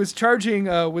 Gretel, who is charging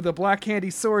with a black candy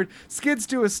sword, skids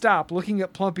to a stop, looking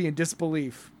at Plumpy in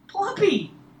disbelief. Plumpy!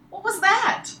 What was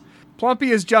that? Plumpy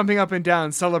is jumping up and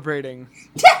down, celebrating.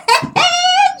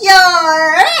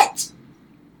 You're it!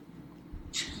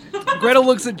 Gretel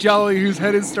looks at Jolly, whose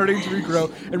head is starting to regrow,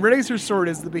 and readies her sword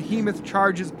as the behemoth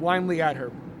charges blindly at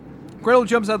her. Gretel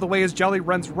jumps out of the way as Jolly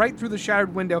runs right through the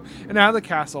shattered window and out of the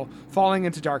castle, falling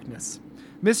into darkness.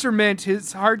 Mr. Mint,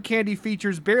 his hard candy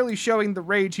features barely showing the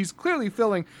rage he's clearly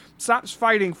feeling, stops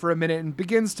fighting for a minute and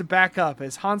begins to back up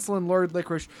as Hansel and Lord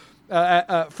Licorice,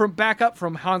 from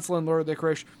Hansel and Lord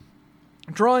Licorice,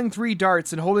 drawing 3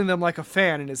 darts and holding them like a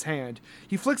fan in his hand.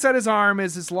 He flicks out his arm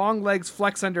as his long legs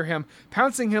flex under him,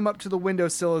 pouncing him up to the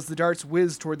windowsill as the darts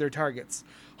whiz toward their targets.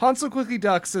 Hansel quickly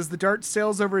ducks as the dart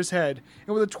sails over his head,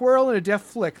 and with a twirl and a deft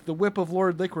flick, the whip of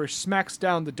Lord Licorice smacks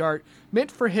down the dart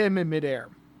meant for him in midair.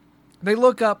 They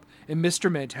look up, and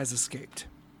Mr. Mint has escaped.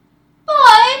 Bud,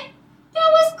 that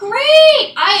was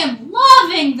great! I am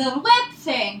loving the whip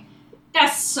thing.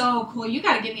 That's so cool. You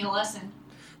gotta give me a lesson.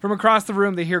 From across the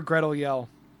room, they hear Gretel yell,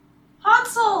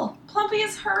 Hansel! Plumpy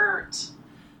is hurt!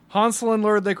 Hansel and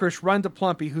Lord Licorice run to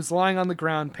Plumpy, who's lying on the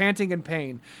ground, panting in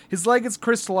pain. His leg is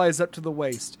crystallized up to the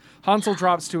waist. Hansel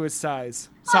drops to his side.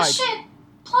 Oh, shit!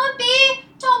 Plumpy!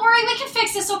 Don't worry, we can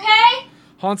fix this, okay?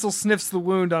 Hansel sniffs the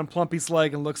wound on Plumpy's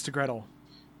leg and looks to Gretel.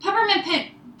 Peppermint pin...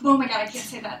 Oh my god, I can't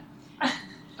say that.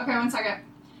 Okay, 1 second.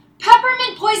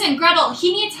 Peppermint poison, Gretel!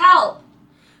 He needs help!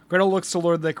 Gretel looks to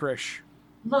Lord Licorice.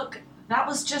 Look, that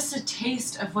was just a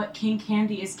taste of what King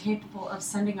Candy is capable of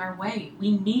sending our way.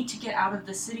 We need to get out of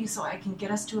the city so I can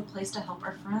get us to a place to help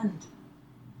our friend.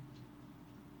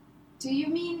 Do you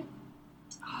mean...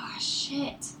 Oh,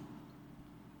 shit.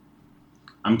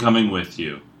 I'm coming with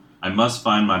you. I must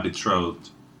find my betrothed.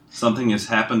 Something has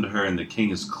happened to her and the king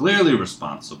is clearly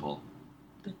responsible.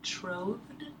 Betrothed?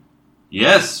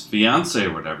 Yes, fiancé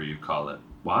or whatever you call it.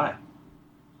 Why?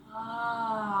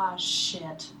 Ah,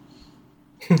 shit.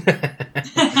 What a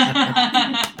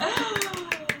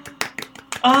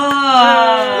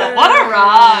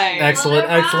ride!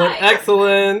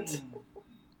 Excellent.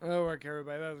 Oh, work,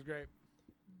 everybody. That was great.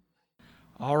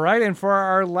 All right, and for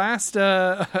our last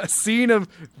scene of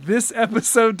this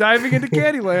episode, diving into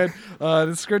Candyland,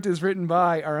 the script is written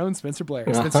by our own Spencer Blair.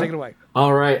 Let's take it away.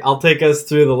 All right, I'll take us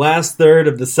through the last third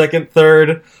of the second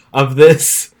third of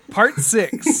this. Part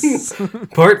 6.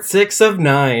 Part 6 of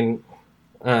 9.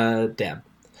 Dab.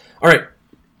 All right.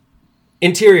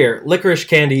 Interior, licorice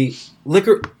candy. Let's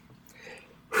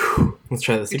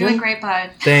try this again. You're doing great, bud.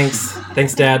 Thanks.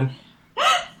 Thanks, Dad.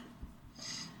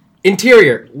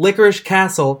 Interior, licorice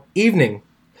castle, evening.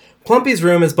 Plumpy's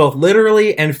room is both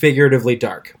literally and figuratively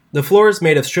dark. The floor is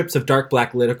made of strips of dark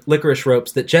black licorice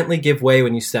ropes that gently give way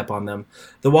when you step on them.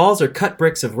 The walls are cut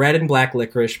bricks of red and black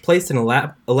licorice placed in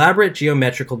elaborate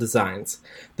geometrical designs.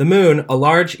 The moon, a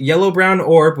large yellow-brown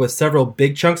orb with several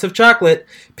big chunks of chocolate,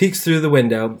 peeks through the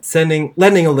window,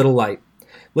 lending a little light.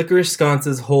 Licorice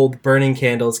sconces hold burning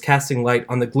candles, casting light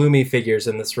on the gloomy figures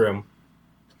in this room.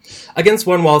 Against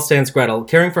one wall stands Gretel,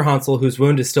 caring for Hansel, whose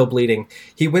wound is still bleeding.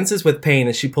 He winces with pain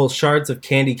as she pulls shards of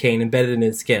candy cane embedded in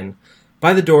his skin.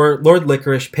 By the door, Lord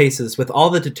Licorice paces with all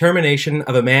the determination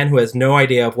of a man who has no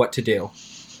idea of what to do.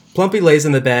 Plumpy lays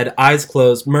in the bed, eyes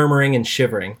closed, murmuring and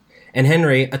shivering. And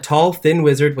Henry, a tall, thin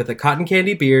wizard with a cotton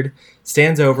candy beard,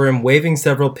 stands over him, waving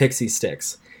several pixie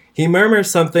sticks. He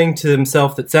murmurs something to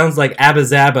himself that sounds like Abba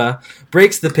Zaba,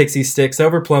 breaks the pixie sticks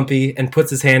over Plumpy, and puts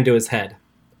his hand to his head.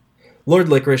 Lord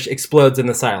Licorice explodes in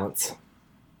the silence.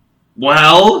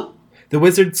 Well? The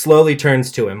wizard slowly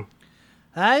turns to him.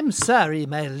 I'm sorry,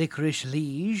 my licorice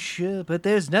liege, but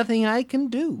there's nothing I can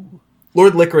do.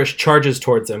 Lord Licorice charges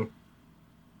towards him.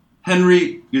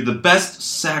 Henry, you're the best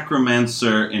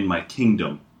sacromancer in my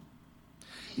kingdom.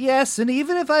 Yes, and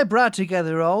even if I brought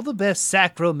together all the best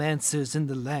sacromancers in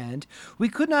the land, we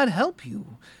could not help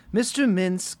you. Mr.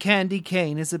 Mint's candy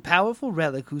cane is a powerful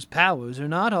relic whose powers are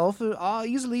not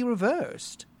easily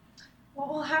reversed. What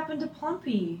will happen to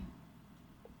Plumpy?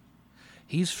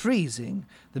 He's freezing.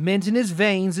 The mint in his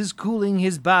veins is cooling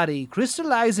his body,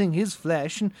 crystallizing his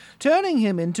flesh, and turning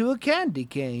him into a candy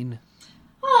cane.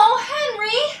 Oh,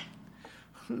 Henry!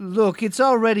 Look, it's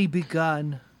already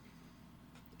begun.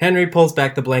 Henry pulls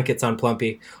back the blankets on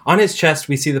Plumpy. On his chest,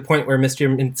 we see the point where Mr.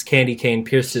 Mint's candy cane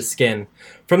pierced his skin.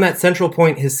 From that central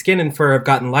point, his skin and fur have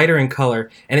gotten lighter in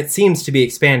color, and it seems to be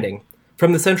expanding.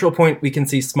 From the central point, we can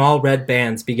see small red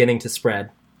bands beginning to spread.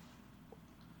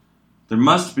 There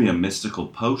must be a mystical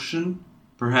potion,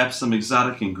 perhaps some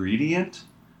exotic ingredient.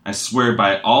 I swear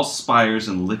by all spires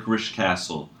in Licorice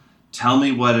Castle. Tell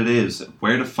me what it is,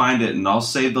 where to find it, and I'll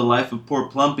save the life of poor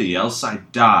Plumpy, else I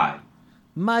die.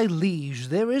 My liege,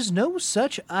 there is no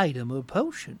such item or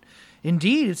potion.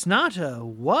 Indeed, it's not a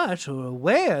what or a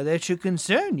where that should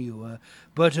concern you,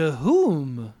 but a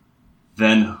whom.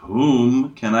 Then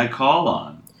whom can I call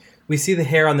on? We see the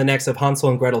hair on the necks of Hansel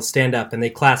and Gretel stand up, and they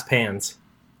clasp hands.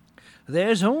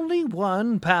 There's only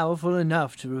one powerful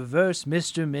enough to reverse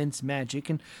Mr. Mint's magic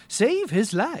and save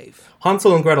his life.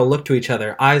 Hansel and Gretel look to each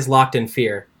other, eyes locked in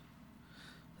fear.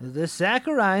 The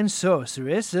saccharine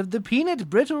sorceress of the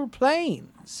peanut brittle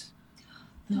plains.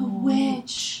 The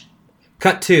witch.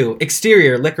 Cut 2.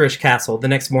 Exterior, Licorice Castle, the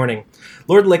next morning.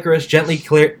 Lord Licorice gently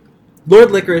carries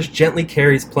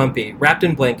Plumpy, wrapped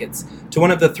in blankets, to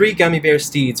one of the 3 gummy bear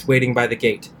steeds waiting by the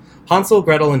gate. Hansel,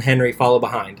 Gretel, and Henry follow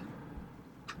behind.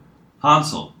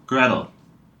 Hansel, Gretel,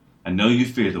 I know you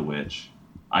fear the witch.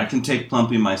 I can take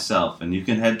Plumpy myself, and you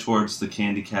can head towards the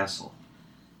Candy Castle.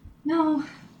 No,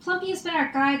 Plumpy has been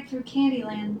our guide through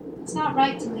Candyland. It's not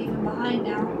right to leave him behind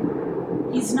now.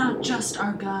 He's not just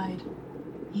our guide.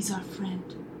 He's our friend.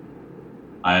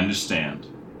 I understand.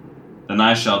 Then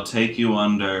I shall take you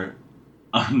under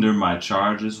my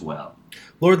charge as well.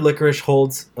 Lord Licorice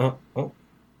holds... Oh,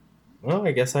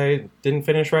 I guess I didn't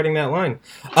finish writing that line.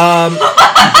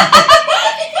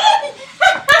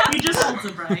 He just holds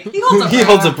it bright. He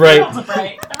holds it bright.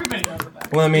 Everybody knows it.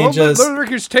 Let me Lord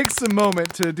just... takes a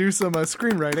moment to do some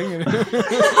screenwriting.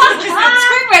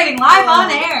 Screenwriting live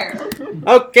on air.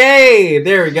 Okay,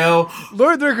 there we go.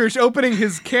 Lord Licorice opening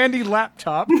his candy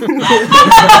laptop.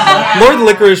 Lord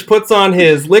Licorice puts on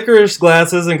his licorice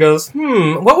glasses and goes,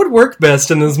 what would work best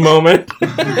in this moment?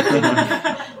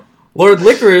 Lord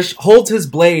Licorice holds his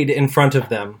blade in front of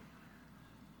them.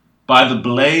 By the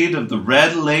blade of the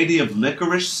Red Lady of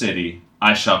Licorice City,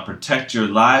 I shall protect your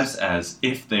lives as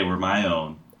if they were my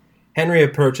own. Henry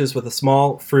approaches with a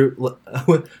small fruit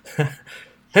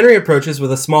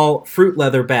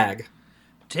leather bag.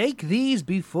 Take these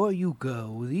before you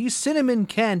go. These cinnamon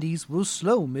candies will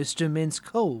slow Mr. Mint's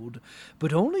cold,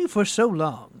 but only for so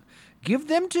long. Give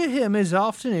them to him as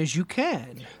often as you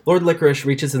can. Lord Licorice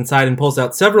reaches inside and pulls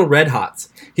out several Red Hots.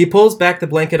 He pulls back the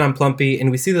blanket on Plumpy, and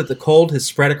we see that the cold has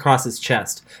spread across his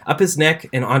chest, up his neck,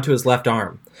 and onto his left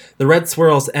arm. The red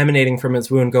swirls emanating from his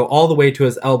wound go all the way to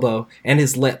his elbow and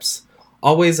his lips.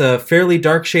 Always a fairly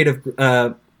dark shade of...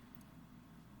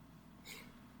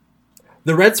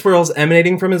 The red swirls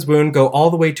emanating from his wound go all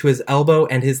the way to his elbow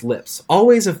and his lips.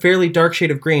 Always a fairly dark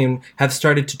shade of green have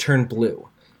started to turn blue.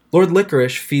 Lord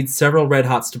Licorice feeds several Red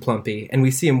Hots to Plumpy, and we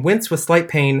see him wince with slight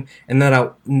pain and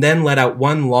then let out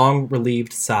one long,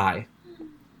 relieved sigh.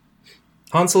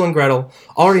 Hansel and Gretel,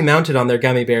 already mounted on their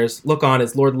gummy bears, look on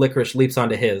as Lord Licorice leaps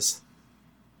onto his.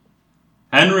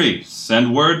 Henry,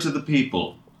 send word to the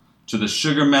people, to the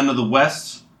sugarmen of the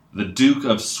west, the Duke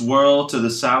of Swirl to the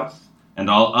south, and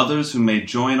all others who may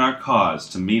join our cause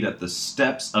to meet at the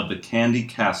steps of the Candy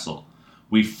Castle.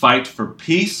 We fight for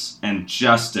peace and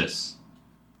justice.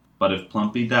 But if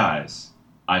Plumpy dies,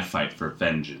 I fight for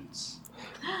vengeance.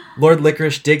 Lord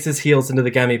Licorice digs his heels into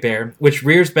the gummy bear, which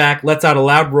rears back, lets out a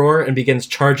loud roar, and begins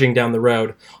charging down the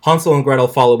road. Hansel and Gretel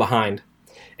follow behind.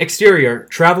 Exterior,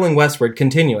 traveling westward,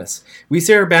 continuous. We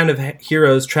see our band of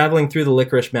heroes traveling through the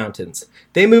Licorice Mountains.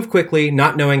 They move quickly,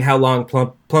 not knowing how long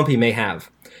Plumpy may have.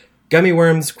 Gummy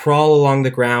worms crawl along the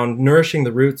ground, nourishing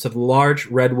the roots of large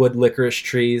redwood licorice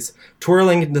trees,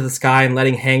 twirling into the sky and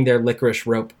letting hang their licorice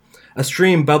rope. A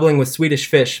stream bubbling with Swedish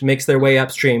fish makes their way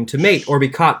upstream to mate or be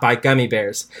caught by gummy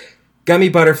bears. Gummy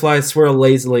butterflies swirl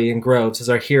lazily in groves as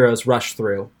our heroes rush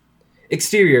through.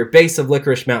 Exterior, base of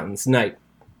Licorice Mountains, night.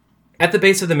 At the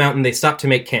base of the mountain, they stop to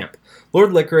make camp.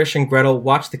 Lord Licorice and Gretel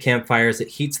watch the campfire as it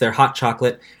heats their hot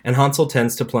chocolate, and Hansel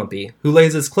tends to Plumpy, who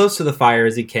lays as close to the fire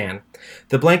as he can.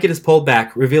 The blanket is pulled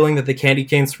back, revealing that the candy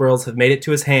cane swirls have made it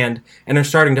to his hand and are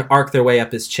starting to arc their way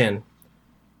up his chin.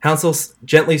 Hansel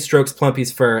gently strokes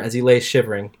Plumpy's fur as he lays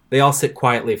shivering. They all sit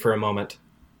quietly for a moment.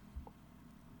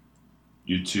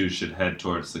 You two should head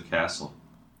towards the castle.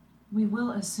 We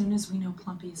will as soon as we know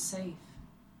Plumpy is safe.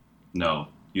 No,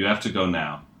 you have to go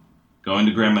now. Going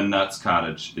to Grandma Nut's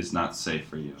cottage is not safe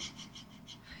for you.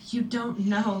 You don't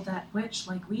know that witch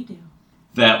like we do.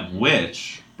 That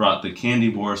witch brought the candy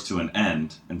wars to an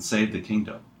end and saved the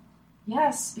kingdom.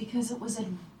 Yes, because it was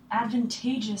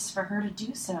advantageous for her to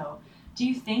do so. Do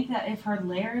you think that if her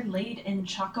lair laid in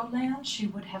Chocoland, she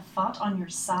would have fought on your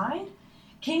side?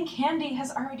 King Candy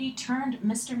has already turned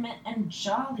Mr. Mint and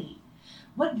Jolly.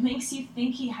 What makes you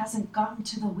think he hasn't gotten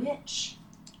to the witch?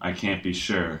 I can't be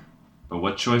sure, but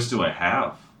what choice do I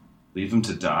have? Leave him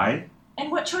to die?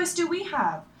 And what choice do we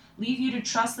have? Leave you to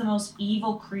trust the most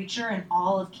evil creature in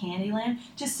all of Candyland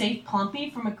to save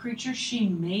Plumpy from a creature she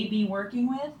may be working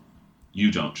with?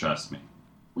 You don't trust me.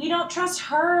 We don't trust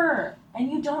her, and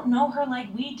you don't know her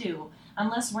like we do.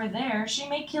 Unless we're there, she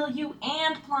may kill you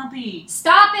and Plumpy.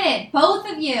 Stop it, both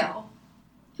of you. Can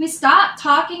we stop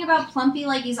talking about Plumpy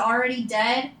like he's already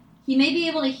dead? He may be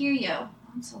able to hear you.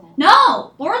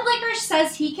 No! Lord Licorice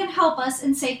says he can help us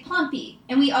and save Plumpy,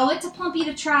 and we owe it to Plumpy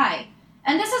to try.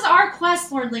 And this is our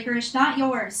quest, Lord Licorice, not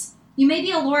yours. You may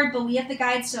be a lord, but we have the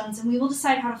Guidestones, and we will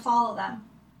decide how to follow them.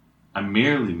 I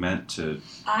merely meant to...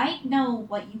 I know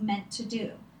what you meant to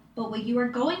do. But what you are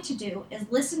going to do is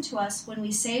listen to us when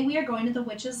we say we are going to the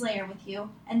witch's lair with you,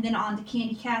 and then on to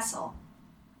Candy Castle.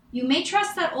 You may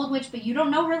trust that old witch, but you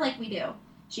don't know her like we do.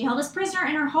 She held us prisoner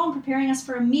in her home preparing us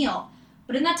for a meal,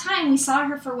 but in that time we saw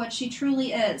her for what she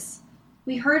truly is.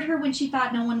 We heard her when she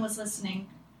thought no one was listening.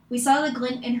 We saw the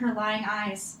glint in her lying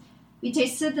eyes. We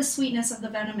tasted the sweetness of the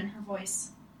venom in her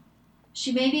voice.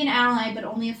 She may be an ally, but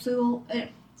only a fool...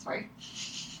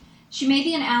 She may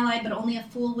be an ally, but only a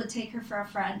fool would take her for a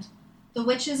friend. The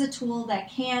witch is a tool that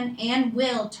can and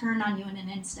will turn on you in an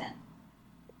instant.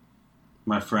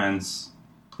 My friends,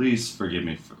 please forgive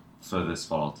me for this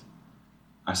fault.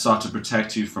 I sought to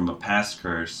protect you from a past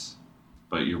curse,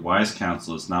 but your wise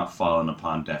counsel has not fallen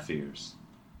upon deaf ears.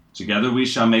 Together we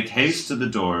shall make haste to the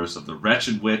doors of the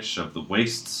wretched witch of the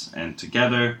wastes, and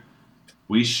together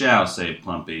we shall save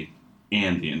Plumpy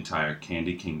and the entire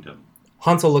Candy Kingdom.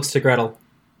 Hansel looks to Gretel.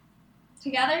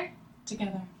 Together?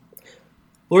 Together.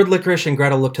 Lord Licorice and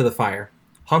Gretel look to the fire.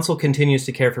 Hansel continues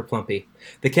to care for Plumpy.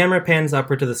 The camera pans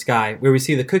upward to the sky, where we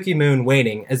see the cookie moon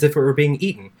waning as if it were being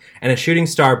eaten, and a shooting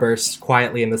star bursts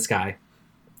quietly in the sky.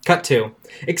 Cut 2.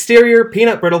 Exterior,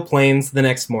 Peanut Brittle Plains the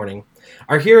next morning.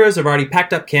 Our heroes have already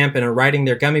packed up camp and are riding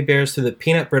their gummy bears through the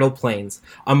Peanut Brittle Plains,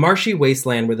 a marshy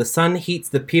wasteland where the sun heats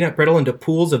the peanut brittle into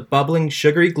pools of bubbling,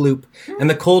 sugary gloop, and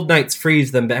the cold nights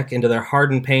freeze them back into their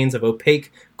hardened panes of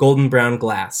opaque, golden-brown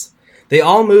glass. They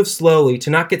all move slowly to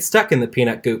not get stuck in the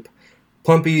peanut goop.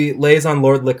 Plumpy lays on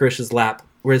Lord Licorice's lap,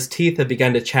 where his teeth have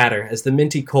begun to chatter as the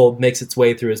minty cold makes its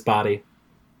way through his body.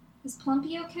 Is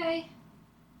Plumpy okay?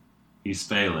 He's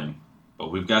failing,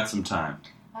 but we've got some time.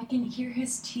 I can hear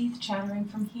his teeth chattering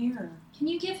from here. Can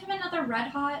you give him another Red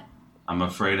Hot? I'm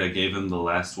afraid I gave him the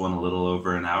last one a little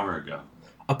over an hour ago.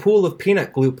 A pool of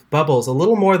peanut gloop bubbles a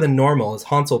little more than normal as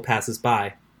Hansel passes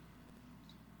by.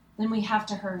 Then we have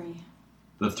to hurry.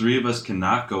 The three of us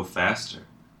cannot go faster,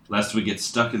 lest we get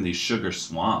stuck in these sugar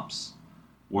swamps.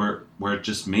 Were it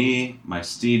just me, my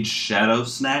steed's shadow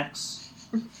snacks,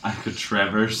 I could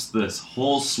traverse this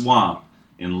whole swamp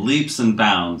in leaps and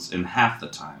bounds in half the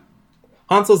time.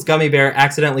 Hansel's gummy bear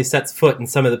accidentally sets foot in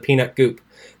some of the peanut goop.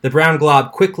 The brown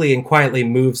glob quickly and quietly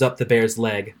moves up the bear's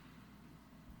leg.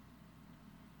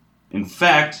 In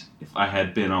fact, if I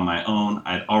had been on my own,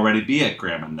 I'd already be at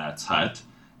Graham and Nat's hut,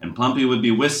 and Plumpy would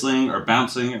be whistling or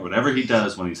bouncing or whatever he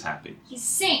does when he's happy. He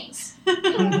sings.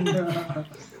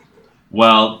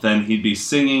 Well, then he'd be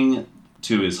singing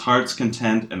to his heart's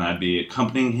content, and I'd be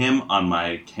accompanying him on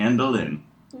my candolin.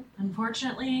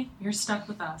 Unfortunately, you're stuck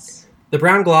with us. The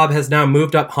brown glob has now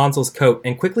moved up Hansel's coat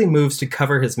and quickly moves to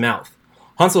cover his mouth.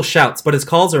 Hansel shouts, but his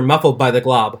calls are muffled by the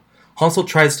glob. Hansel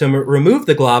tries to remove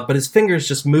the glob, but his fingers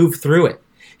just move through it.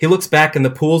 He looks back and the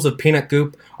pools of peanut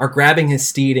goop are grabbing his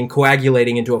steed and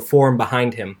coagulating into a form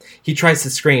behind him. He tries to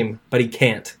scream, but he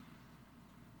can't.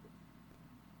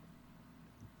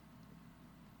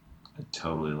 I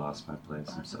totally lost my place.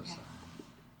 I'm so sorry.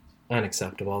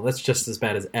 Unacceptable. That's just as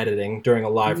bad as editing during a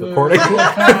live recording.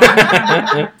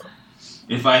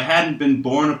 If I hadn't been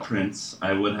born a prince,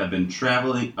 I would have been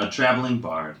a traveling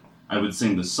bard. I would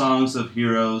sing the songs of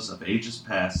heroes of ages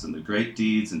past and the great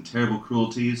deeds and terrible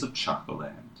cruelties of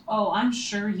Chocoland. Oh, I'm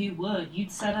sure you would.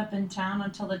 You'd set up in town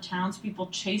until the townspeople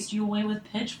chased you away with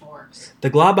pitchforks. The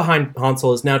glob behind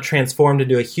Hansel is now transformed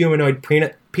into a humanoid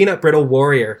peanut brittle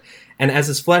warrior, and as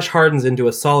his flesh hardens into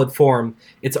a solid form,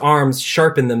 its arms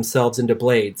sharpen themselves into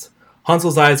blades.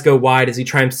 Hansel's eyes go wide as he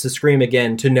tries to scream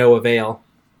again, to no avail.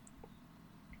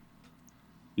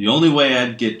 The only way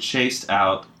I'd get chased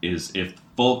out is if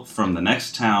folk from the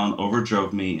next town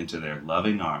overdrove me into their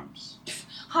loving arms.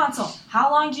 Hansel, how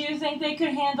long do you think they could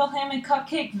handle him in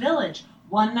Cupcake Village?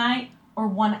 1 night or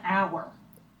 1 hour?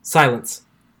 Silence.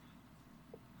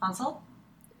 Hansel?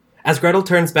 As Gretel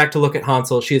turns back to look at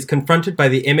Hansel, she is confronted by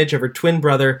the image of her twin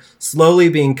brother slowly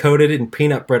being coated in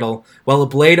peanut brittle, while a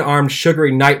blade-armed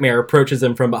sugary nightmare approaches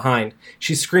him from behind.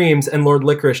 She screams, and Lord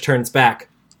Licorice turns back.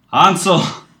 Hansel!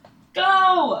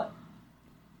 Go!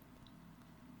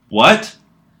 What?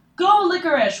 Go,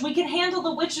 Licorice! We can handle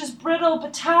the witch's brittle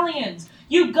battalions!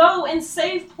 You go and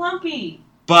save Plumpy!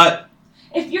 But...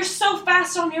 If you're so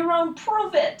fast on your own,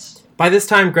 prove it! By this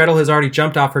time, Gretel has already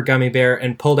jumped off her gummy bear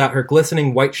and pulled out her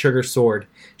glistening white sugar sword.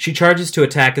 She charges to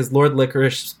attack as Lord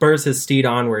Licorice spurs his steed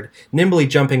onward, nimbly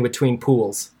jumping between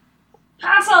pools.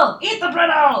 Hansel, eat the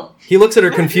brittle! He looks at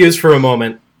her confused for a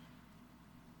moment.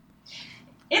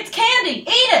 It's candy! Eat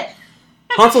it!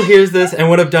 Hansel hears this and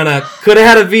would have done a coulda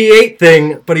had a V8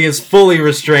 thing, but he is fully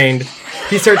restrained.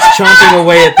 He starts chomping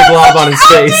away at the glob on his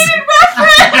face.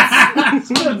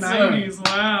 The 90s,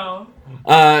 wow.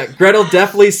 Gretel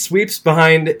deftly sweeps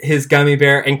behind his gummy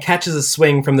bear and catches a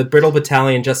swing from the brittle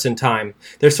battalion just in time.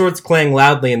 Their swords clang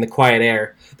loudly in the quiet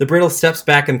air. The brittle steps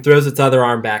back and throws its other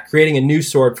arm back, creating a new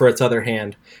sword for its other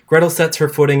hand. Gretel sets her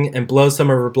footing and blows some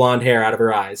of her blonde hair out of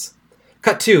her eyes.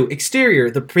 Cut 2.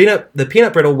 Exterior. The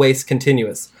peanut brittle wastes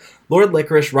continuous. Lord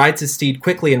Licorice rides his steed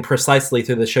quickly and precisely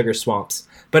through the sugar swamps.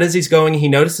 But as he's going, he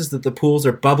notices that the pools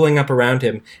are bubbling up around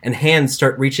him, and hands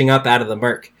start reaching up out of the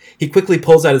murk. He quickly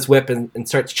pulls out his whip and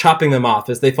starts chopping them off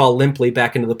as they fall limply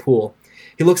back into the pool.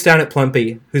 He looks down at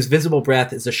Plumpy, whose visible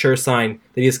breath is a sure sign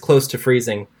that he is close to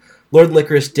freezing. Lord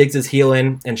Licorice digs his heel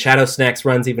in, and Shadow Snacks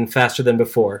runs even faster than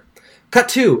before. Cut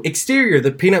 2. Exterior,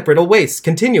 the peanut brittle wastes.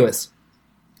 Continuous.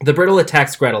 The brittle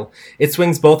attacks Gretel. It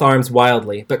swings both arms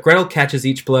wildly, but Gretel catches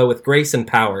each blow with grace and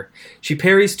power. She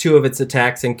parries 2 of its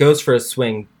attacks and goes for a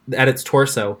swing at its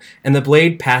torso, and the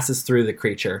blade passes through the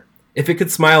creature. If it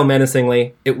could smile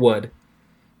menacingly, it would.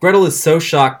 Gretel is so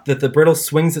shocked that the brittle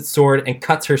swings its sword and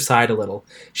cuts her side a little.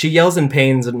 She yells in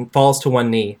pain and falls to one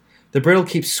knee. The brittle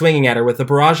keeps swinging at her with a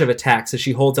barrage of attacks as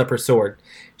she holds up her sword.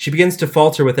 She begins to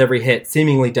falter with every hit,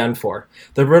 seemingly done for.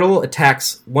 The brittle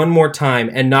attacks one more time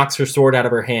and knocks her sword out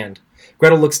of her hand.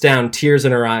 Gretel looks down, tears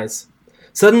in her eyes.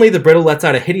 Suddenly, the brittle lets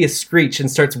out a hideous screech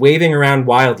and starts waving around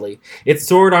wildly. Its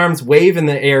sword arms wave in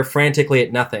the air frantically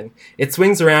at nothing. It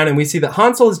swings around and we see that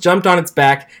Hansel has jumped on its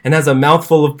back and has a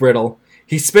mouthful of brittle.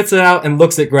 He spits it out and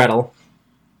looks at Gretel.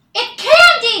 It's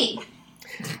candy!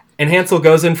 And Hansel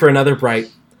goes in for another bite.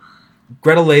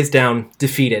 Gretel lays down,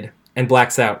 defeated, and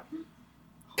blacks out.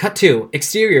 Cut 2.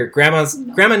 Exterior, Grandma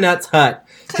Nut's hut.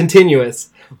 Continuous.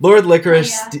 Lord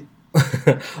Licorice's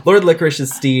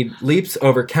steed leaps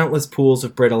over countless pools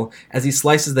of brittle as he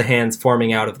slices the hands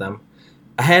forming out of them.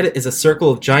 Ahead is a circle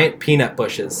of giant peanut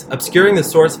bushes, obscuring the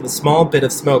source of a small bit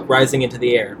of smoke rising into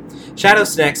the air. Shadow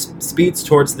Snacks speeds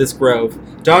towards this grove,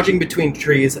 dodging between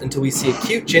trees until we see a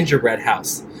cute gingerbread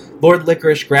house. Lord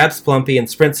Licorice grabs Plumpy and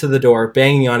sprints to the door,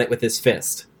 banging on it with his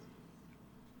fist.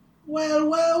 Well,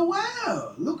 well,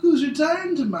 well, look who's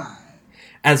returned to mine.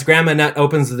 As Grandma Nut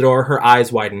opens the door, her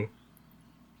eyes widen.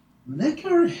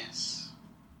 Licorice,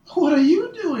 what are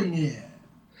you doing here?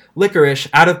 Licorice,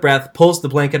 out of breath, pulls the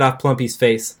blanket off Plumpy's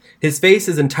face. His face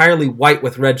is entirely white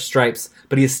with red stripes,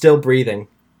 but he is still breathing.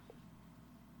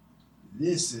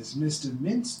 This is Mr.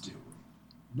 Mint's doing.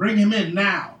 Bring him in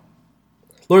now.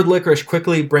 Lord Licorice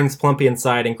quickly brings Plumpy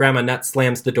inside, and Grandma Nut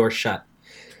slams the door shut.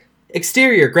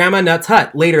 Exterior, Grandma Nut's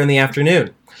hut, later in the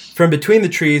afternoon. From between the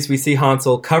trees, we see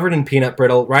Hansel, covered in peanut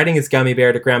brittle, riding his gummy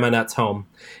bear to Grandma Nut's home.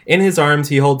 In his arms,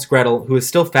 he holds Gretel, who is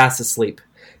still fast asleep.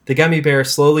 The gummy bear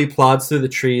slowly plods through the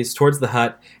trees towards the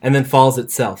hut, and then falls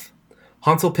itself.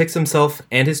 Hansel picks himself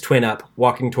and his twin up,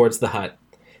 walking towards the hut.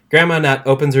 Grandma Nut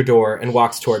opens her door and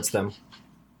walks towards them.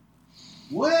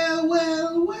 Well,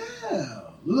 well,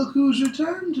 well, look who's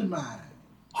returned to mine.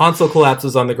 Hansel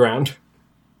collapses on the ground.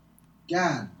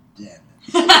 God damn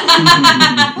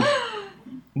it.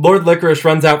 Lord Licorice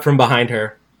runs out from behind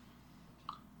her.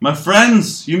 My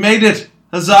friends, you made it!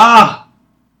 Huzzah!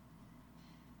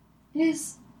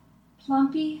 Is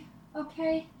Plumpy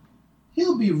okay?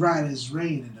 He'll be right as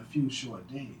rain in a few short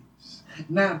days.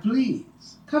 Now,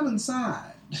 please, come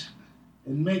inside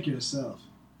and make yourself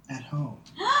at home.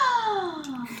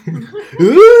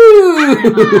 Ooh!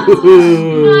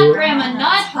 Not Grandma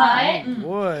Nut Hut.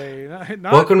 Boy, not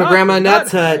Welcome to Grandma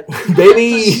Nut's hut,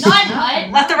 baby. Nut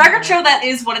Hut. Let the record show that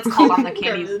is what it's called on the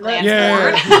Candy Land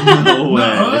board. No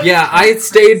way. Yeah, I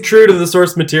stayed true to the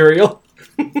source material.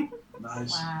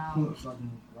 Nice. Wow.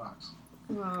 Fucking rocks.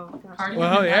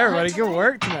 Well, yeah, everybody, good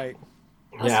work tonight.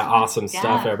 Yeah, awesome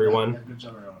stuff, Yeah, everyone. good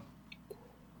job, everyone.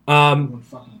 Everyone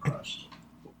fucking crushed.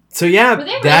 So yeah, Were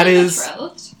they that really is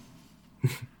betrothed?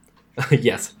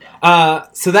 yes.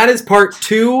 So that is part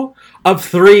 2 of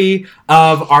 3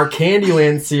 of our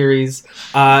Candyland series.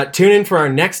 Tune in for our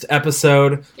next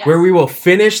episode where we will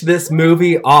finish this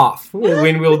movie off.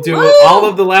 When we'll do all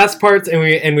of the last parts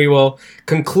and we will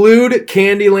conclude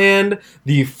Candyland,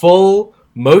 the full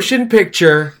motion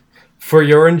picture, for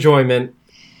your enjoyment.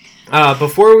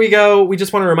 Before we go, we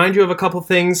just want to remind you of a couple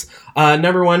things.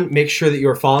 Number 1, make sure that you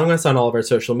are following us on all of our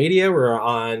social media. We're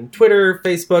on Twitter,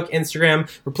 Facebook, Instagram,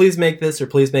 or Please Make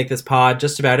This Pod,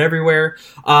 just about everywhere.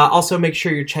 Also, make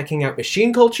sure you're checking out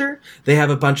Machine Culture. They have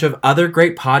a bunch of other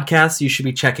great podcasts you should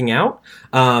be checking out.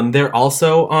 They're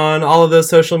also on all of those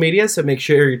social media, so make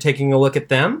sure you're taking a look at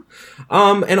them.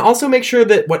 And also make sure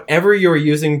that whatever you're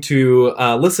using to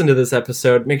listen to this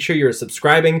episode, make sure you're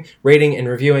subscribing, rating, and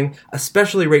reviewing,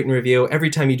 especially rate and review. Every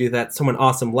time you do that, someone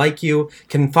awesome like you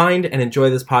can find and enjoy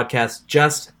this podcast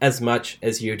just as much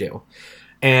as you do.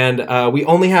 And we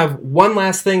only have one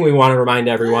last thing we want to remind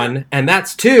everyone, and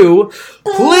that's to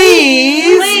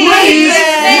please make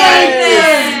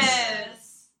this!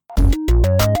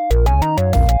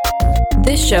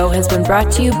 This show has been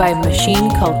brought to you by Machine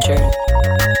Culture.